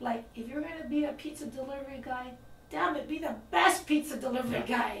do, like, if you're going to be a pizza delivery guy, damn it, be the best pizza delivery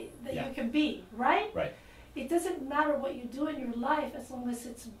guy that you can be, right? Right. It doesn't matter what you do in your life as long as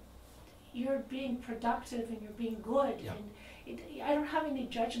you're being productive and you're being good. Yep. And I don't have any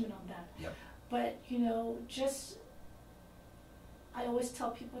judgment on that. Yep. But, I always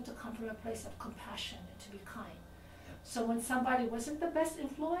tell people to come from a place of compassion and to be kind. Yep. So when somebody wasn't the best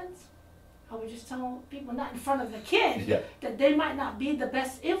influence, I would just tell people, not in front of the kid, that they might not be the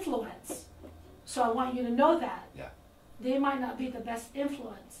best influence. So I want you to know that. Yeah. They might not be the best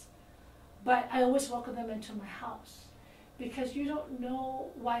influence. But I always welcome them into my house. Because you don't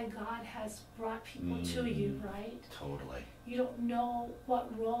know why God has brought people to you, right? Totally. You don't know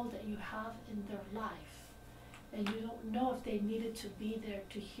what role that you have in their life. And you don't know if they needed to be there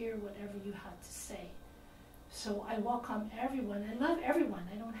to hear whatever you had to say. So I welcome everyone. I love everyone.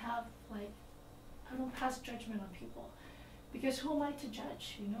 I don't pass judgment on people. Because who am I to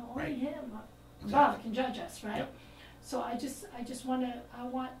judge? Only him above can judge us, right? Yep. So I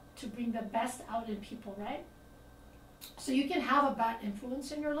want to bring the best out in people, right? So you can have a bad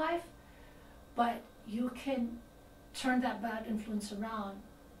influence in your life, but you can turn that bad influence around,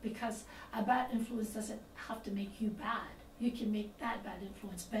 because a bad influence doesn't have to make you bad. You can make that bad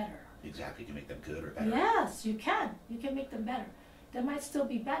influence better. Exactly, you can make them good or better. Yes, you can. You can make them better. They might still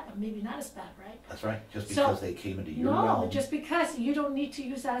be bad, but maybe not as bad, right? That's right. Just because they came into your realm. No, just because. You don't need to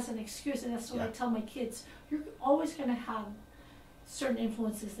use that as an excuse. And that's what I tell my kids. You're always going to have certain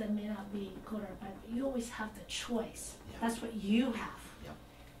influences that may not be good or bad, but you always have the choice. Yeah. That's what you have. Yep.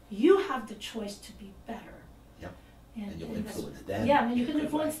 You have the choice to be better. Yep. And you'll influence them. Yeah, and you can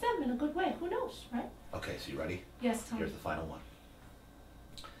influence them in a good way. Who knows, right? Okay, so you ready? Yes, Tom. Here's the final one.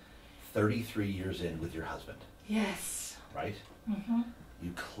 33 years in with your husband. Yes. Right? Mm-hmm.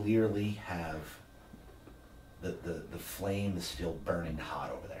 You clearly have the flame is still burning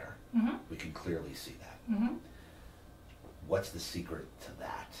hot over there. Mm-hmm. We can clearly see that. Mm-hmm. What's the secret to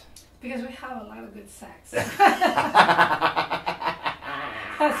that? Because we have a lot of good sex. That's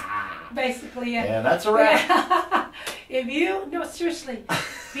basically it. Yeah, that's a wrap. Seriously,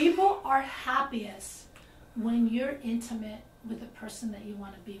 people are happiest when you're intimate with the person that you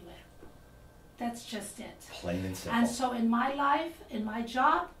want to be with. That's just it. Plain and simple. And so in my life, in my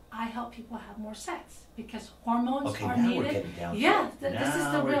job, I help people have more sex because hormones are now needed. We're getting down this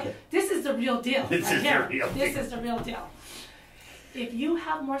is the real deal. This is the real deal. This is the real deal. If you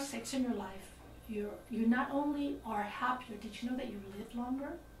have more sex in your life, you not only are happier. Did you know that you live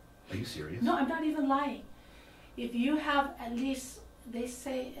longer? Are you serious? No, I'm not even lying. If you have at least, they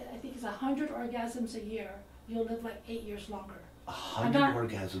say, I think it's 100 orgasms a year, you'll live like 8 years longer. 100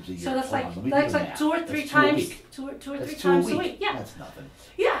 orgasms a year. So that's Hold like on, let me that's do the like math. 2 or 3 That's times, 2 a week. two or That's 3 2 a times a week. week. Yeah, That's nothing.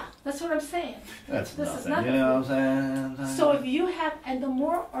 yeah, that's what I'm saying. That's This nothing. is nothing. You know what I'm saying? So if you have, and the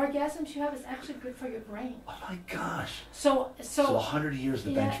more orgasms you have, it's actually good for your brain. Oh my gosh. So 100 years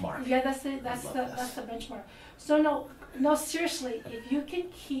the yeah, benchmark. Yeah, that's the benchmark. So no, seriously, if you can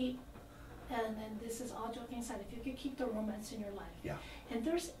keep, and this is all joking aside, if you can keep the romance in your life, Yeah. and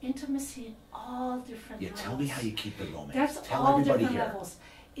there's intimacy in all different levels. Tell me how you keep the romance. There's Tell all everybody different here. levels.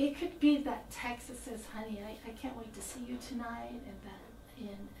 It could be that text that says, "Honey, I can't wait to see you tonight,"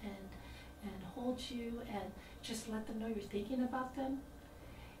 and hold you, and just let them know you're thinking about them.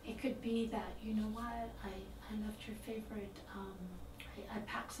 It could be that, you know what, I left your favorite, I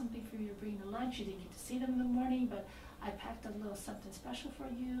packed something for you to bring to lunch. You didn't get to see them in the morning, but I packed a little something special for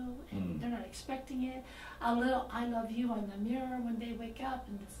you, and they're not expecting it. A little "I love you" on the mirror when they wake up,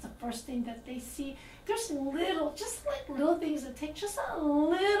 and it's the first thing that they see. There's just like little things that take just a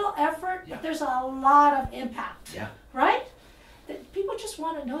little effort, Yeah. but there's a lot of impact. Yeah. Right? That people just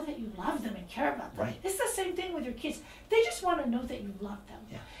want to know that you love them and care about them. Right. It's the same thing with your kids. They just want to know that you love them.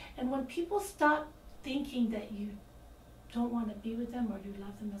 Yeah. And when people stop thinking that you don't want to be with them or you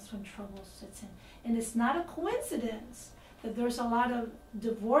love them, that's when trouble sets in. And it's not a coincidence that there's a lot of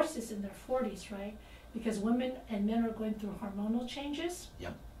divorces in their 40s, right? Because women and men are going through hormonal changes.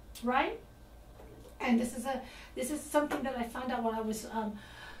 Yep. Right? And this is something that I found out when I was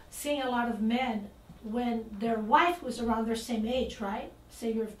seeing a lot of men when their wife was around their same age, right?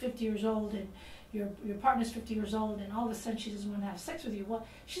 Say you're 50 years old and your partner's 50 years old, and all of a sudden she doesn't want to have sex with you. Well,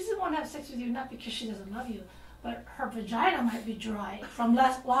 she doesn't want to have sex with you not because she doesn't love you, but her vagina might be dry from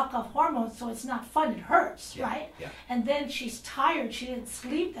less lack of hormones, so it's not fun. It hurts, Yeah, right? yeah. And then she's tired. She didn't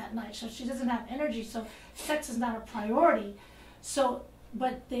sleep that night, so she doesn't have energy. So sex is not a priority. So,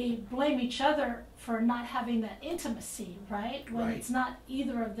 but they blame each other for not having that intimacy, right? When Right. it's not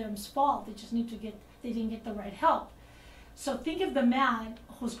either of them's fault. They just need to they didn't get the right help. So think of the man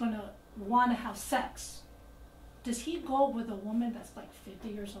who's going to want to have sex. Does he go with a woman that's like 50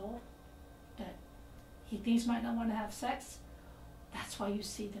 years old that he thinks might not want to have sex? That's why you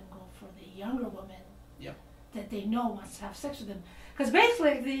see them go for the younger woman. Yep. That they know wants to have sex with them. Because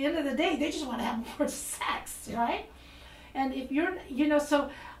basically at the end of the day, they just want to have more sex, Yeah. right? And if you're,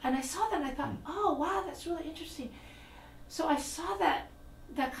 and I saw that and I thought, oh wow, that's really interesting. So I saw that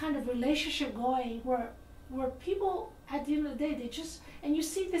kind of relationship going where people at the end of the day, and you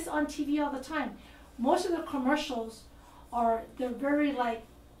see this on TV all the time. Most of the commercials they're very like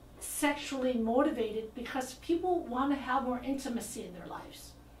sexually motivated because people want to have more intimacy in their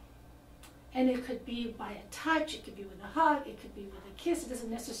lives. And it could be by a touch, it could be with a hug, it could be with a kiss. It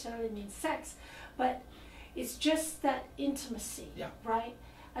doesn't necessarily mean sex, but it's just that intimacy, Yeah. right?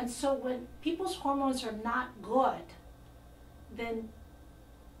 And so when people's hormones are not good, then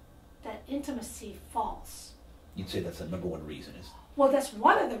that intimacy falls. You'd say that's the number one reason is. Well, that's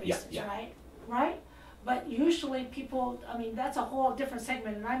one of the Yeah, reasons, yeah. right? Right? But usually people, that's a whole different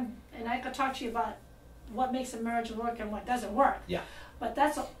segment, and I could talk to you about what makes a marriage work and what doesn't work. Yeah. But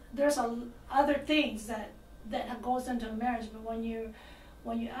there's other things that goes into a marriage. But when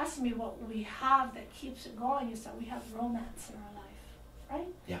you ask me what we have that keeps it going, is that we have romance in our life,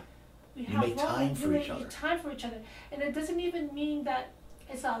 right? Yeah. We You make time for each make other. time for each other, and it doesn't even mean that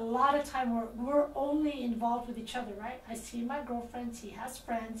it's a lot of time where we're only involved with each other, right? I see my girlfriends, he has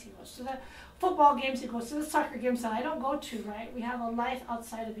friends, he goes to the football games, he goes to the soccer games that I don't go to, right? We have a life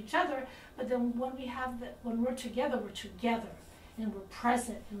outside of each other, but then when we're together, and we're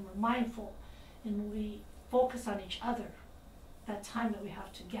present, and we're mindful, and we focus on each other, that time that we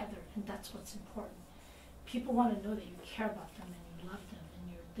have together, and that's what's important. People want to know that you care about them, and you love them,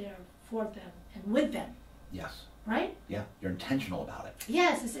 and you're there for them, and with them, Yes. right? Yeah. You're intentional about it.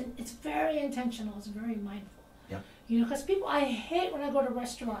 Yes, it's very intentional. It's very mindful. Yeah. Because I hate when I go to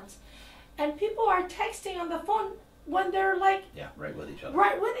restaurants, and people are texting on the phone when they're like Yeah. Right with each other.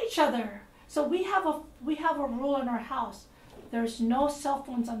 right with each other. So we have a rule in our house. There's no cell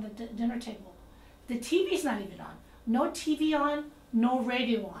phones on the dinner table. The TV's not even on. No TV on. No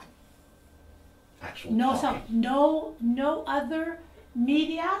radio on. Actual No talking. no other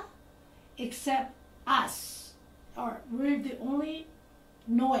media except us. Or we're the only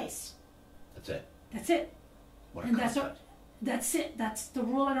noise. That's it. That's it. What a And concept. that's it. That's the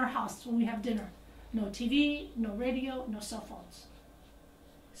rule in our house when we have dinner. No TV, no radio, no cell phones.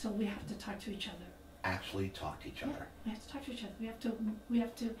 So we have to talk to each other. Actually talk to each other. We have to talk to each other. We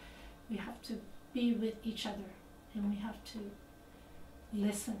have to be with each other, and we have to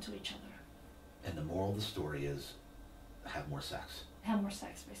listen to each other. And the moral of the story is have more sex. Have more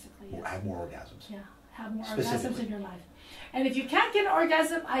sex, basically. Yes. Have more orgasms. Yeah, have more orgasms Specifically. in your life. And if you can't get an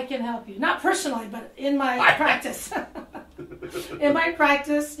orgasm, I can help you. Not personally, but in my practice. In my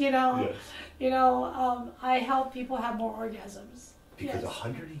practice, I help people have more orgasms. Because Yes.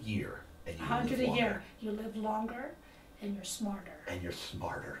 100 a year, and you 100 live a longer. year, you live longer, and you're smarter. And you're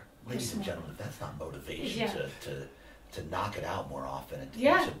smarter. Ladies and smarter. gentlemen, if that's not motivation Yeah. to knock it out more often and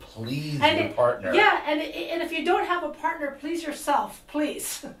Yeah. to please And your partner. Yeah, and if you don't have a partner, please yourself,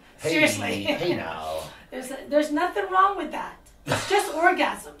 please. Hey, Seriously. Hey now. There's nothing wrong with that. It's just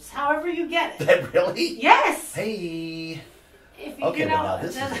orgasms, however you get it. That really? Yes. Hey. If you, Okay, well now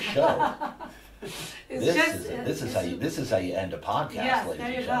this is a show. This is how you end a podcast, Yes, ladies there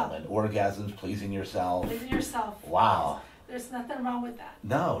and you go. gentlemen. Orgasms, pleasing yourself. Pleasing yourself. Wow. There's nothing wrong with that.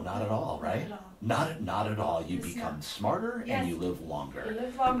 No, not at all, Not right? at all. Not at all. You It's become not. smarter Yes. and you live longer. You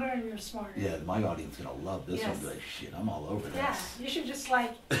live longer and you're smarter. Yeah, my audience is gonna love this Yes. one. Be like, shit, I'm all over Yeah, this. you should just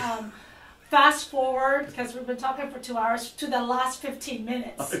fast forward, because we've been talking for 2 hours, to the last 15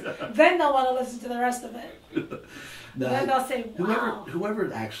 minutes. Then they'll want to listen to the rest of it. No, Then they'll say, wow.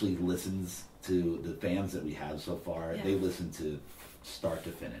 whoever actually listens to the fans that we have so far, Yeah. they listen to start to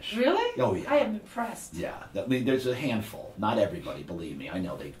finish. Really? Oh yeah. I am impressed. Yeah, I mean, there's a handful. Not everybody, believe me. I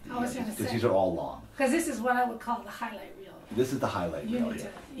know they. I was gonna because say. these are all long. Because this is what I would call the highlight reel. This is the highlight You reel. need, Yeah.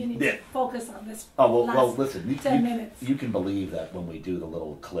 you need Yeah. to focus on this. Oh well, last listen. 10 minutes. You can believe that when we do the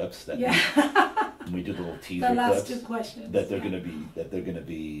little clips that Yeah. when we do the little teaser The last clips, 2 questions. that they're yeah. gonna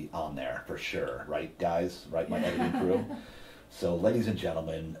be on there for sure, right, guys? Right, my editing crew. So, ladies and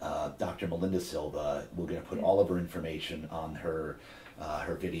gentlemen, Dr. Melinda Silva, we're gonna put all of her information on her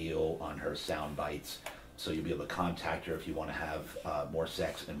video, on her sound bites, so you'll be able to contact her if you want to have more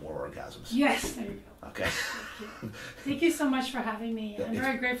sex and more orgasms. Yes, there you go. Okay. Thank you. Thank you so much for having me. I'm It's-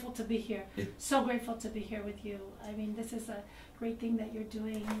 very grateful to be here. it- So grateful to be here with you. I mean, this is a great thing that you're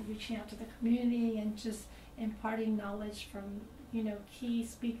doing, reaching out to the community and just imparting knowledge from, key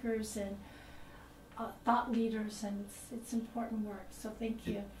speakers and thought leaders, and it's important work. So thank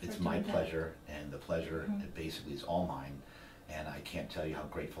you. It's for my doing that. pleasure, and the pleasure Mhm. it basically is all mine. And I can't tell you how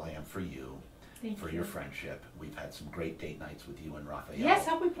grateful I am for you, Thank for you. your friendship. We've had some great date nights with you and Raphael. Yes,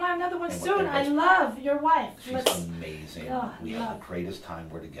 hope we plan another one And what soon. I everybody's- love your wife. She's amazing. Oh, we have love. the greatest time.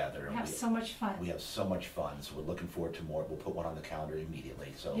 We're together. We have so much fun. We have so much fun. So we're looking forward to more. We'll put one on the calendar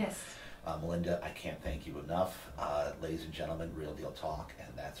immediately. So, Yes. Melinda, I can't thank you enough. Ladies and gentlemen, Real Deal Talk,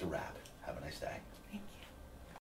 and that's a wrap. Have a nice day. Thank you.